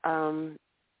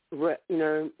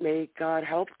 may God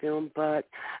help them, but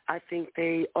I think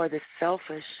they are the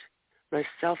most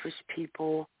selfish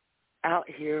people out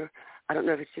here. I don't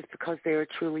know if it's just because they are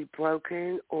truly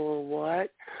broken or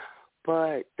what,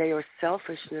 but they are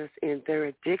selfishness in their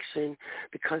addiction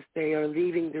because they are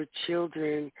leaving their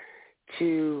children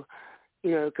to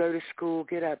go to school,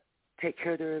 get up, take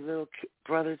care of their little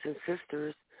brothers and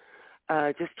sisters,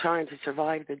 just trying to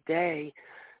survive the day.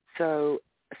 So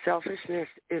selfishness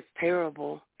is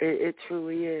terrible. It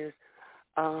truly is.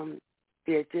 The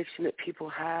addiction that people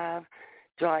have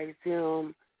drives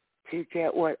them to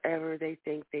get whatever they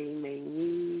think they may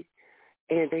need,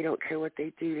 and they don't care what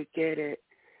they do to get it.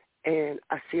 And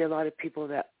I see a lot of people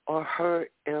that are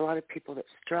hurt and a lot of people that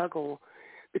struggle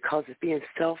because of being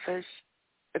selfish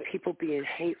and people being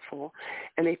hateful,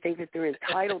 and they think that they're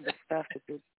entitled to stuff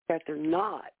that they're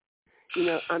not.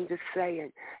 I'm just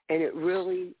saying, and it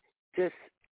really just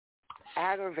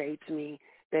aggravates me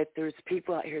that there's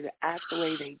people out here that act the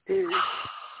way they do,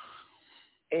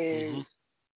 and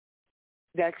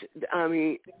that's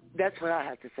what I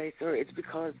have to say, sir. It's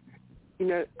because,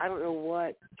 I don't know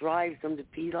what drives them to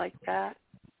be like that,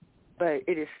 but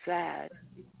it is sad,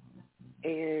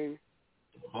 and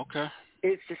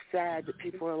it's just sad that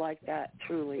people are like that,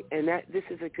 truly. And this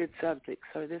is a good subject,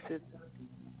 so this is,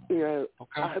 I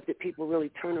hope that people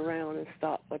really turn around and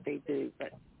stop what they do.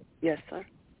 But yes, sir.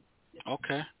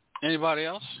 Okay. Anybody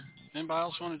else? Anybody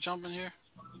else want to jump in here?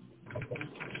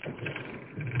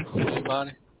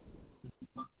 everybody.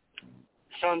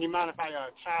 Sean, do you mind if I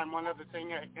chime one other thing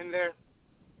in there?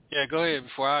 Yeah, go ahead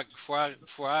before I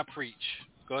preach.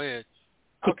 Go ahead.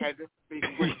 Okay, this will be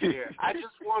quick here. I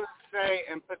just want to say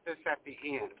and put this at the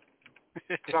end,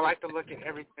 because I like to look at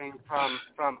everything from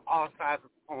all sides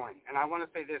of the coin. And I want to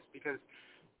say this because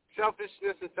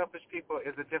selfishness and selfish people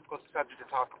is a difficult subject to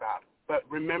talk about. But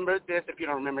remember this if you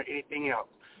don't remember anything else.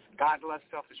 God loves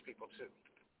selfish people too.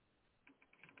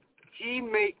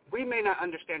 We may not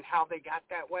understand how they got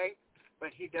that way, but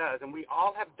he does. And we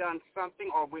all have done something,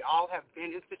 or we all have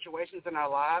been in situations in our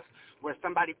lives where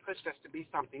somebody pushed us to be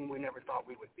something we never thought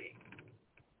we would be.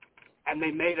 And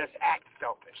they made us act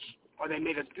selfish, or they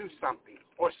made us do something,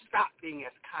 or stop being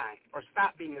as kind, or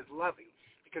stop being as loving,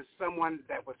 because someone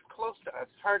that was close to us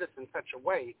hurt us in such a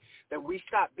way that we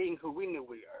stopped being who we knew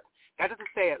we are. That doesn't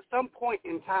say at some point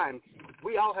in time,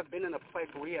 we all have been in a place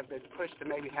where we have been pushed to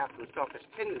maybe have some selfish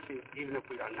tendencies, even if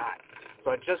we are not. So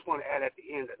I just want to add at the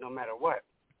end that no matter what,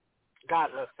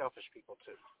 God loves selfish people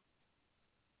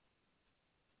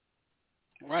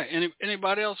too. Right.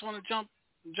 Anybody else want to jump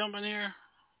in here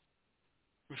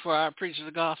before I preach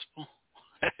the gospel?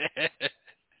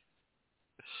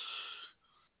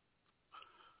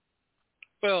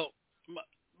 Well,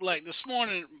 like this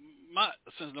morning,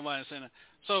 since nobody's saying that,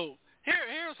 so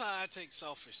here's how I take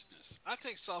selfishness. I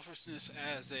take selfishness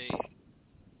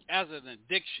as an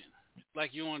addiction,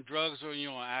 like you're on drugs or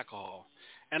you're on alcohol.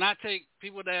 And I take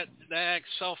people that act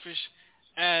selfish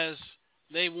as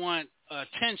they want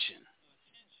attention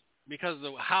because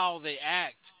of how they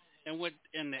act and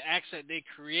the acts that they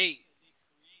create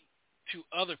to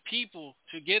other people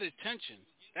to get attention.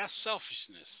 That's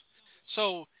selfishness.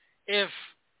 So if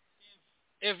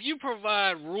you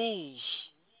provide rules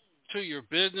to your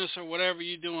business or whatever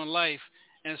you do in life,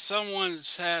 and someone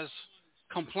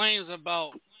complains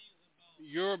about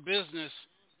your business,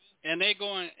 and they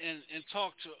go and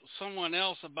talk to someone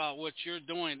else about what you're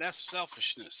doing, that's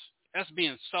selfishness. That's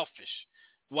being selfish.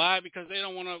 Why? Because they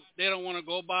don't want to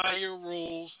go by your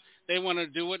rules. They want to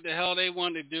do what the hell they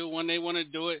want to do when they want to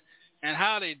do it and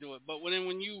how they do it. But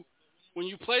when you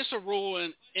place a rule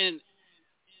and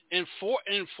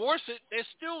enforce it, they're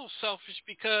still selfish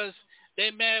because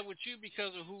they're mad with you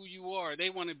because of who you are. They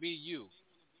want to be you.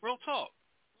 Real talk.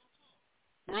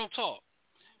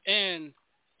 And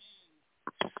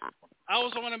I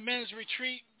was on a men's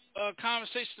retreat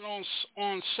conversation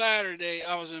on Saturday.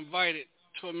 I was invited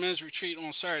to a men's retreat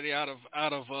on Saturday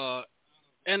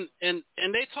and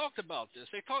they talked about this.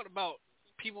 They talked about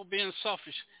people being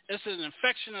selfish. It's an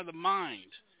infection of the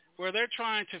mind where they're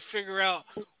trying to figure out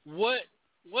what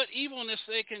evilness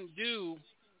they can do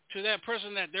to that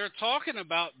person that they're talking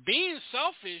about, being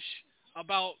selfish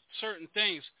about certain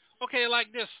things. Okay,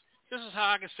 like this. This is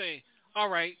how I can say, all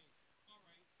right,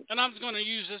 and I'm just going to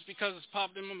use this because it's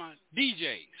popped in my mind.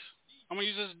 DJs. I'm going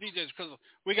to use this as DJs because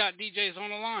we got DJs on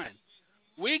the line.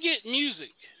 We get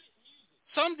music.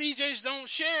 Some DJs don't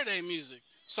share their music.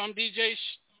 Some DJs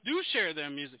do share their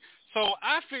music. So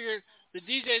I figured the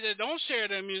DJs that don't share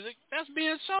their music, that's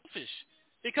being selfish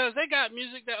because they got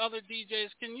music that other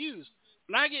DJs can use.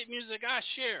 When I get music, I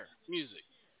share music.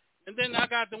 And then I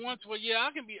got the ones where,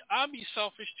 I'll be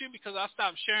selfish too because I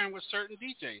stopped sharing with certain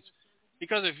DJs.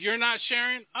 Because if you're not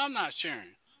sharing, I'm not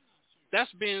sharing.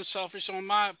 That's being selfish on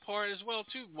my part as well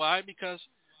too. Why? Because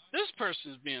this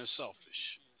person's being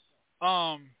selfish.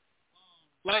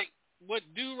 Like what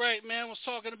Do Right Man was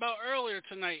talking about earlier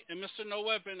tonight, and Mr. No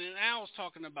Weapon and Al was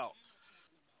talking about.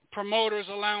 Promoters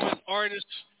allowing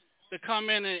artists to come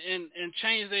in and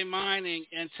change their mind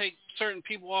and take certain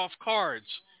people off cards.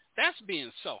 That's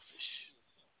being selfish.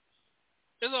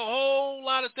 There's a whole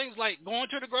lot of things like going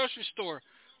to the grocery store,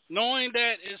 knowing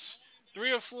that it's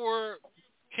 3 or 4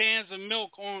 cans of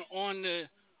milk on the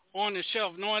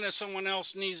shelf, knowing that someone else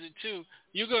needs it too.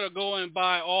 You're going to go and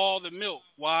buy all the milk.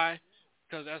 Why?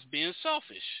 Because that's being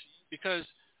selfish. Because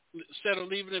instead of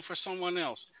leaving it for someone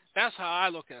else. That's how I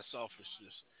look at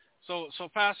selfishness. So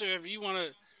Pastor, if you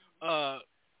want to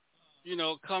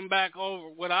come back over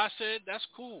what I said, that's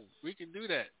cool. We can do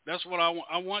that. That's what I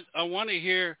want. I want to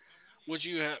hear what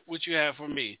you have for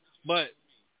me. But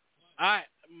my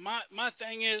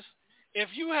thing is, if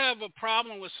you have a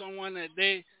problem with someone if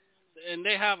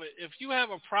you have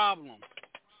a problem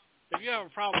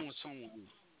with someone,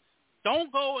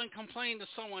 don't go and complain to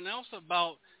someone else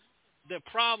about the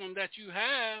problem that you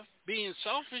have being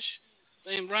selfish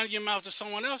and run your mouth to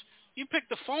someone else. You pick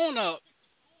the phone up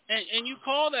and you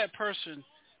call that person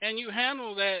and you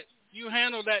handle that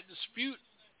dispute.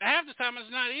 Half the time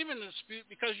it's not even a dispute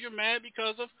because you're mad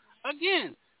because of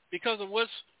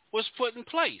what's put in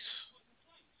place.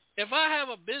 If I have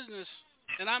a business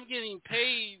and I'm getting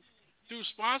paid through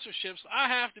sponsorships, I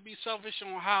have to be selfish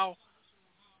on how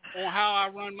I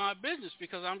run my business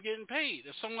because I'm getting paid.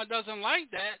 If someone doesn't like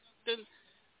that, then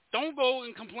don't go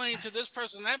and complain to this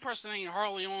person. That person ain't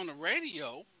hardly on the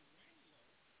radio.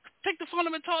 Take the fun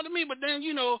of it, talk to me. But then,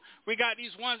 we got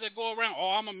these ones that go around,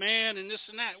 oh, I'm a man and this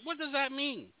and that. What does that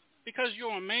mean? Because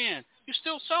you're a man, you're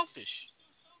still selfish.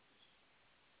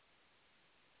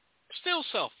 Still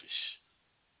selfish.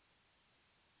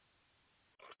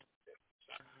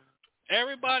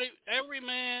 Every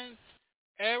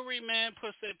man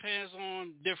puts their pants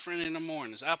on different in the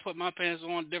mornings. I put my pants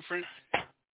on different.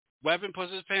 Weapon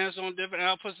puts his pants on different.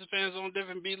 Al puts his pants on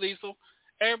different. Be Lethal.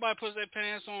 Everybody puts their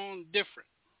pants on different.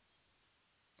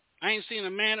 I ain't seen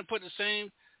a man that put the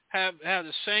same have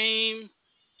the same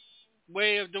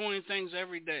way of doing things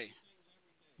every day.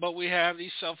 But we have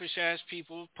these selfish ass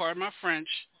people, pardon my French,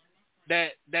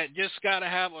 that just gotta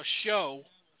have a show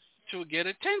to get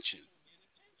attention.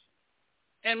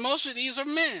 And most of these are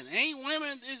men. Ain't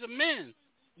women, these are men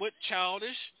with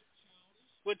childish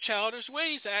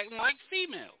ways, acting like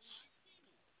females.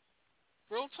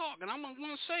 Real talk. And I'm going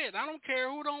to say it. I don't care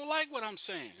who don't like what I'm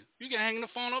saying. You can hang the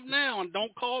phone up now and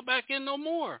don't call back in no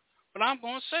more. But I'm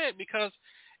going to say it because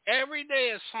every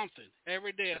day is something.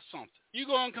 Every day is something. You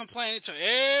go and complain to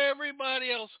everybody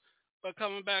else but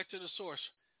coming back to the source.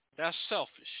 That's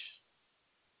selfish.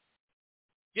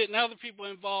 Getting other people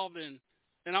involved in,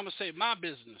 and I'm going to say my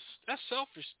business, that's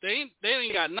selfish. They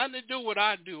ain't got nothing to do with what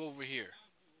I do over here.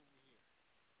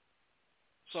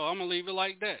 So I'm going to leave it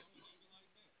like that.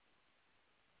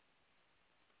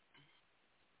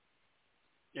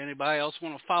 Anybody else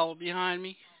want to follow behind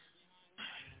me?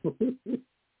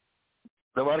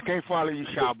 Nobody can't follow you,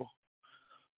 Shaba.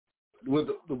 Well,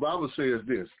 the Bible says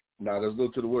this. Now, let's go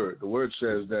to the Word. The Word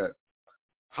says that,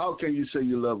 how can you say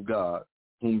you love God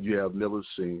whom you have never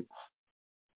seen,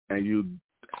 and you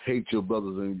hate your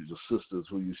brothers and your sisters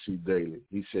who you see daily?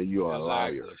 He said you are a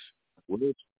liar.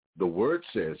 Well, the Word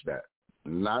says that,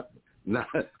 not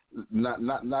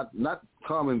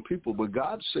common people, but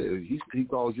God says he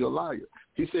calls you a liar.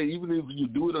 He said even if you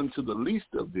do it unto the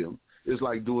least of them, it's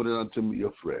like doing it unto me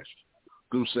afresh.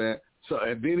 You know what I'm saying? So,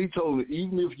 and then he told me,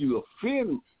 even if you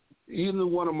offend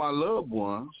even one of my loved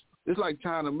ones, it's like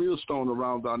tying a millstone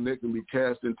around our neck and be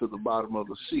cast into the bottom of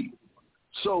the sea.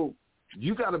 So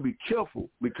you got to be careful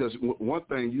because one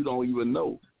thing you don't even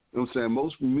know. You know what I'm saying?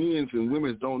 Most men and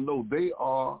women don't know they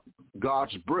are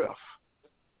God's breath.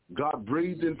 God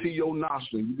breathed into your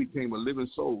nostril and you became a living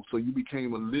soul. So you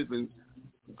became a living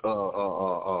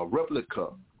replica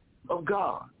of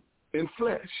God in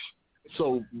flesh.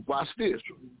 So watch this.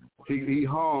 He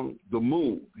hung the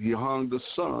moon, he hung the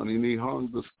sun, and he hung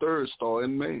the third star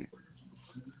in man.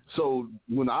 So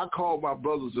when I call my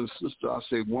brothers and sisters, I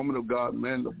say, woman of God,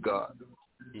 man of God.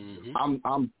 Mm-hmm.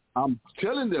 I'm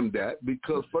telling them that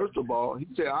because, first of all, he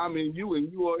said, I'm in you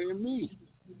and you are in me.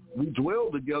 We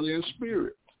dwell together in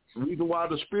spirit. The reason why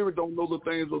the spirit don't know the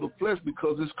things of the flesh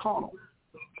because it's carnal.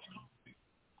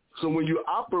 So when you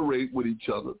operate with each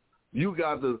other, you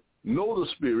got to know the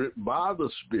spirit by the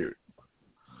spirit.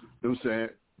 You know what I'm saying?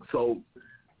 So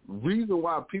reason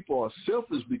why people are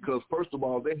selfish because, first of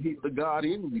all, they hate the God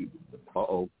in you.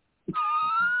 Uh-oh.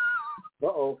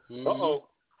 Uh-oh. Uh-oh.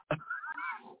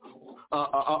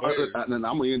 And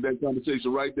I'm going to end that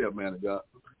conversation right there, man of God.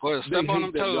 Well, step on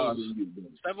them toes.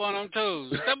 Step on them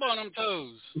toes. Step on them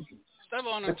toes. Step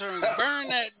on them toes.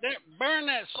 Burn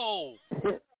that soul.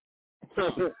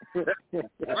 Burn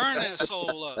that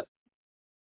soul up.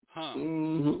 Huh.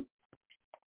 Mm-hmm.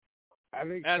 I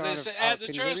think as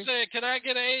the church said, can I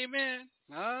get an amen?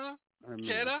 Huh?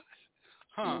 Can I?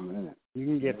 Huh. You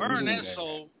can get burn that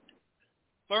soul.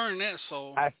 Burn that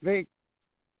soul. I think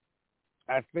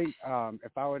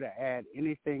if I were to add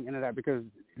anything into that, because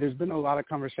there's been a lot of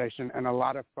conversation and a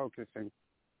lot of focusing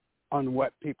on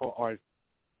what people are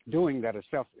doing that are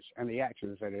selfish and the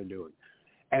actions that they're doing.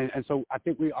 And so I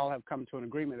think we all have come to an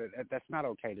agreement that that's not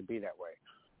okay to be that way.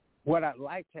 What I'd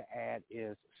like to add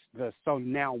is so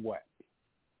now what?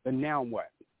 The now what?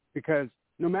 Because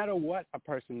no matter what a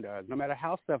person does, no matter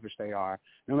how selfish they are,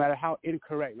 no matter how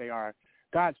incorrect they are,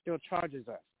 God still charges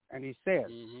us. And he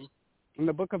says in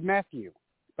the book of Matthew,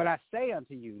 but I say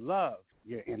unto you, love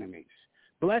your enemies.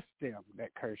 Bless them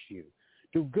that curse you.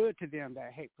 Do good to them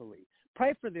that hatefully.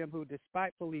 Pray for them who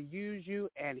despitefully use you,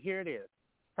 and here it is,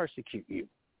 persecute you.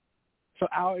 So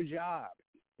our job,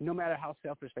 no matter how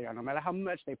selfish they are, no matter how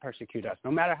much they persecute us,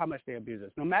 no matter how much they abuse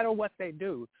us, no matter what they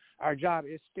do, our job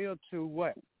is still to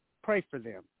what? Pray for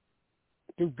them.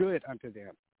 Do good unto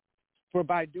them. For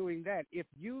by doing that, if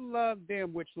you love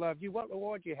them which love you, what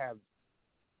reward you have?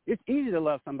 It's easy to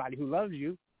love somebody who loves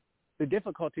you. The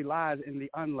difficulty lies in the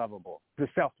unlovable, the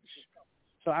selfish.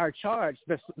 So our charge,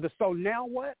 so now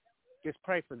what? Is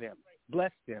pray for them,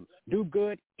 bless them, do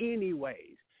good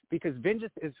anyways, because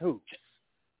vengeance is who?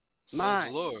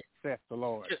 Mine, says the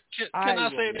Lord. Can I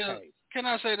say this? Can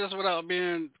I say this without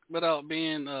being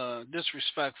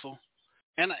disrespectful?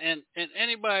 And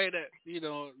anybody that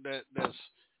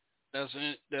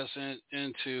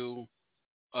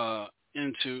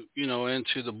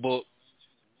into the book,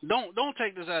 don't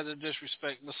take this as a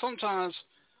disrespect. But sometimes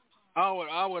I would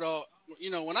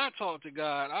when I talk to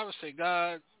God, I would say,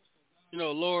 God,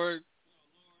 Lord,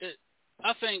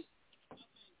 I think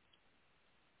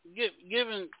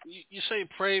given you say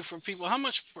pray for people, how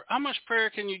much prayer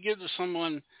can you give to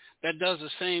someone that does the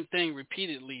same thing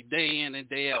repeatedly, day in and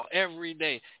day out, every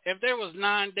day? If there was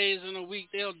 9 days in a week,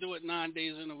 they'll do it 9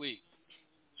 days in a week.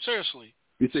 Seriously.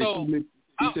 I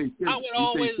would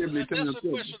always. That's a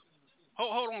question.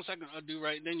 Hold on a second. I'll do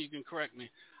right. Then you can correct me.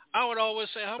 I would always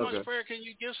say, how much prayer can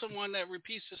you give someone that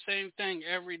repeats the same thing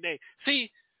every day?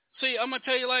 See, I'm going to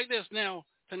tell you like this. Now,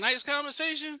 tonight's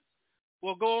conversation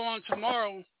will go on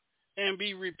tomorrow and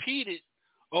be repeated.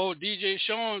 Oh, DJ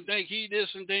Sean, think he this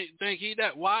and think he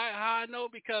that. Why? How I know?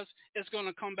 Because it's going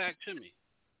to come back to me.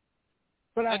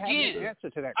 But I have an answer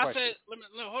to that question. I said,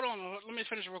 hold on. Let me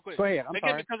finish real quick. Go ahead. I'm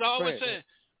sorry. Because I always say,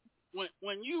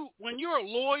 when you're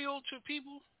loyal to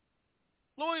people,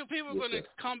 loyal people are going to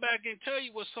come back and tell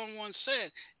you what someone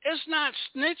said. It's not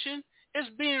snitching. It's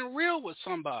being real with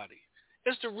somebody.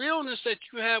 It's the realness that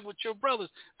you have with your brothers.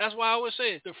 That's why I always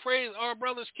say the phrase "our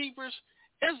brothers keepers"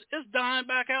 is dying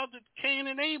back out to Cain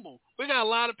and Abel. We got a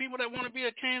lot of people that want to be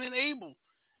a Cain and Abel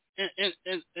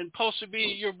and supposed to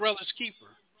be your brother's keeper.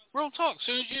 Real talk.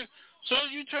 Soon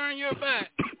as you turn your back,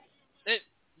 as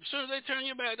soon as they turn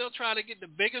your back, they'll try to get the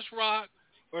biggest rock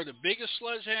or the biggest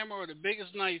sledgehammer or the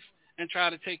biggest knife and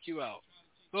try to take you out.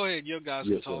 Go ahead, your guys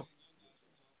can talk.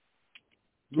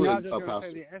 I was just going to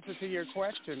say the answer to your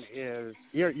question is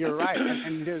you're right,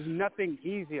 and there's nothing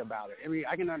easy about it.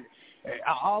 I mean,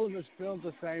 all of us feel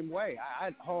the same way.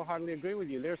 I wholeheartly agree with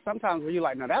you. There's sometimes where you're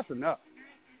like, no, that's enough.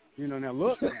 Now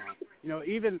look now.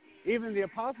 Even the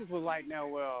apostles were like, now,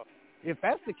 well, if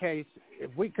that's the case,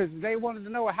 because they wanted to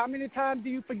know, how many times do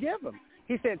you forgive them?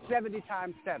 He said 70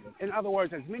 times 7. In other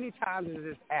words, as many times as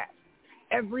is asked.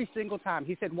 Every single time.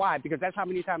 He said, why? Because that's how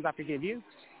many times I forgive you.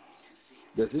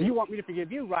 You want me to forgive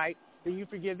you, right? Then you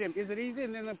forgive them. Is it easy?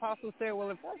 And then the apostle said, well,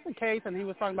 if that's the case, and he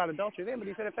was talking about adultery then, but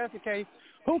he said, if that's the case,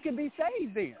 who can be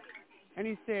saved then? And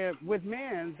he said, with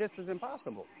man, this is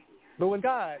impossible. But with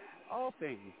God, all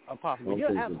things are possible.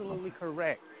 You're absolutely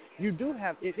correct. You do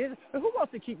have it. Who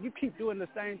wants to keep doing the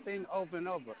same thing over and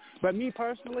over? But me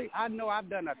personally, I know I've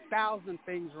done 1,000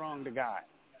 things wrong to God.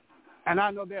 And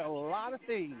I know there are a lot of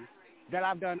things that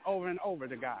I've done over and over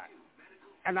to God.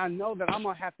 And I know that I'm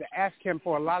going to have to ask him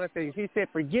for a lot of things. He said,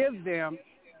 forgive them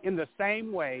in the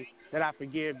same way that I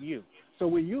forgive you. So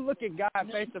when you look at God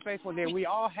face to face, well, then we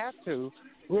all have to.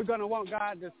 We're going to want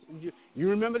God to, you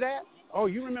remember that? Oh,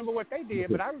 you remember what they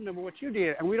did, but I remember what you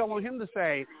did. And we don't want him to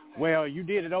say, well, you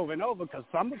did it over and over, because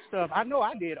some of the stuff I know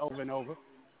I did over and over.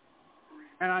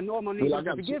 And I know I'm going to need him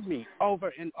to forgive me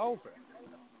over and over.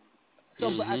 So,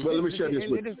 but let me share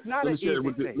this with you. It's not an easy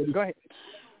thing. Go ahead.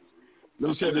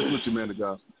 Let me share this with you, man of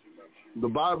God. The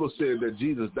Bible said that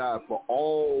Jesus died for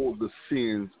all the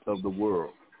sins of the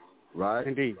world, right?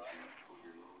 Indeed.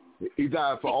 He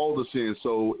died for all the sins.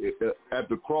 So at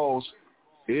the cross,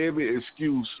 every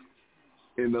excuse,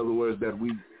 in other words, that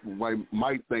we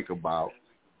might think about,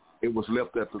 it was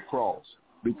left at the cross,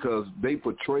 because they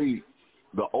portrayed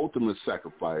the ultimate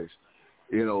sacrifice.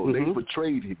 They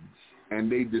portrayed him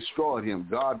and they destroyed him.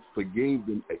 God forgave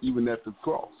them even at the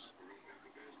cross.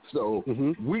 So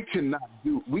we cannot,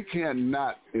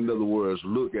 in other words,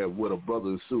 look at what a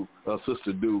brother and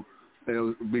sister do,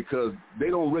 because they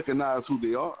don't recognize who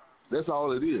they are. That's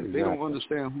all it is. Exactly. They don't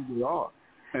understand who they are,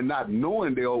 and not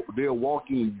knowing they're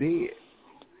walking dead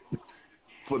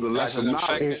for the lack of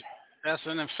knowledge. That's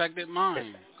an infected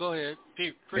mind. Go ahead,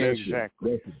 preach.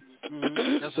 Exactly.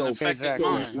 That's an infected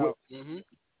mind.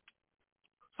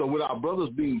 So with our brothers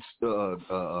being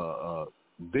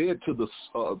dead to the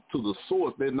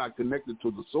source, they're not connected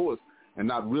to the source and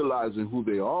not realizing who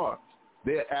they are.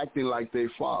 They're acting like their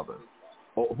father.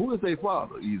 Or who is their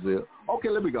father, Ezel? Okay,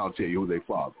 let me go and tell you who their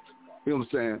father is. You know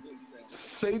what I'm saying?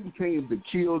 Satan came to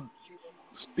kill,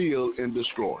 steal, and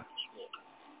destroy.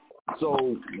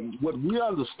 So what we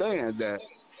understand that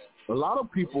a lot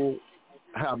of people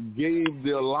have gave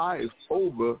their lives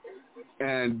over,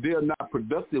 and they're not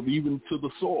productive even to the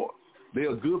soil. They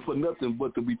are good for nothing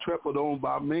but to be trampled on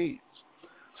by men.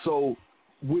 So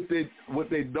what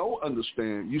they don't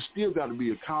understand, you still got to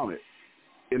be accounted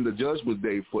in the judgment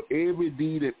day for every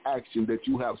deed and action that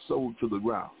you have sowed to the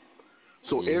ground.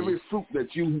 So every fruit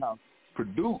that you have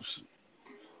produced,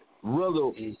 whether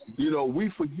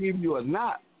we forgive you or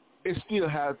not, it still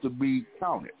has to be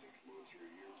counted.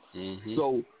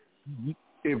 So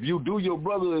if you do your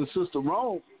brother and sister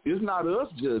wrong, it's not us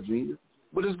judging you,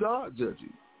 but it's God judging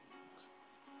you.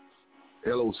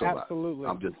 Hello, somebody. Absolutely.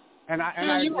 I'm just. And I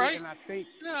agree, right. and I think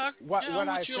what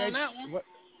I you said. On that one.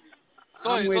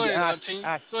 Go ahead, Go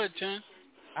ahead, Chan.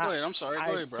 Go ahead. I'm sorry.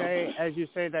 Go ahead, bro. As you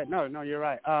say that, no, you're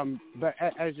right. But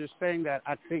as you're saying that,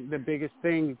 I think the biggest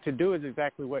thing to do is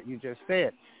exactly what you just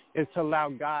said, is to allow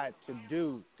God to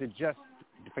do the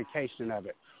justification of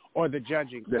it or the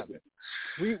judging of it.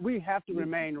 We have to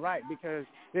remain right, because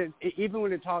even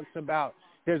when it talks about,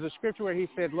 there's a scripture where he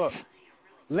said, look,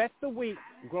 let the wheat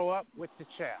grow up with the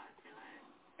chaff.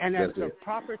 And at the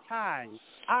proper time,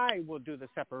 I will do the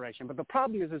separation. But the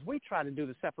problem is we try to do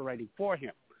the separating for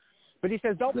him. But he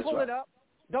says, don't pull it up.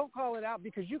 Don't call it out,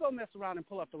 because you're going to mess around and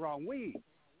pull up the wrong weed.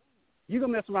 You're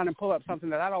going to mess around and pull up something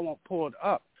that I don't want pulled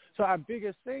up. So our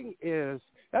biggest thing is,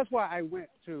 that's why I went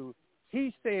to,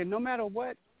 he's saying, no matter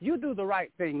what, you do the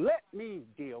right thing. Let me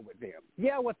deal with them.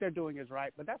 Yeah, what they're doing is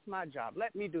right, but that's my job.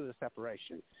 Let me do the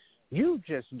separation. You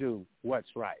just do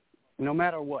what's right, no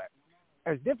matter what,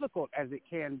 as difficult as it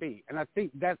can be. And I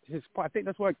think that's his part. I think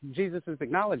that's what Jesus is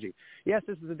acknowledging. Yes,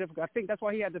 this is a difficult. I think that's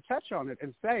why he had to touch on it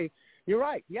and say, you're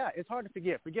right. Yeah, it's hard to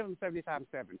forgive. Forgive them 70 times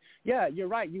 7. Yeah, you're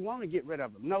right. You want to get rid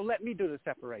of them. No, let me do the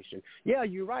separation. Yeah,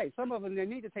 you're right. Some of them, they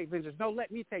need to take vengeance. No, let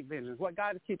me take vengeance. What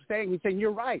God keeps saying, he's saying, you're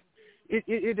right.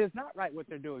 It is not right what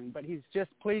they're doing, but he's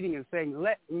just pleading and saying,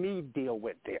 let me deal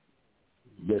with them.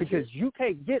 Because you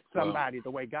can't get somebody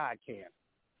the way God can.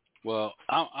 Well,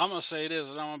 I'm going to say this,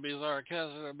 and I'm going to be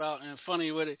sarcastic about and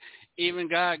funny with it. Even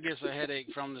God gets a headache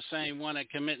from the same one that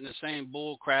committing the same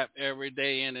bull crap every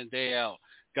day in and day out.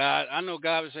 God, I know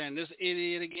God was saying, this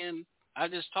idiot again, I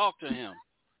just talked to him.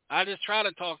 I just try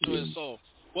to talk to his soul.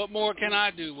 What more can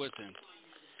I do with him?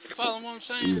 You follow what I'm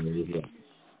saying?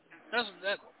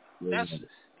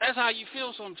 That's how you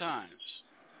feel sometimes.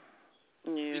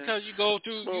 Yeah. Because you go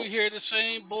through, you hear the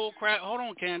same bull crap. Hold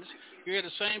on, Candace. You hear the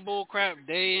same bull crap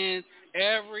day in,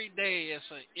 every day. It's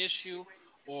an issue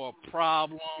or a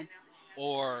problem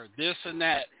or this and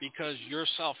that because your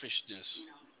selfishness.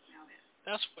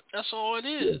 That's all it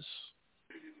is.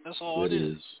 That's all it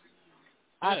is.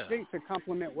 I think to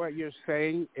complement what you're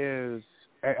saying is,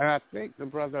 and I think the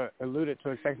brother alluded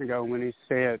to a second ago when he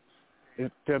said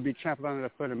they'll be trampled under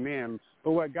the foot of men.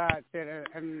 But what God said,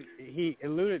 and he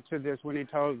alluded to this when he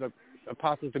told the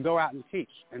apostles to go out and teach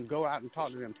and go out and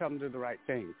talk to them, tell them to do the right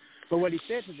thing. But what he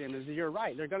said to them is, you're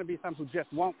right. There are going to be some who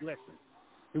just won't listen.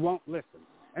 Who won't listen.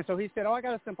 And so he said, I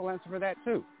got a simple answer for that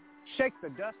too. Shake the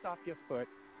dust off your foot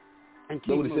and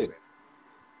keep moving.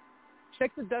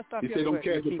 Shake the dust off your foot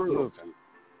and keep moving.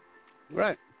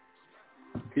 Right.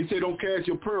 He said, don't cast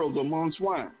your pearls among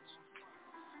swine.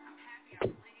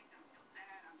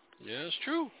 Yeah, it's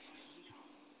true.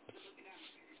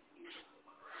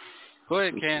 Go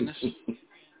ahead, Candace.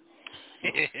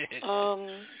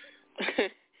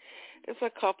 It's a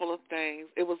couple of things.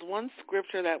 It was one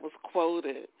scripture that was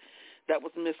quoted, that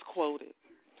was misquoted.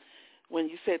 When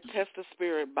you said test the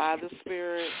spirit by the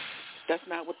spirit, that's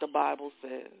not what the Bible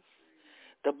says.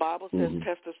 The Bible says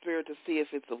test the spirit to see if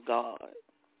it's of God.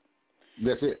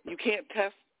 That's it. You can't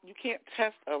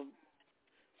test a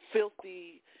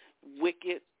filthy,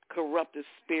 wicked, corrupted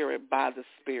spirit by the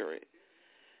spirit,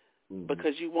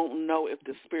 because you won't know if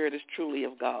the spirit is truly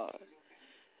of God.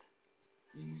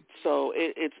 So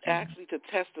it's actually to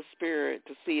test the spirit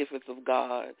to see if it's of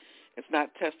God. It's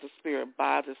not test the spirit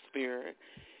by the spirit.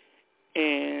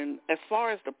 And as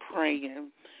far as the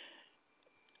praying,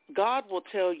 God will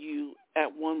tell you at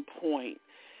one point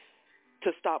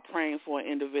to stop praying for an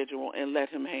individual and let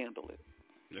him handle it.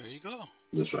 There you go.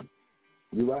 That's right.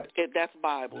 You're right. That's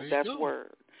Bible. That's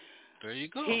word. There you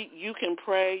go. You can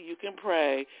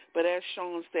pray, but as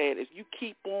Sean said, if you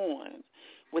keep on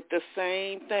with the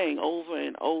same thing over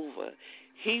and over,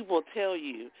 he will tell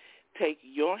you, take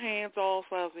your hands off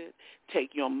of it,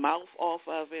 take your mouth off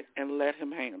of it, and let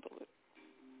him handle it.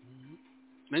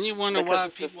 Then you wonder why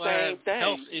people have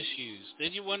health issues.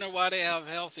 Then you wonder why they have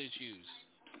health issues.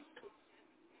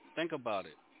 Think about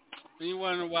it. Then you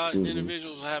wonder why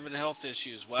individuals are having health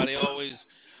issues, why they always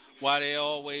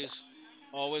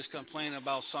complain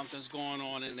about something's going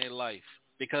on in their life,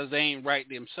 because they ain't right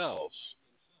themselves.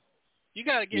 You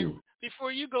got to get,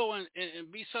 before you go and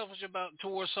be selfish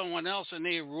towards someone else and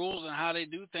their rules and how they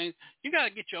do things, you got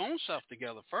to get your own self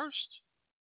together first.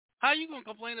 How you gonna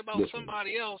complain about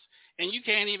somebody else and you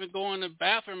can't even go in the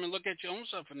bathroom and look at your own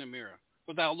self in the mirror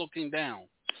without looking down?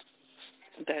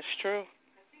 That's true.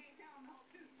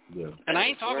 Yeah. And I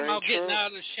ain't talking about getting out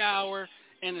of the shower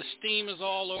and the steam is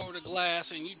all over the glass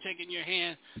and you taking your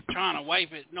hand trying to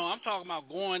wipe it. No, I'm talking about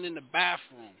going in the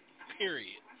bathroom,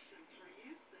 period.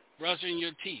 Brushing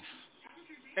your teeth.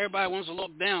 Everybody wants to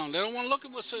look down. They don't want to look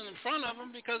at what's in front of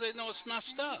them because they know it's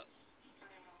messed up.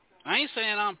 I ain't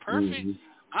saying I'm perfect.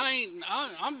 Mm-hmm.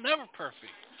 I'm never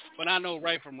perfect, but I know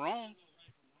right from wrong.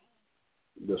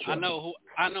 That's right.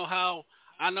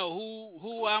 I know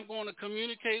who I'm going to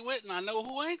communicate with, and I know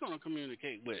who I ain't going to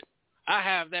communicate with. I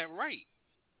have that right,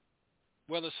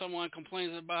 whether someone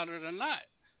complains about it or not.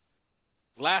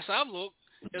 Last I looked,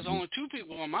 there's only 2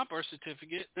 people on my birth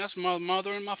certificate. That's my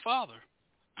mother and my father.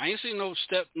 I ain't seen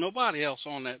nobody else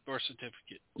on that birth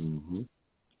certificate. Mm-hmm.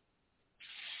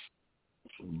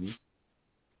 Mm-hmm.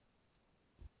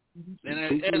 And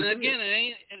again,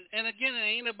 it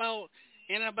ain't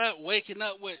about waking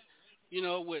up with,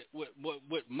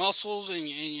 with muscles and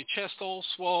your chest all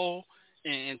swole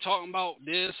and talking about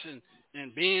this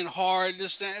and being hard.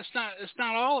 This that. It's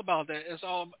not all about that. It's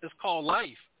called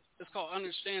life. It's called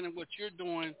understanding what you're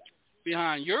doing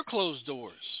behind your closed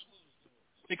doors.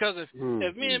 Because if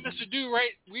me and Mr. Do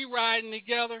we riding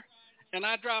together, and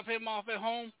I drop him off at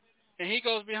home, and he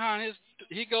goes in the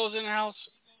house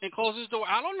and closes his door,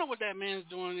 I don't know what that man's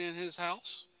doing in his house.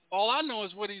 All I know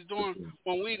is what he's doing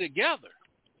when we together.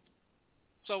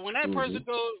 So when that person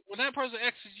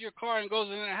exits your car and goes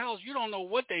in the house, you don't know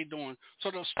what they're doing.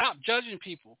 So they'll stop judging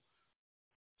people.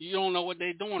 You don't know what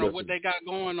they're doing or what they got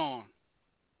going on.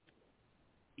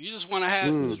 You just want to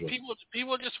have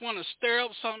people just want to stir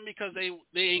up something because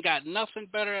they ain't got nothing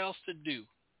better else to do.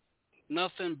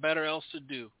 Nothing better else to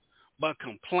do but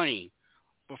complain.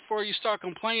 Before you start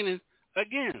complaining,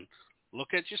 again,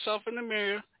 look at yourself in the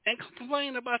mirror and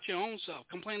complain about your own self.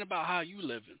 Complain about how you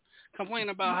living. Complain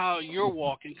about how you're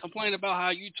walking. Complain about how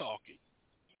you talking.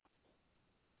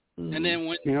 And then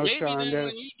when when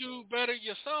you do better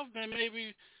yourself, then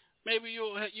maybe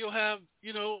you'll have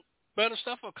better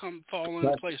stuff will fall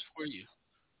into place for you.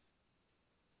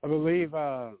 I believe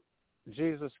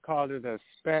Jesus called it a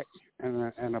speck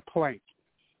and a plank.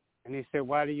 And he said,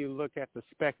 why do you look at the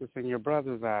speck that's in your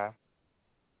brother's eye?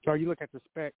 Or you look at the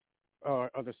speck,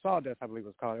 or the sawdust, I believe it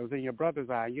was called. It was in your brother's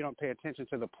eye. You don't pay attention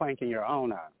to the plank in your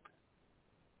own eye.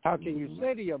 How can you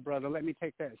say to your brother, let me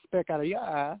take that speck out of your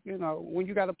eye, when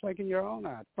you got a plank in your own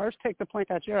eye? First take the plank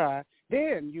out your eye,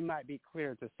 then you might be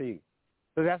clear to see.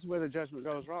 So that's where the judgment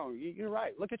goes wrong. You're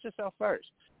right. Look at yourself first.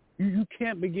 You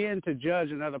can't begin to judge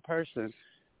another person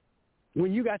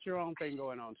when you got your own thing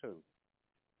going on too.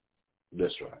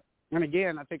 That's right. And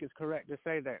again, I think it's correct to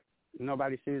say that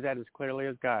nobody sees that as clearly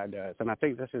as God does. And I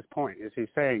think that's his point, is he's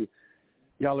saying,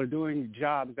 y'all are doing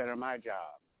jobs that are my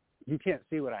job. You can't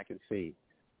see what I can see.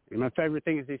 And my favorite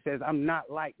thing is he says, I'm not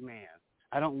like man.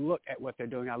 I don't look at what they're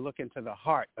doing. I look into the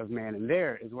heart of man, and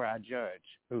there is where I judge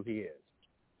who he is.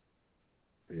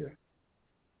 Yeah.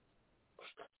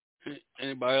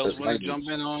 Anybody else want to jump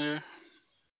in on here?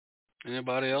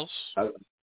 Anybody else? I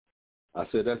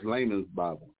said that's layman's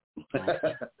Bible.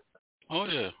 Oh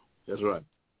yeah. That's right.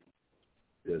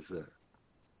 Yes, sir.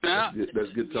 Now,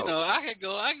 that's good talk. I could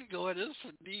go into this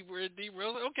deeper and deeper.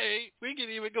 Okay, we can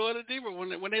even go into deeper.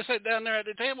 When they sat down there at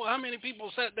the table, how many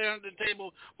people sat down at the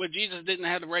table where Jesus didn't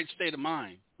have the right state of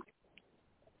mind?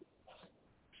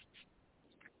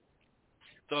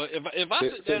 So if I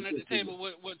sit down at the table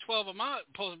with 12 of my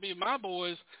supposed to be my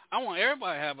boys, I want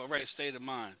everybody to have a right state of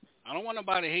mind. I don't want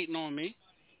nobody hating on me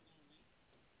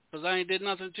because I ain't did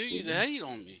nothing to you to hate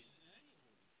on me.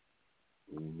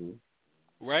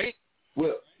 Right?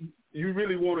 Well, you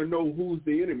really want to know who's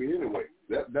the enemy anyway.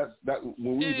 That's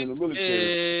when we was in the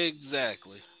military.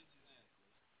 Exactly.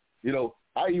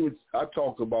 I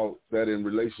talk about that in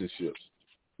relationships.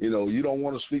 You don't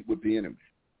want to sleep with the enemy.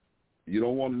 You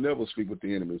don't want to never speak with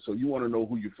the enemy. So you want to know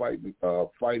who you're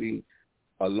fighting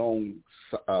along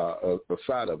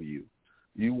side of you.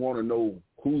 You want to know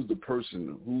who's the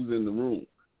person, who's in the room.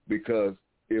 Because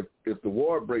if the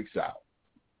war breaks out,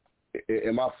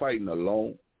 am I fighting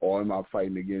alone or am I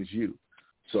fighting against you?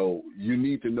 So you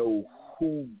need to know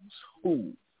who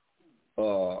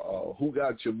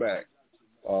got your back,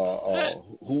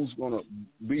 who's going to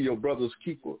be your brother's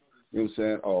keeper. You know what I'm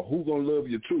saying? Who's going to love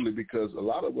you truly? Because a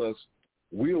lot of us,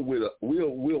 we're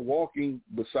walking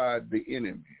beside the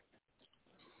enemy.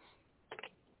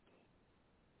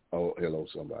 Oh, hello,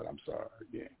 somebody. I'm sorry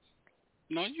again.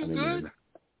 No, you good.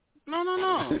 No.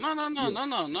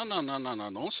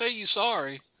 Don't say you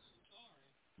sorry.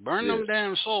 Burn them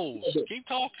damn souls. Keep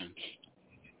talking.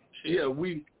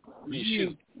 we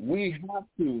have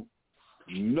to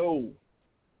know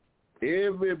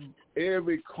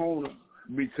every corner,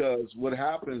 because what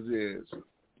happens is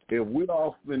if we're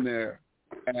off in there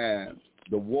and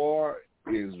the war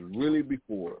is really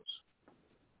before us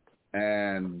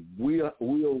and we are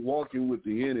walking with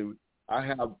the enemy.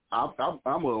 I'm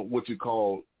a what you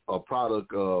call a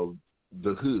product of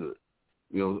the hood.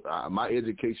 My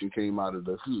education came out of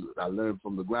the hood. I learned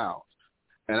from the ground.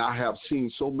 And I have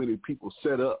seen so many people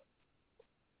set up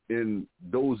in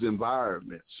those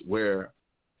environments where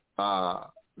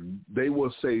they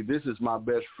will say, this is my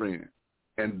best friend.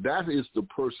 And that is the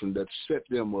person that set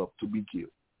them up to be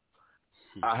killed.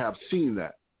 I have seen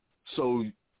that. So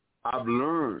I've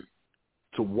learned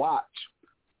to watch,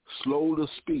 slow to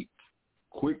speak,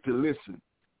 quick to listen,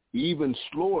 even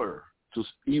slower to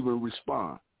even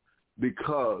respond,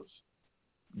 because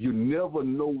you never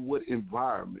know what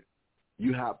environment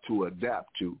you have to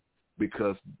adapt to,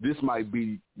 because this might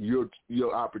be your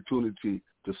opportunity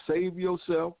to save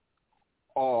yourself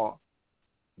or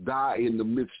die in the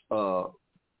midst of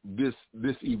this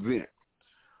event.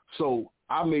 So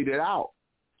I made it out.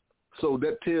 So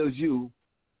that tells you,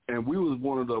 and we was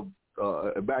one of the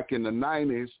back in the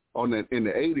 90s, in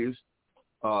the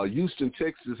 80s, Houston,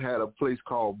 Texas had a place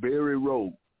called Berry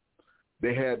Road.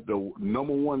 They had the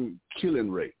 #1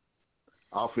 killing rate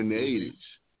off in the 80s.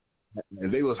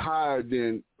 And they was higher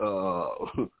than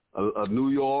New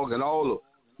York and all of,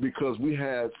 because we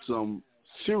had some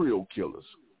serial killers.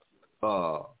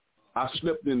 I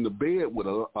slept in the bed with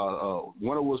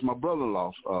one of was my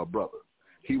brother-in-law's brother.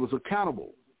 He was a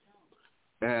cannibal.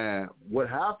 And what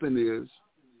happened is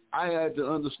I had to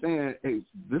understand, hey,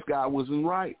 this guy wasn't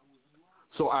right.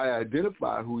 So I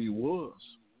identified who he was.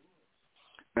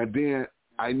 And then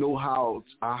I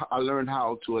learned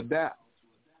how to adapt.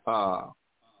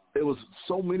 There was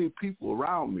so many people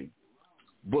around me.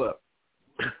 But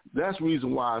that's the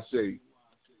reason why I say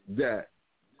that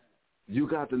you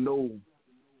got to know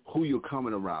who you're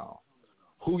coming around,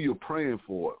 who you're praying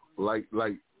for. Like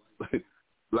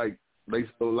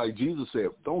Jesus said,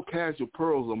 don't cast your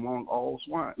pearls among all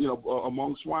swine,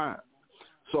 among swine.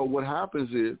 So what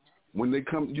happens is when you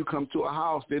come to a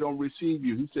house, they don't receive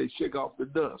you. He says, shake off the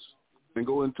dust and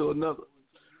go into another.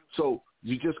 So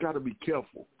you just got to be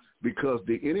careful, because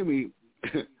the enemy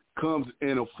comes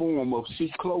in a form of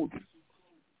sheep clothing,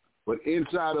 but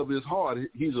inside of his heart,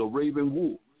 he's a raven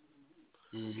wolf.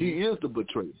 Mm-hmm. He is the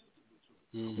betrayer.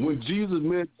 Mm-hmm. When Jesus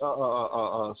met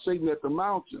Satan at the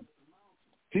mountain,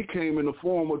 he came in the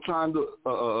form of trying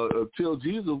to tell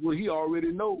Jesus what he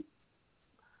already knows.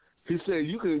 He said,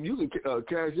 you can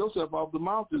cast yourself off the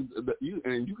mountain,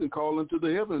 and you can call into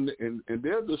the heaven, and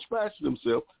they'll dispatch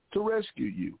themselves to rescue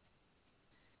you.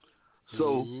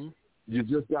 So you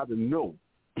just got to know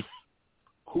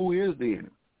who is the enemy.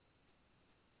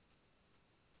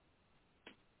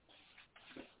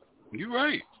 You're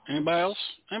right. Anybody else?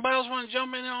 Anybody else want to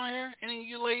jump in on here? Any of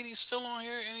you ladies still on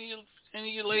here? Any of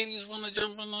you ladies want to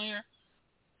jump in on here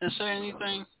and say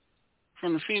anything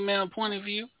from the female point of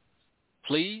view?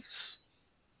 Please?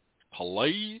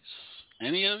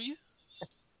 Any of you?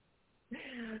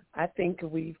 I think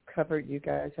we've covered, you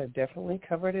guys have definitely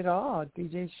covered it all.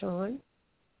 DJ Sean,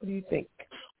 what do you think?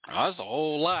 That's a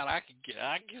whole lot. I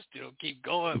can still keep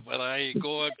going, but I ain't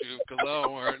going to, because I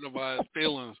don't want to hurt nobody's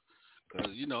feelings.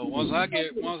 Because once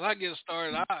I get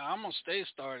started, I'm gonna stay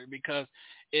started, because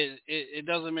it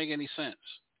doesn't make any sense.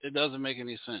 It doesn't make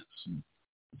any sense.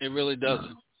 It really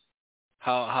doesn't.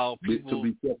 How people.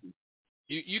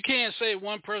 You can't say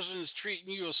one person is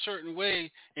treating you a certain way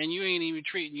and you ain't even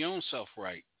treating your own self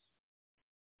right.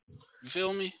 You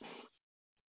feel me?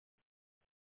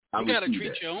 You got to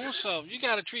treat your own self. You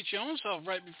got to treat your own self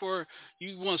right before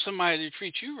you want somebody to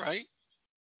treat you right.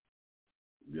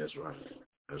 That's right.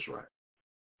 That's right.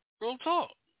 Real talk.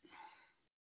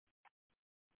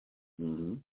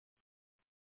 Mm-hmm.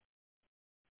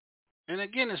 And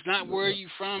again, it's not where you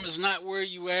from. It's not where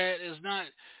you at. It's not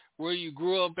where you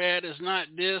grew up at. It's not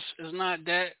this. It's not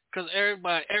that. Because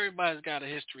everybody's got a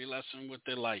history lesson with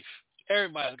their life.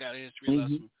 Everybody's got a history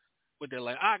lesson with their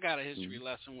life. I got a history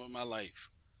lesson with my life.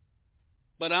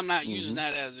 But I'm not using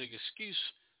that as an excuse.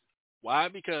 Why?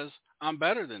 Because I'm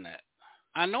better than that.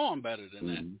 I know I'm better than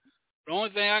that. The only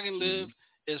thing I can live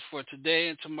is for today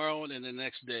and tomorrow and the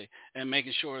next day, and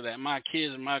making sure that my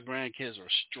kids and my grandkids are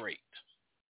straight.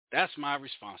 That's my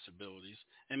responsibilities,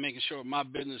 and making sure my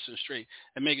business is straight,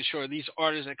 and making sure these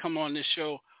artists that come on this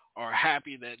show are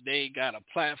happy that they got a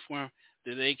platform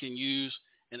that they can use,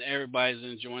 and everybody's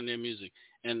enjoying their music.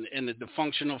 And the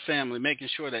dysfunctional family, making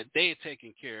sure that they're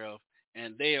taken care of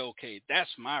and they're okay. That's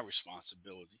my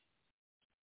responsibility.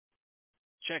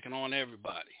 checking on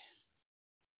everybody.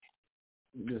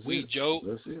 That's we it. joke,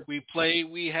 That's it. we play,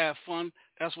 we have fun.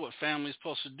 That's what family's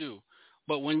supposed to do.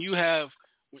 But when you have,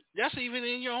 that's even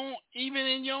in your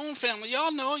own family.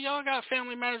 Y'all know, y'all got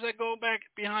family members that go back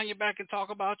behind your back and talk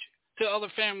about you to other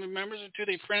family members or to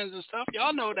their friends and stuff.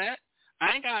 Y'all know that.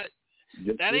 I ain't got it.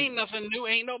 Yes, that ain't nothing new.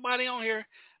 Ain't nobody on here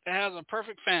that has a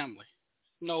perfect family.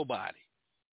 Nobody.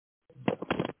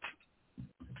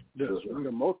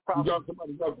 The most problems.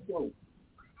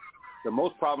 The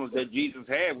most problems that Jesus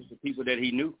had was the people that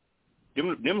he knew.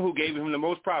 Them who gave him the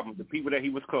most problems, the people that he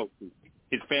was close to,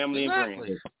 his family and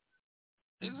friends.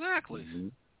 Exactly. Mm-hmm.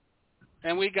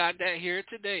 And we got that here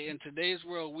today. In today's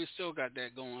world, we still got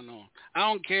that going on. I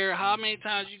don't care how many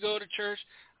times you go to church.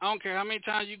 I don't care how many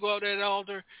times you go to that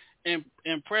altar and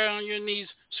pray on your knees.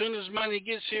 Soon as Monday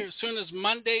gets here, soon as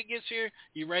Monday gets here,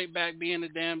 you right back being the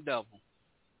damn devil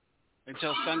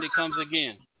until Sunday comes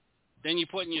again. Then you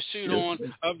putting your suit on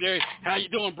up there. How you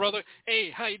doing, brother? Hey,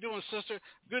 how you doing, sister?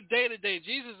 Good day today.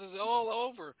 Jesus is all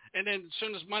over. And then as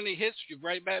soon as Monday hits, you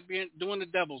right back doing the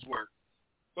devil's work.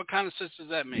 What kind of sense does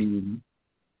that make? Mm-hmm.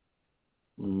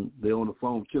 Mm-hmm. They're on the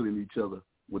phone killing each other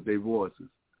with their voices.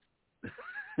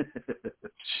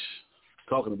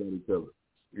 Talking about each other.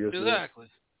 Yes, exactly.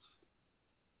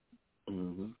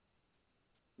 Mm-hmm.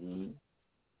 Mm-hmm.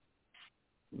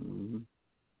 Mm-hmm.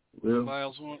 Well,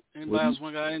 anybody else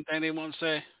got anything they want to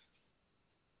say?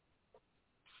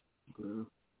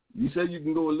 You said you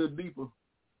can go a little deeper.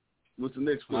 What's the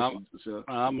next question, Sean?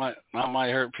 I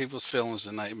might hurt people's feelings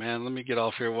tonight, man. Let me get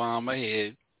off here while I'm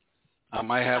ahead. I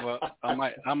might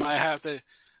have to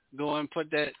go and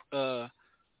put that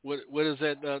what is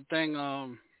that thing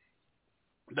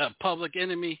that Public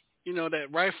Enemy, you know,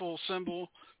 that rifle symbol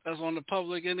that's on the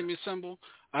Public Enemy symbol.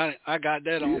 I got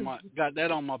that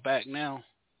on my back now.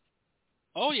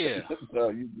 Oh yeah. No,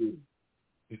 you good.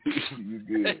 You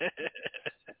good.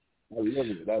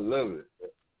 I love it.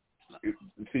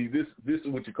 See, this is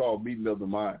what you call meeting of the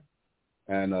mind,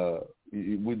 and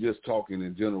we're just talking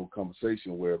in general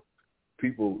conversation where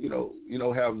people, you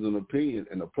know, have an opinion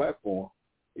and a platform,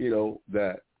 you know,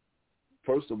 that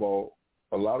first of all,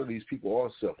 a lot of these people are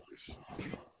selfish.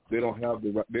 They don't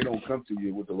come to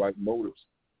you with the right motives.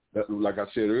 That, like I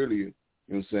said earlier, you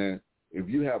know what I'm saying. If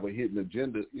you have a hidden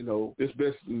agenda, you know, it's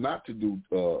best not to do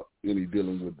any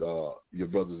dealing with your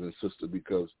brothers and sisters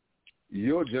because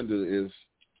your agenda is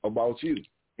about you.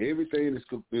 Everything is,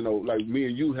 you know, like me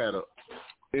and you had a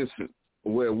instant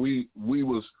where we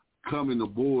was coming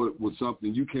aboard with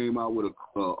something. You came out with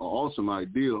a awesome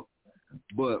idea,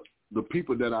 but the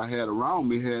people that I had around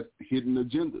me had hidden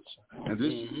agendas, and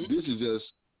this is just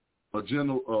a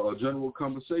general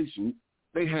conversation.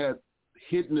 They had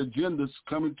hidden agendas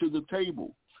coming to the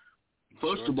table.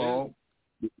 First of all,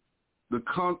 the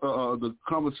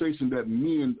conversation that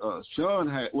me and Sean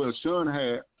had,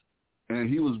 and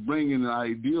he was bringing an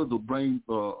idea to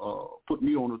put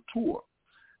me on a tour,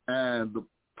 and the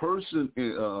person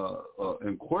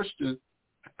in question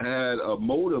had a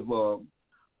motive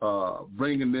of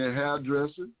bringing their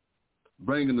hairdresser,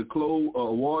 bringing the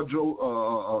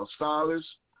wardrobe stylist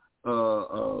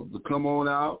to come on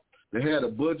out. They had a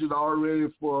budget already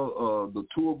for the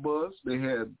tour bus. They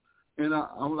had, and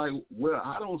I'm like, well,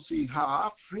 I don't see how I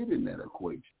fit in that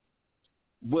equation.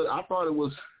 But I thought it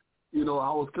was, you know,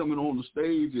 I was coming on the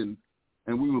stage and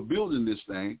we were building this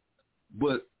thing.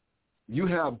 But you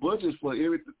have budgets for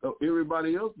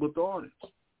everybody else but the artists.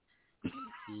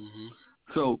 Mm-hmm.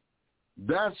 So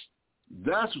that's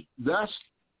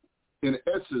in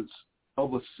essence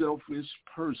of a selfish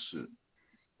person.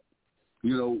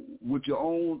 You know, with your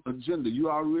own agenda, you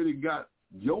already got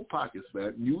your pockets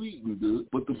fat, you eating good,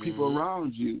 but the people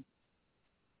around you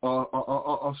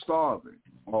are starving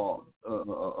or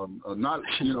not,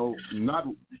 you know, not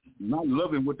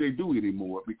loving what they do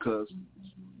anymore because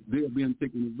they're being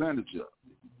taken advantage of.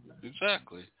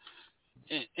 Exactly.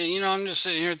 And you know, I'm just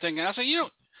sitting here thinking, I say, you know,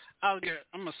 I'm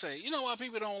gonna say, you know why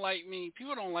people don't like me?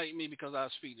 People don't like me because I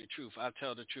speak the truth. I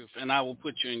tell the truth, and I will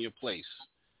put you in your place.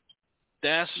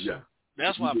 That's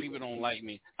why people don't like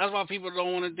me. That's why people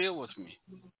don't want to deal with me.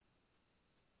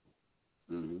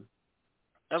 Mm-hmm.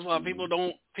 That's why people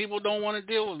don't want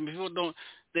to deal with me.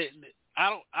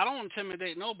 I don't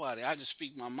intimidate nobody. I just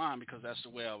speak my mind because that's the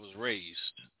way I was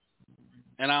raised.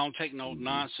 And I don't take no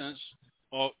nonsense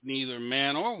or neither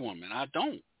man or woman. I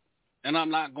don't. And I'm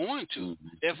not going to. Mm-hmm.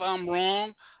 If I'm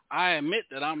wrong, I admit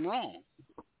that I'm wrong.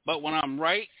 But when I'm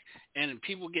right and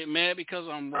people get mad because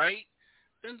I'm right,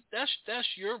 then that's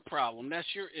your problem.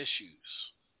 That's your issues.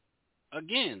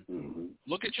 Again,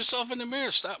 look at yourself in the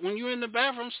mirror. Stop when you're in the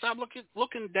bathroom. Stop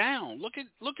looking down. Look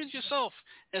at yourself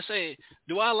and say,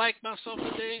 do I like myself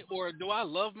today, or do I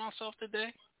love myself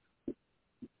today?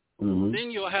 Then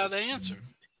you'll have the answer.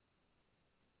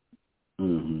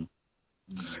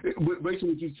 Basically,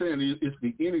 what you're saying is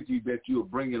the energy that you're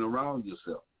bringing around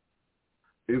yourself.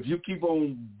 If you keep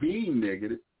on being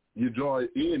negative, you draw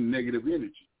in negative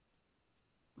energy.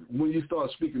 When you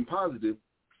start speaking positive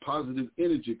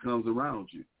energy comes around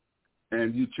you,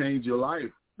 and you change your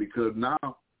life because now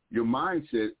your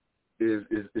mindset is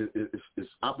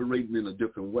operating in a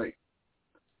different way.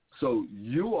 So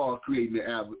you are creating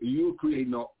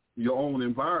your own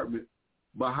environment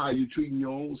by how you're treating your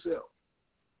own self.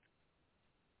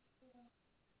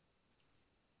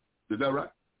 Is that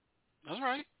right? That's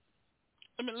right.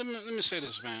 Let me say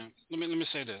this, man. Let me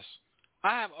say this.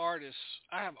 I have artists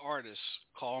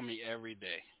call me every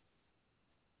day.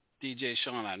 DJ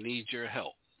Sean, I need your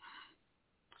help.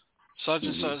 Such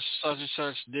and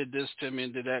such did this to me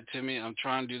and did that to me. I'm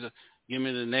trying to give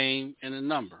me the name and the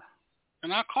number.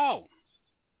 And I call them.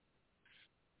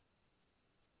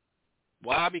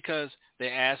 Why? Because they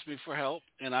asked me for help,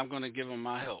 and I'm going to give them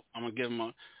my help. I'm going to give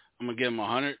them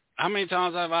 100. How many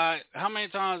times,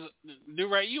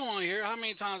 Do-Right, you on here, how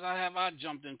many times have I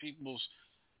jumped in people's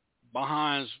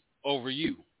behinds over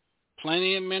you?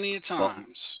 Plenty and many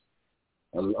times.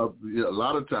 A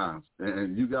lot of times,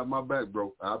 and you got my back,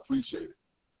 bro. I appreciate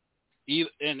it.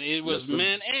 And it was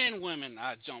men and women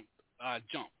I jumped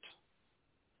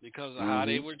because of how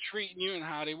they were treating you and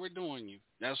how they were doing you.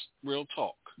 That's real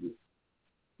talk.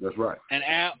 That's right. And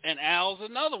Al's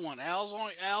another one. Al's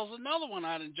another one.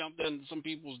 I done jumped in some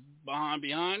people's behind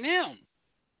him.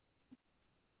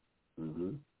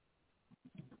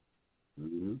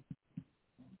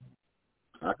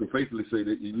 I can faithfully say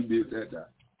that you did that guy.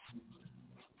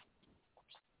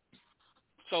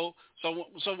 So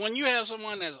when you have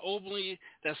someone that's openly,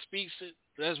 that speaks it,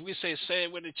 as we say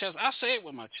it with the chest, I say it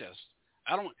with my chest.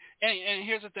 I don't. And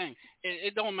here's the thing: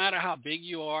 it don't matter how big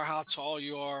you are, how tall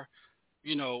you are,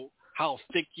 you know, how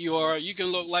thick you are. You can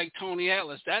look like Tony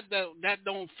Atlas. That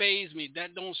don't faze me.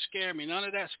 That don't scare me. None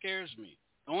of that scares me.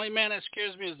 The only man that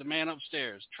scares me is the man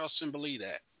upstairs. Trust and believe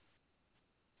that.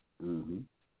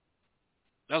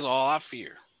 That's all I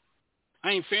fear.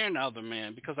 I ain't fearing the other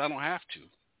man because I don't have to.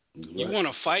 You want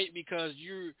to fight because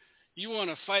you want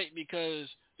to fight because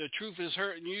the truth is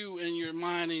hurting you in your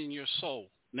mind and your soul.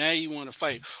 Now you want to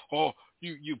fight. Oh,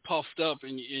 you puffed up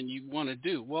and you want to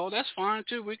do. Well, that's fine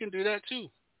too. We can do that too.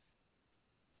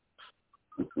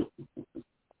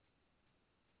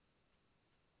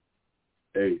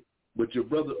 Hey, but your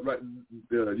brother, right?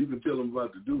 You can tell him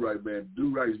about the Do-Right man.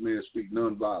 Do-Right's man speak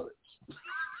nonviolence.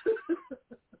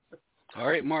 All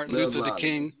right, Martin Luther the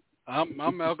King. I'm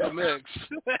Malcolm X.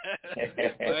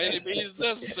 By any means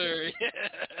necessary.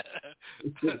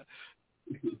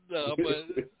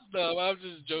 No, I'm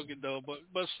just joking though.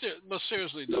 But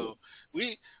seriously though,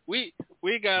 we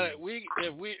got it.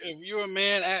 If you're a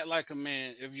man, act like a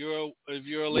man. If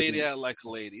you're a lady, act like a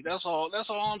lady. That's all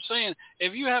I'm saying.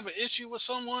 If you have an issue with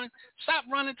someone, stop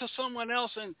running to someone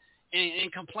else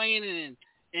and complaining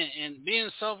and being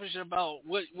selfish about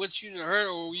what you done heard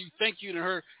or you think you done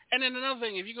heard. And then another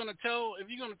thing, if you're gonna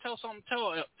tell something,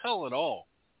 tell it all.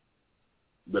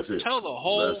 That's it. Tell the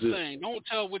whole thing. Don't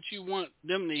tell what you want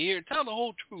them to hear. Tell the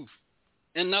whole truth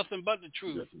and nothing but the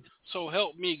truth. So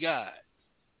help me God.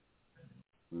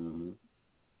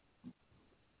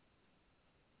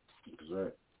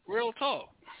 Exactly. Real talk.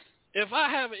 If I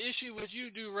have an issue with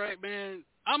you, Do-Right, man,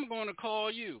 I'm going to call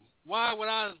you. Why would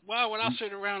I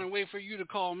sit around and wait for you to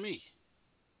call me?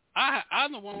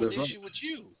 I'm the one with the issue with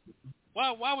you.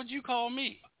 Why would you call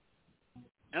me?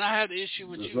 And I have the issue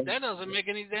with you. That doesn't make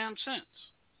any damn sense.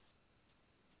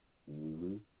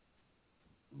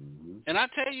 And I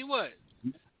tell you what,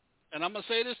 and I'm going to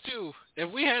say this too, if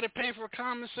we had to pay for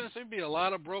common sense, there'd be a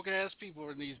lot of broke-ass people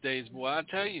in these days, boy. I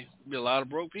tell you, there'd be a lot of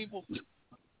broke people.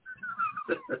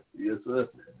 Yes, sir.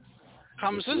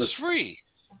 Common sense is free.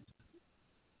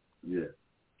 Yeah.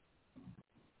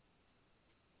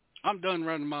 I'm done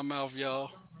running my mouth, y'all.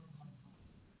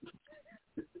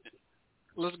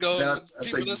 Let's go. Now,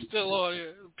 People that's still on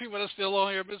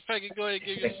here. Miss Peggy, go ahead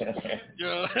and give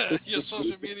your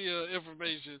social media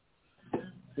information.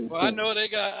 Well, I know they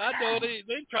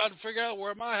trying to figure out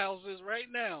where my house is right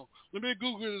now. Let me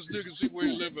Google this nigga and see where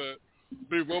he live at.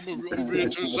 Baby, I'm gonna be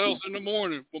into his house in the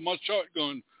morning with my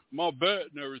shotgun, my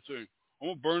bat and everything. I'm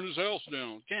gonna burn his house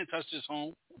down. Can't touch this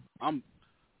home. I'm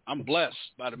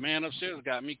blessed by the man upstairs that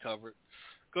got me covered.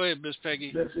 Go ahead, Miss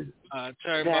Peggy. That's it.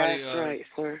 Tell everybody. That's right,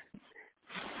 sir.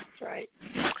 That's right.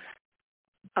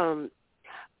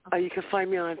 You can find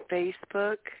me on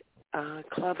Facebook,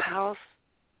 Clubhouse,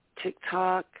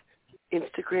 TikTok,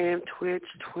 Instagram, Twitch,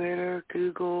 Twitter,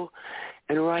 Google,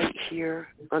 and right here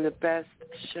on the best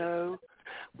show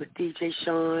with DJ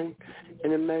Sean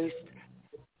and the most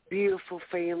beautiful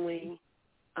family.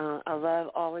 I love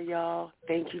all of y'all.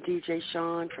 Thank you, DJ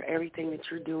Sean, for everything that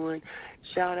you're doing.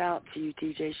 Shout out to you,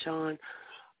 DJ Sean,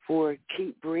 for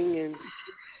keep bringing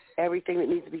everything that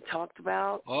needs to be talked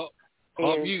about.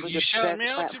 You shouting me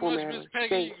out too much, Miss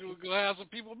Peggy. You're going to have some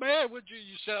people mad with you.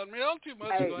 You shouting me out too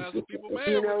much. You're going to have some people mad with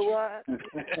you. You know what?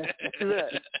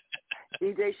 Look,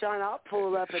 DJ Sean, I'll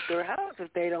pull up at their house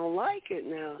if they don't like it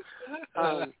now.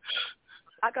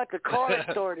 I got the car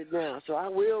started now, so I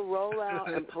will roll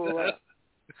out and pull up.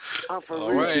 I'm for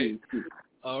All real. right.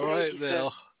 All right, you,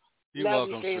 now. You're Love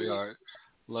welcome, you, sweetheart.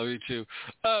 Love you, too.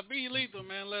 Be Lethal,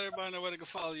 man. Let everybody know where they can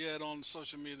follow you at on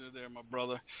social media there, my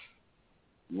brother.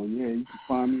 Well, yeah, you can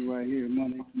find me right here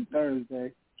Monday through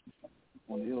Thursday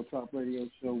on the Hilltop Radio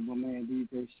Show with my man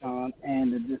DJ Sean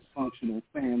and the Dysfunctional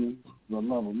Family. I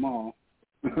love them all.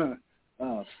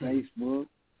 Facebook,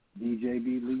 DJ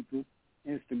B Lethal,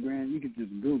 Instagram. You can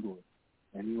just Google it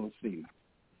and you'll see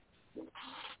me.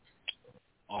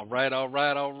 All right. Mr.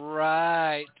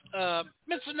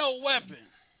 No Weapon.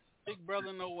 Big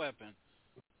brother No Weapon.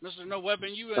 Mr. No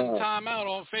Weapon, you in timeout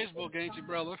on Facebook, ain't you,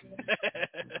 brother?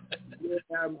 Yeah,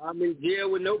 I'm in jail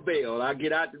with no bail. I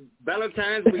get out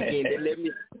Valentine's weekend. They let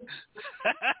me.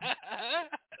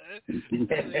 He's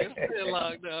still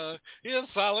locked down. He's in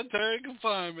solitary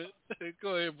confinement.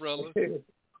 Go ahead, brother.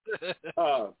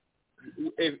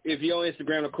 If you're on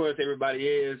Instagram, of course, everybody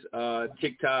is.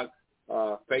 TikTok,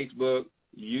 Facebook,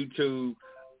 YouTube,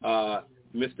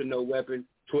 Mr. No Weapon.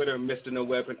 Twitter, Mr. No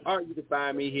Weapon, or you can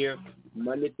find me here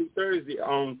Monday through Thursday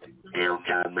on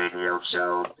Hilltop Radio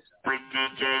Show with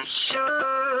DJ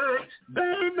Sean,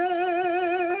 baby.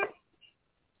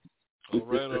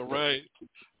 All right.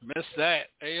 Missed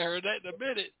that. Ain't heard that in a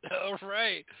minute. All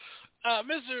right.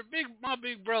 My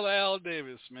big brother Al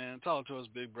Davis, man. Talk to us,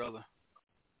 big brother.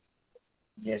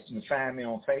 Yes, you can find me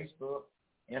on Facebook,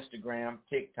 Instagram,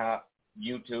 TikTok,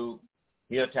 YouTube,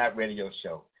 Hilltop Radio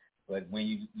Show. But when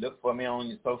you look for me on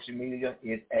your social media,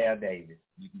 it's Al Davis.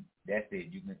 That's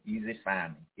it. You can easily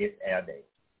find me. It's Al Davis.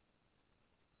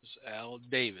 It's Al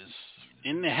Davis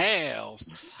in the house.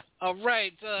 All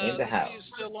right. In the house. She's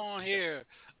still on here.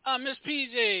 Miss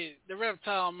PJ, the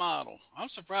reptile model. I'm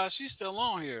surprised she's still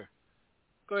on here.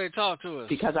 Go ahead, talk to us.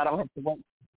 Because I don't have to wait.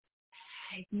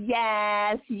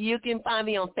 Yes, you can find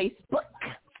me on Facebook.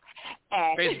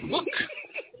 Facebook.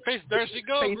 There she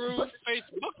goes, Facebook. Groove.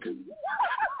 Facebook.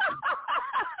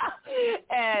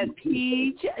 And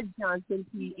Peach Johnson,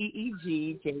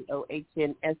 PeeGJohnson,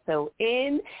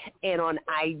 and on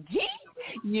IG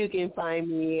you can find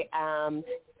me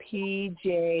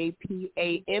PJ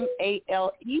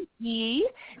Pamale.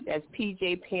 That's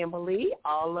PJ Pamale,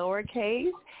 all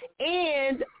lowercase,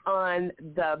 and on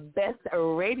the best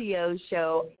radio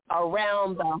show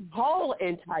around the whole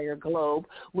entire globe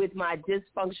with my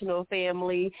dysfunctional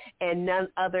family and none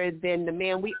other than the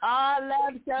man we all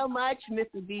love so much,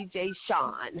 Mr. DJ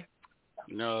Sean.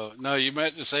 No, you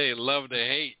meant to say love to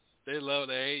hate. They love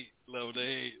to hate.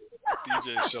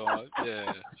 DJ Sean,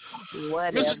 yeah.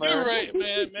 Whatever. Mr. Do-Right,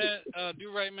 man.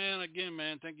 Do-Right, man, again,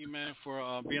 man, thank you, man,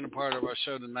 for being a part of our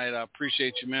show tonight. I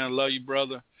appreciate you, man. I love you,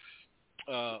 brother.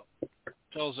 Tell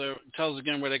us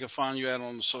again where they can find you at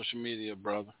on the social media,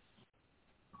 brother.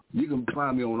 You can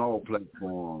find me on all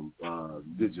platforms,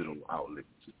 digital outlets,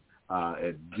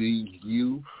 at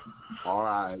DURIGHTMAN,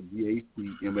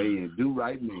 Do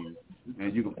Right Man.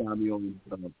 And you can find me on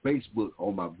Facebook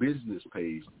on my business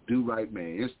page, Do Right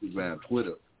Man, Instagram,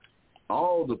 Twitter,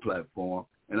 all the platforms,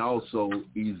 and also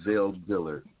Ezel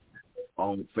Dillard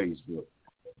on Facebook.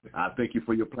 I thank you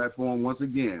for your platform once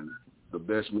again. The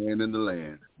best man in the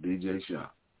land, DJ Sean.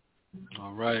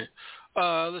 All right.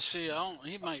 Let's see.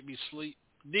 He might be asleep.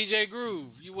 DJ Groove,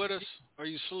 you with us? Or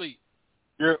you asleep?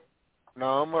 Yep.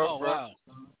 No, I'm up, bro. Wow.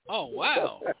 Oh,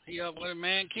 wow. He up with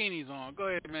Mankini's on. Go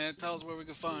ahead, man. Tell us where we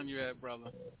can find you at, brother.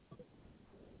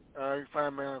 You can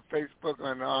find me on Facebook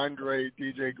on Andre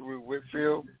DJ Groove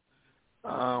Whitfield.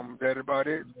 That's about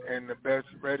it. And the best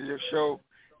radio show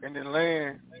in the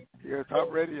land,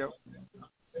 Hilltop Radio.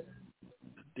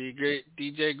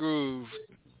 DJ Groove.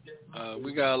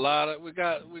 We got a lot of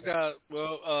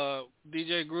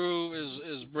DJ Groove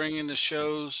is bringing the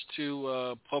shows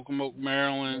to Pocomoke,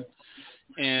 Maryland,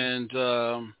 and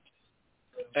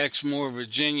Exmoor,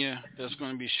 Virginia. That's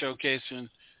going to be showcasing,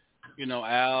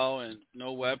 Al and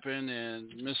No Weapon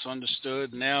and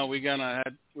Misunderstood. Now I'm gonna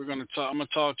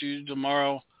talk to you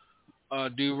tomorrow,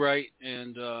 Do Right,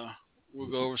 and we'll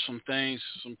go over some things,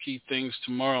 some key things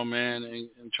tomorrow, man, and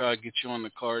try to get you on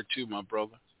the card too, my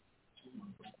brother.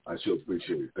 I sure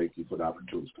appreciate it. Thank you for the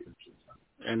opportunity.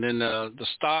 And then the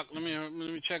stock. Let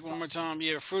me check one more time.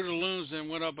 Yeah, Fruit of the Looms then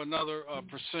went up another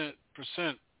percent.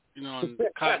 You know, on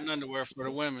cotton underwear for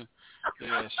the women.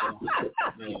 Yeah, so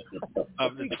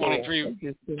up to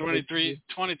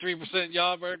 23%.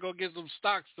 Y'all better go get some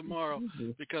stocks tomorrow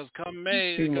because come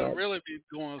May it's gonna really be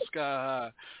going sky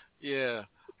high. Yeah.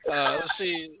 Let's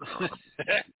see.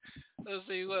 Let's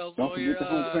see what else on here.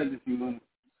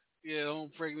 Yeah, home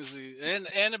pregnancy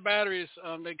and the batteries.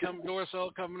 They come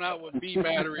Duracell coming out with B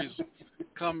batteries.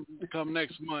 Come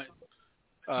next month.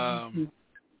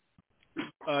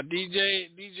 DJ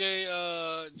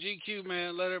GQ,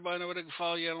 man, let everybody know where they can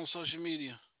follow you on social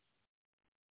media.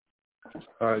 You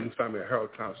can find me at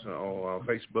Harold Thompson on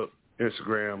Facebook,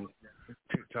 Instagram,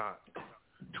 TikTok,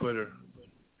 Twitter,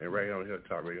 and right on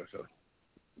Hilltop Radio Show.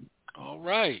 All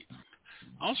right.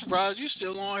 I'm surprised you're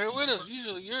still on here with us.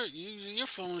 Usually your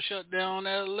phone shut down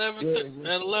at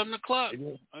 11 o'clock.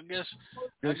 I guess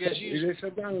you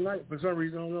shut down tonight for some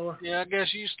reason. I don't know why. Yeah, I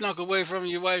guess you snuck away from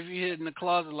your wife. You hid in the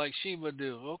closet like Sheba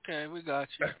do. Okay, we got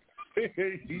you.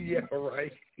 Yeah,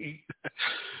 right.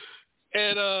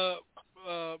 And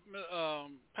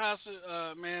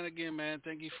Pastor, man, again, man,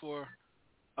 thank you for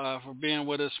being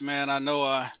with us, man. I know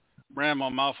I ran my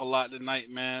mouth a lot tonight,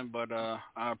 man, but I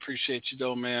appreciate you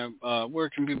though, man. Where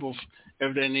can people,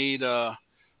 if they need a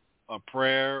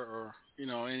prayer or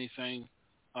anything,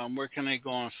 where can they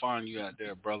go and find you out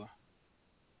there, brother?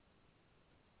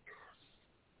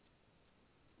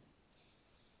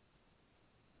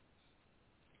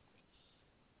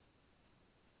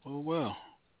 Oh well,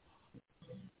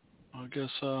 I guess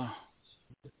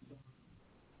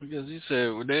he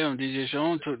said, well, damn, DJ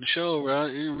Sean took the show,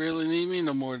 right? You didn't really need me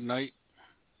no more tonight.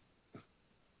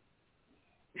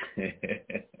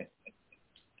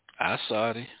 I saw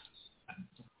it.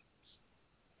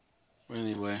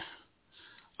 Anyway,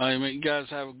 you guys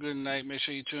have a good night. Make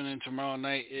sure you tune in tomorrow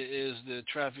night. It is the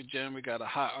Traffic Jam. We got a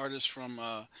hot artist from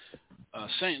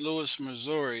St. Louis,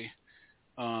 Missouri,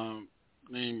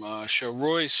 named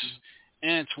Sharoyce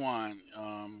Antoine.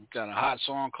 Got a hot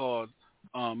song called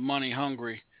Money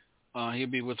Hungry. He'll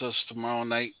be with us tomorrow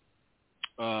night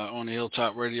on the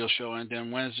Hilltop Radio Show. And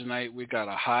then Wednesday night, we got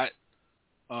a hot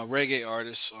reggae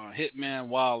artist, Hitman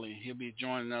Wally. He'll be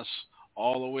joining us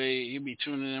all the way. He'll be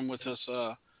tuning in with us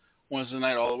Wednesday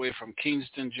night all the way from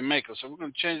Kingston, Jamaica. So we're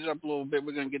going to change it up a little bit.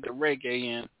 We're going to get the reggae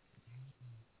in.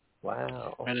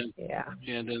 Wow. And then, yeah.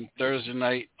 And then Thursday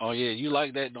night, oh, yeah, you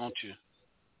like that, don't you?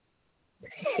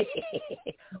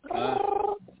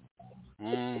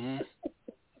 Mm-hmm.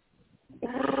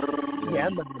 Yeah,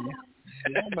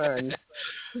 man.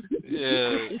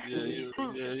 Yeah.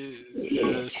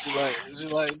 She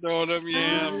like throwing them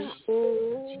yams.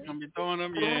 She's gonna be throwing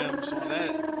them yams on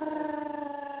that.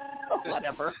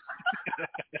 Whatever.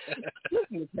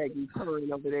 Listen to Peggy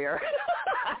purring over there.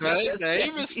 Hey,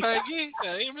 Miss Peggy.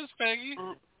 Hey, Miss Peggy.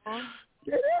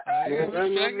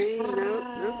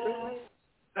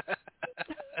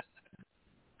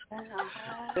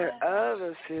 Their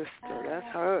other sister, that's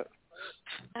her.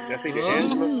 That's either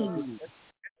Angela.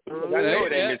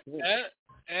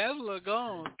 Angela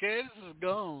gone. Candace is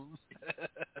gone.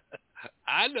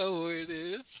 I know who it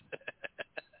is.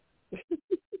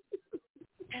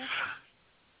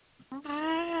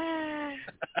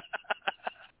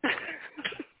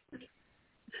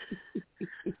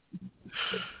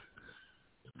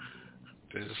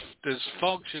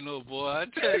 Dysfunctional, boy. I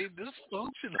tell you,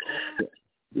 dysfunctional.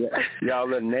 Yeah, y'all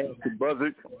little nasty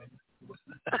buzzards.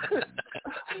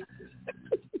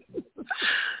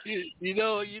 You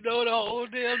know the whole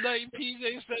damn night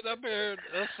PJ sat up there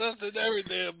assessing every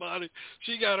damn body.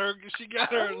 She got her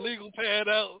legal pad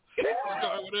out.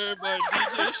 Starting with everybody.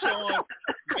 DJ Sean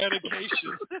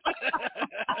medication.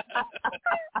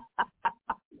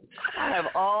 I have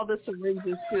all the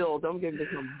syringes filled. Don't give me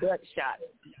some butt shots.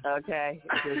 Okay?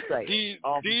 Just like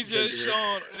DJ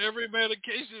Sean, every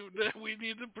medication that we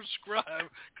need to prescribe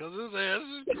because his ass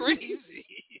is crazy.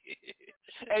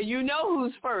 And you know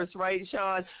who's first, right,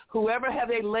 Sean? Whoever have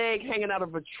a leg hanging out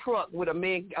of a truck with a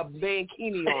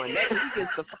mankini on. That he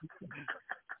gets the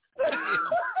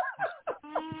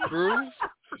first.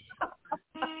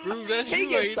 Groove, that's he you,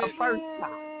 gets the it? first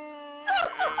time.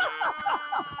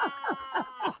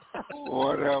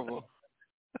 Whatever.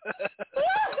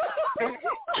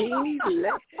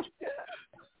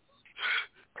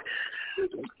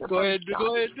 Go ahead,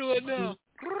 do it now.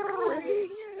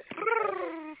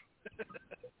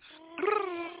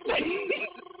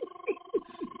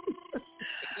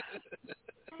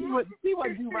 See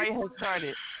what you right has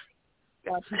started.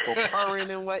 Got people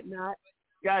purring and whatnot.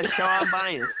 Got Sean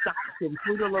buying socks and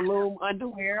Fruit of the Loom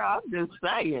underwear. I'm just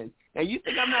saying. And you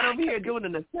think I'm not over here doing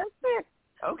an assessment?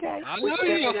 Okay. I We're know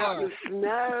stepping you out in are. the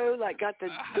snow, like got the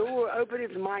door open.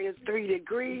 It's -3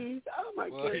 degrees. Oh my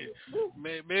goodness.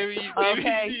 Maybe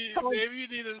you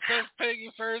need to assess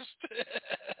Peggy first.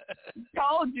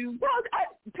 Told you.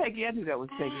 Peggy, I knew that was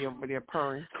Peggy over there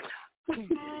purring.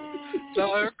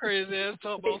 So her crazy ass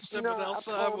talking about stepping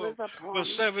outside with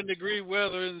 7-degree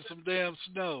weather and some damn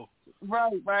snow.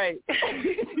 Right.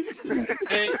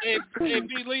 hey,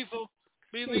 be lethal.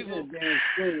 Be lethal.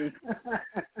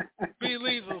 Be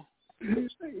lethal.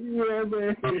 Yeah,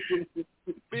 man.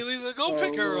 Be lethal. Go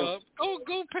pick her up.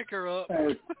 Go pick her up.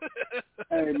 Hey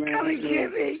man. Come and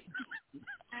get me.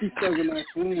 She's stuck in that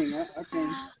swing. I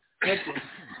can't help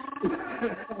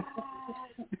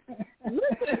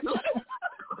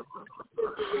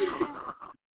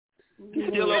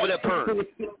Still over that purr. Look,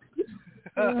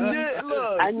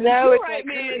 I know you're it's right,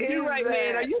 man. You're right,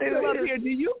 man. Are you still up here? Do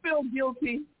you feel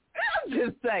guilty? I'm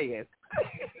just saying.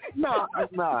 No,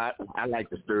 it's not. I like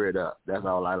to stir it up. That's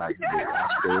all I like to do. I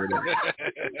stir it up.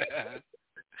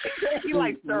 He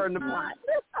likes stirring the pot.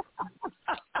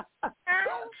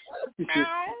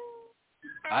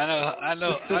 I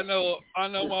know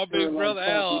my big brother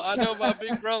Al. I know my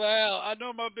big brother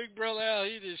Al.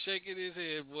 He just shaking his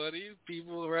head, boy. These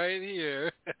people right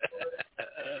here.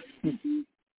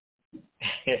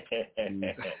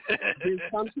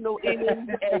 Dysfunctional is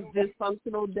as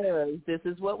dysfunctional does. This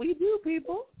is what we do,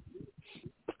 people.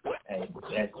 Hey,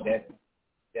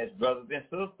 that's brothers and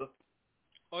sisters.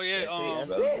 Oh yeah,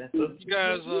 you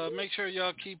guys make sure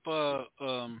y'all keep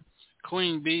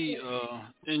Queen B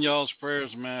in y'all's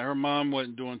prayers, man. Her mom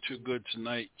wasn't doing too good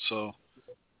tonight, so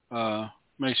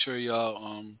make sure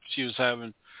y'all she was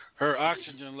having her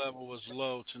oxygen level was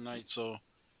low tonight, so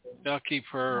y'all keep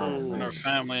her and her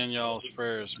family in y'all's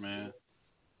prayers, man.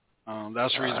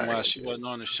 That's the reason why she wasn't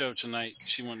on the show tonight.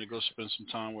 She wanted to go spend some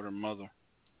time with her mother.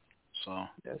 So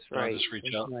that's right. I'll just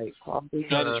reach out. Right. I'll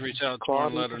just reach out to her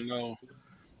and let her know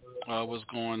what's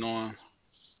going on.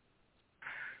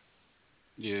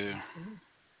 Yeah.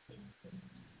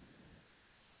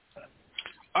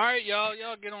 All right,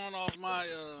 y'all get on off my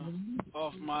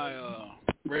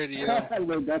radio.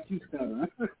 Got you stunned,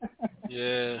 huh?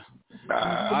 Yeah.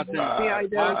 I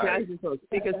just gonna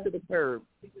stick us to the curb.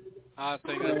 I was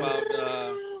thinking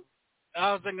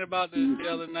about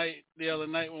the other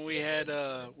night when we had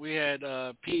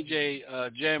PJ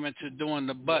jamming to doing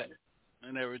the butt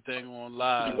and everything on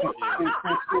live. Yeah.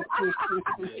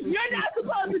 You're not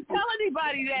supposed to tell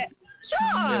anybody that,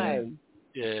 Sean.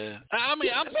 Yeah. I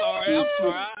mean, I'm sorry.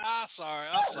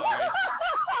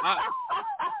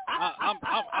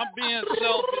 I'm being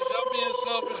selfish.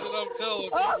 And I'm telling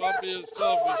people I'm being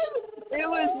selfish. It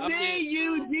was me,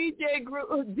 you, DJ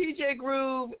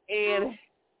Groove, and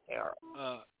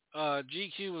Harold.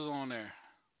 GQ was on there.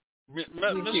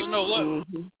 Mr.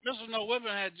 No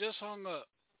Weapon had just hung up.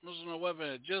 Yep. No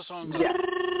Weapon.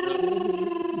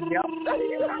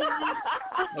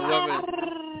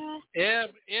 Yeah,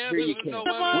 Mr. No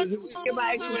Weapon. Get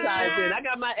my exercise in. I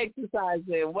got my exercise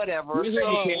in. Whatever.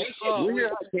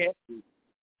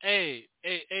 Hey,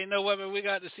 No Weapon. We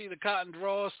got to see the cotton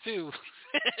draws too.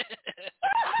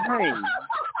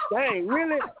 Hey,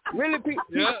 really, yeah. really,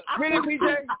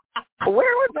 PJ?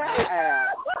 Where was that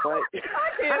at? But I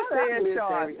can't stand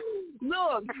Sean.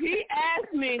 Look, he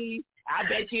asked me, I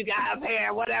bet you got a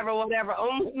pair, whatever.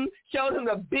 Showed him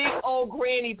the big old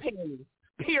granny panties.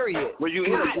 Period. Was you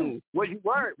wearing them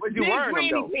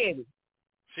though? Panties.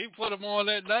 She put them on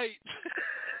that night.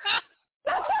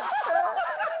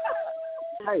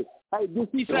 Hey, did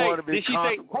she say,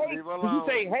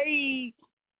 hey?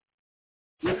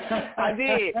 I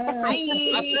did.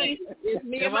 Hey, it's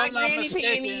me and my granny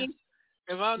panties.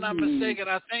 If I'm not mistaken,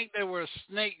 I think they were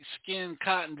snake skin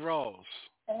cotton draws.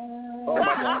 Oh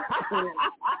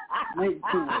my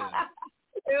God.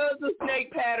 It was a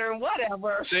snake pattern,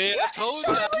 whatever. See, I told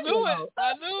you, I knew it.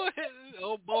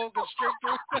 Old boa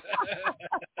constrictor.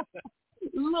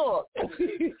 Look,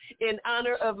 in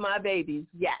honor of my babies,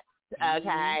 yes.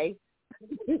 Okay.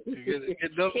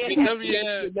 Get them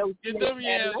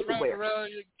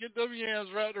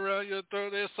yams wrapped around your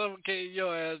throat. They're suffocating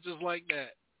your ass just like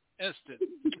that. Instant.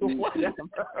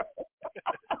 Whatever.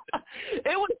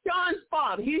 It was Sean's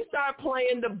fault. He started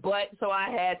playing the butt, so I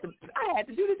had to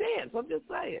do the dance. I'm just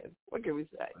saying. What can we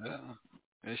say? Yeah.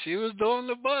 And she was doing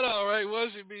the butt all right,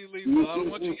 wasn't she, B. Lethal? I don't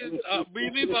want you to get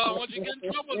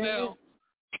in trouble now.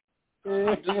 I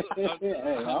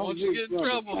want you to get in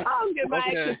trouble. I'll get my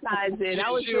exercise in.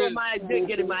 I was doing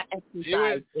getting my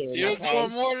exercise in. You were doing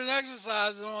more than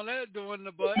exercising on that, doing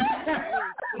the butt.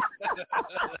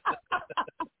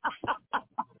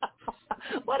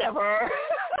 Whatever.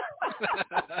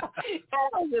 I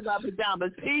was in my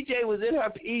pajamas. PJ was in her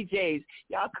PJs.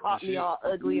 Y'all caught me all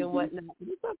ugly and whatnot.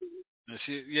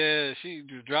 She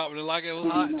was dropping it like it was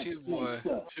hot too, boy.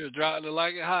 She was dropping it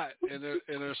like it hot in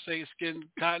her snakeskin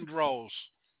cotton drawers.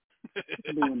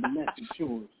 Doing domestic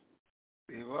chores.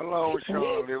 Leave her alone,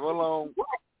 Sean. Leave her alone.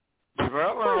 Leave her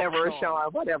alone, Whatever,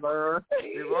 Sean. Whatever.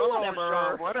 Leave her alone,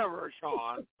 Sean. Whatever,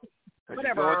 Sean.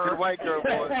 Whatever. Going to the white girl,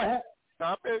 boy.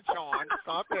 Stop it, Sean.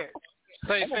 Stop it.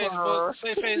 Say Facebook.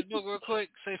 Say Facebook real quick.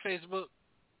 Say Facebook.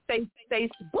 Say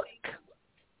Facebook.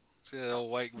 See that old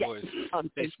white Yeah. voice.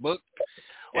 Facebook.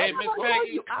 Hey, Miss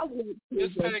Peggy. I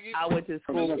went to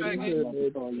school.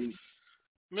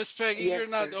 Miss Peggy, Yes, you're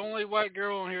not sir. the only white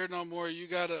girl on here no more. You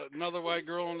got another white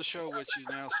girl on the show with you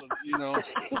now, so you won't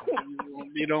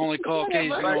be the only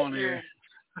Caucasian on here.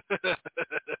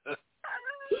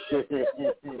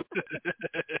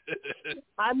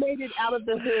 I made it out of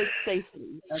the hood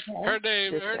safely. Okay? Her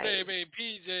name ain't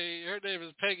PJ. Her name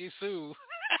is Peggy Sue.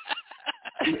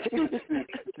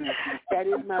 That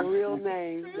is my real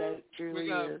name. That truly We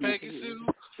got is. Peggy Sue.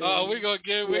 Oh, we're gonna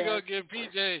give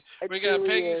PJ. We got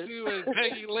Peggy Sue and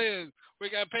Peggy Lynn. We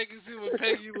got Peggy Sue and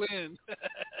Peggy Lynn.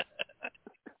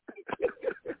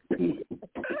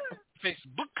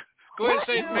 Facebook. Go ahead and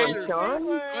say taters. Go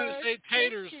ahead and say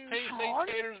taters. Say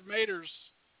taters, maters.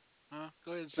 Huh?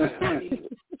 Go ahead and say it.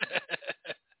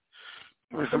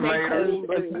 With some maters.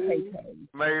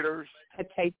 Maters.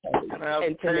 Potatoes. Can I have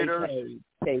and taters?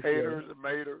 Taters And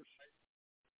maters.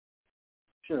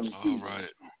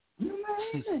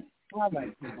 All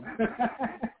right.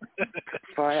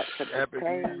 Fry up the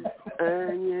potatoes,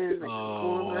 onions,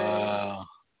 wow.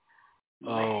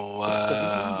 Oh,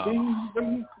 wow.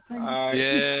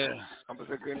 Yeah. I'm going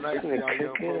to say good night to y'all,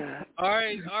 young folks. All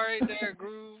right there,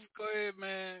 Groove. Go ahead,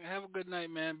 man. Have a good night,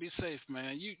 man. Be safe,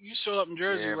 man. You show up in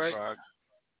Jersey, right? Bro.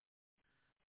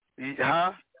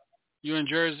 Huh? You in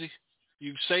Jersey?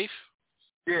 You safe?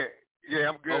 Yeah,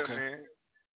 I'm good, Okay. man.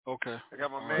 Okay. I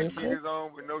got my mankinis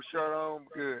on with no shirt on.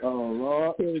 Good. Oh,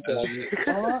 Lord.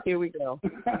 Here we go.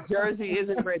 Jersey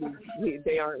isn't ready.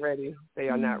 They aren't ready. They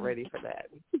are not ready for that.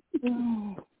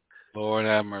 Lord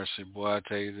have mercy, boy. I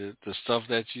tell you, the stuff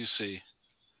that you see.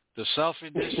 The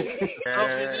selfishness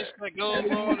that goes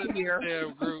on in this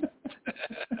damn group.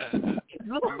 I'm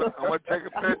going to take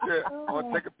a picture.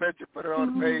 Put it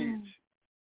on the page.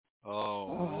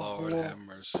 Oh, Lord have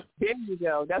mercy. There you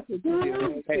go. That's what you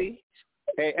do.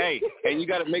 Hey, and you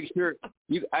got to make sure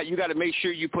you got to make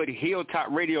sure you put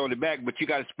Hilltop Radio on the back, but you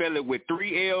got to spell it with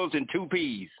 3 L's and 2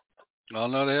 P's. Oh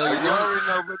no, the hell you already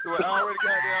know, Mr. I already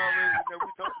got it already. We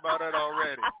talked about that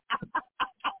already.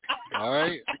 All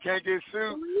right. We can't get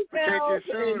sued.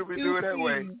 If we do it that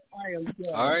way.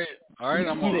 All right.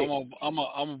 I'm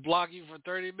gonna block you for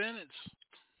 30 minutes.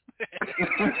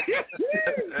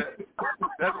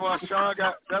 That's why I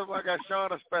got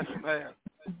Sean a special man.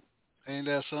 Ain't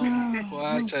that something? Well,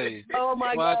 I tell you. Oh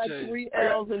my God, 3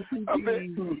 L's and 2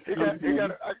 P's.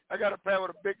 I got a pair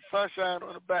with a big sunshine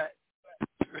on the back.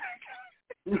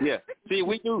 Yeah. See, if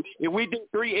we do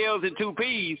 3 L's and 2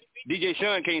 P's, DJ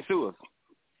Sean can't sue us.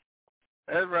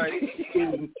 That's right.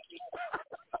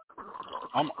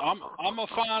 I'm gonna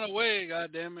find a way.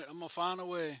 God damn it! I'm gonna find a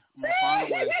way.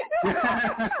 Find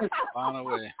a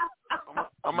way.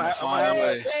 I'm gonna have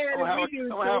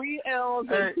 3 L's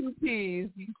and 2 P's.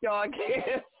 Sean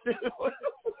can't sue.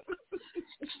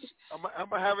 I'm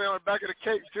gonna have it on the back of the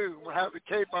cape too. I'm gonna have the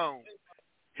cape on.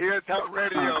 Hilltop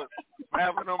Radio. I'm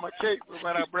having on my cape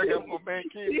when I break up my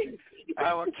mankini. I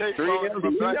have a cape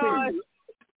on.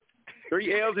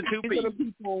 3 L's and 2 P's.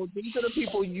 These are the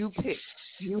people you pick.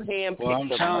 You handpick well, I'm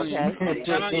them. telling you.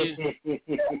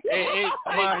 Hey,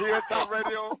 my Hilltop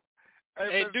Radio.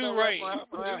 Hey, do right.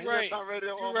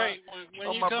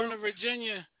 When you come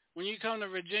to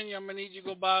Virginia, I'm gonna need you to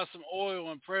go buy some oil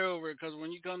and pray over it. Because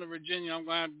when you come to Virginia, I'm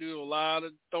gonna have to do a lot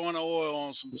of throwing of oil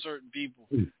on some certain people.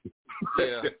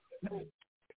 Yeah.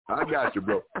 I got you,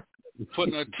 bro.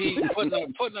 Putting a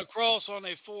cross on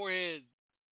their forehead.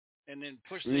 And then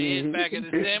push the head back in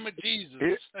the name of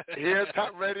Jesus.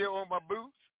 Hilltop Radio on my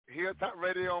boots. Hilltop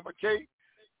Radio on my cape.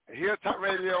 Hilltop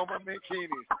Radio on my bikinis.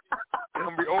 It's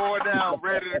going to be all down,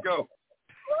 ready to go.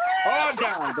 All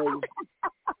down, baby.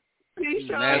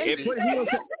 Put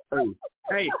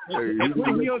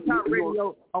Hilltop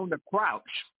Radio on the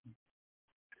crouch.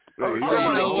 You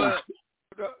know what?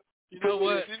 You know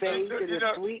what? You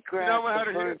know how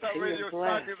the Hilltop Radio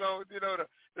stockings on,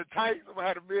 the tights. I'm going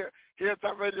to have the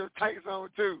Hilltop Radio tights on,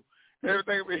 too.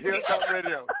 Everything will be Hilltop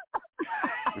Radio.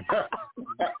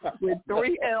 With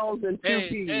 3 L's and 2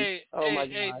 P's. Hey, my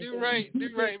God. Hey, do right,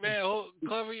 man.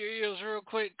 Cover your ears real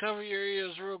quick. I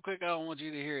don't want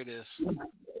you to hear this.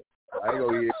 I ain't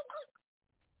gonna hear.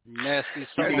 Nasty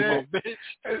son of a bitch.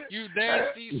 You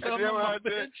nasty son of a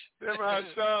bitch. Remember how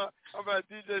Sean, I'm about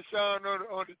DJ Sean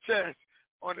on the chest.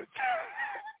 I'm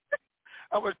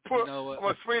going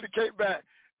to swing the cape back.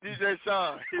 DJ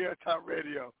Sean, Hilltop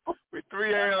Radio, with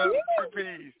 3 L's and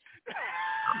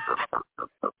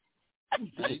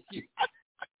 2 P's.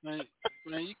 Man,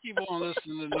 you keep on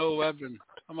listening to No Weapon.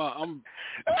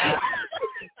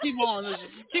 Keep on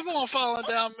listening. Keep on following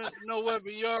down No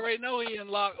Weapon. You already know he on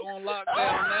lockdown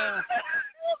now.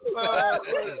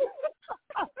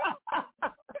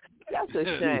 That's a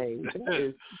shame. That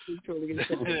is truly a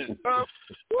shame. Up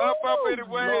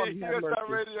anyway, Hilltop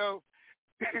Radio.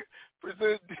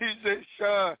 Present DJ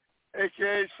Sean,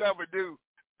 a.k.a. Shabba-Doo.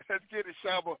 Let's get it,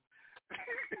 Shabba.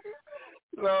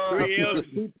 3 L's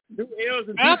and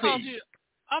 2 P's.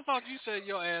 I thought you said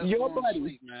your ass your was buddy.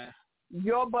 Sleep, man.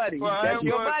 Your buddy. Well, that's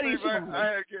your buddy, Sean. I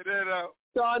had to get that out.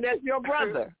 Sean, that's your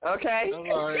brother, okay? That's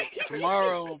all right.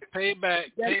 Tomorrow,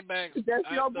 payback. That's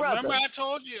your brother. Remember I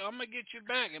told you, I'm going to get you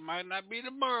back. It might not be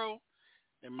tomorrow.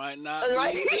 It might not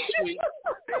be this week.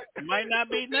 It might not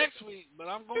be next week, but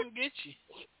I'm going to get you.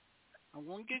 I'm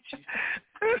going to get you.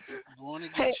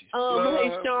 Hey,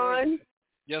 Sean.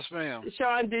 Yes, ma'am.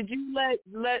 Sean, did you let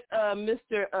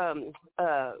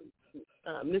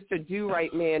Mr. Do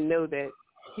Right Man know that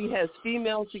he has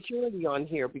female security on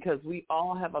here because we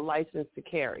all have a license to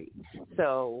carry?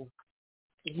 So,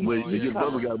 your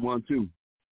brother got one too.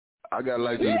 I got a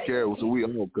license to carry, so we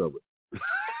all covered.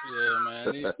 Yeah,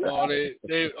 man.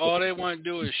 All they want to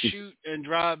do is shoot and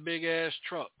drive big ass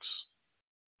trucks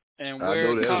and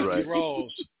wear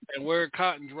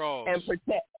cotton drawers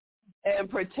and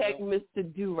protect Mr.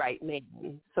 Do Right Man.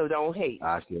 So don't hate.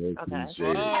 I can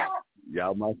appreciate it.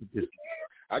 Y'all my statistic.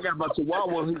 I got my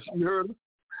Chihuahua. You heard her?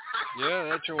 Yeah,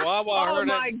 that Chihuahua. I heard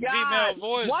that female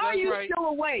voice. Why That's are you right. still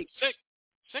awake?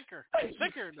 Sicker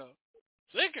though.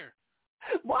 Sicker.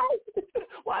 Why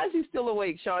is he still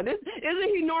awake, Sean?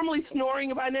 Isn't he normally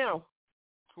snoring by now?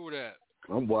 Who that?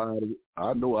 I'm wide.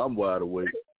 I know I'm wide awake.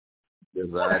 Yes,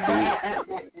 I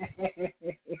do.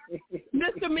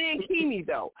 Mr. Mankini,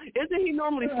 though, isn't he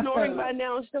normally snoring by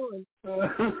now, Sean?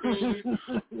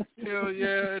 Hell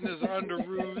yeah, and his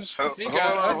underoos. He hold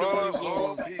got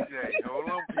on, PJ. Hold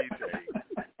on, PJ.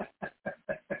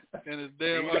 And his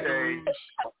damn underoos.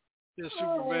 His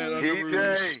Superman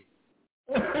underoos.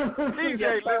 PJ,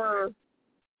 listen.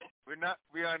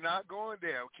 We are not going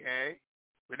there, okay?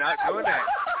 We're not doing that.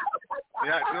 We're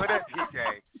not doing that,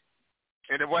 PJ.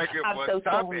 And the white girl was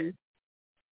stop it.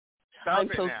 I'm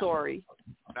so sorry.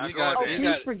 You got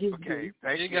forgive okay, me.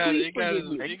 thank you. You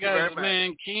got his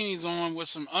man Keeney's on with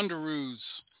some underoos.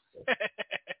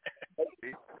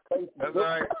 That's all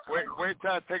right. Wait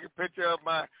till I take a picture of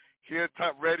my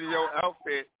Hilltop Radio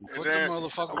outfit, and then I'm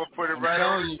gonna put it right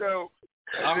on the show.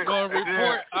 I'm going to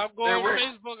report. I'm going to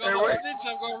Facebook. I'm going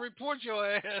to report your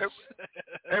ass.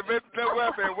 And Mr.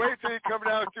 Weapon, wait till you come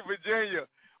down to Virginia.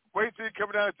 I'm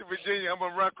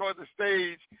going to run across the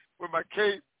stage with my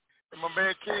cape and my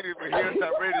man Keeney with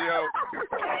Hilltop Radio.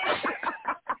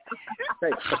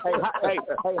 Hey,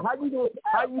 how you gonna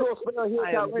spell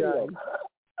Hilltop Radio?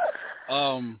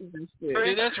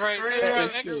 Yeah, that's right.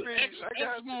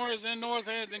 Exmoor is in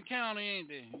Northampton County, ain't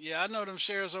they? Yeah, I know them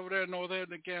sheriffs over there in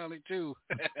Northampton County too.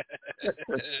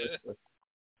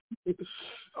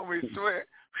 Oh, we swear.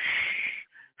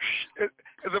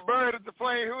 It's a bird, it's a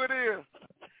plane, who it is?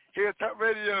 Hilltop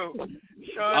Radio.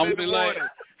 Sean in the morning.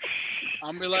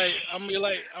 I'm be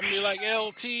like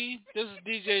LT. This is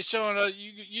DJ Sean.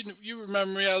 You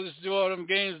remember me? I used to do all them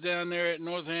games down there at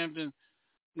Northampton,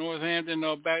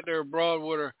 back there at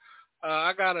Broadwater.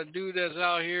 I got a dude that's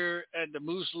out here at the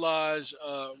Moose Lodge,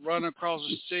 running across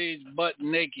the stage butt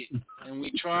naked, and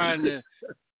we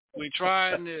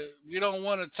don't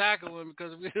want to tackle him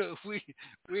because we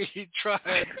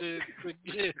trying to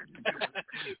forget.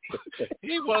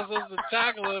 He wants us to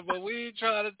tackle him, but we ain't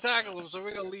trying to tackle him, so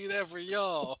we're gonna leave that for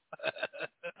y'all.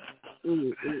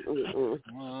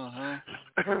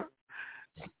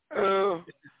 Oh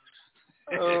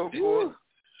boy.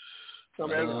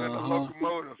 Better than a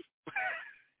locomotive.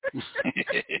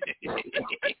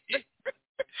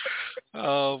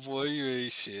 Oh boy, you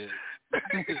ain't shit.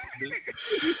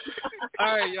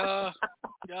 All right, y'all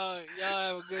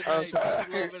have a good night.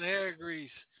 Love and hair grease.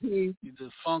 You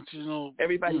dysfunctional.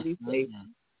 Everybody be safe.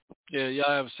 Yeah, y'all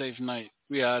have a safe night.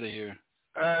 We out of here.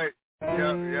 All right. Yeah,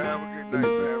 have a good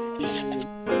night, man.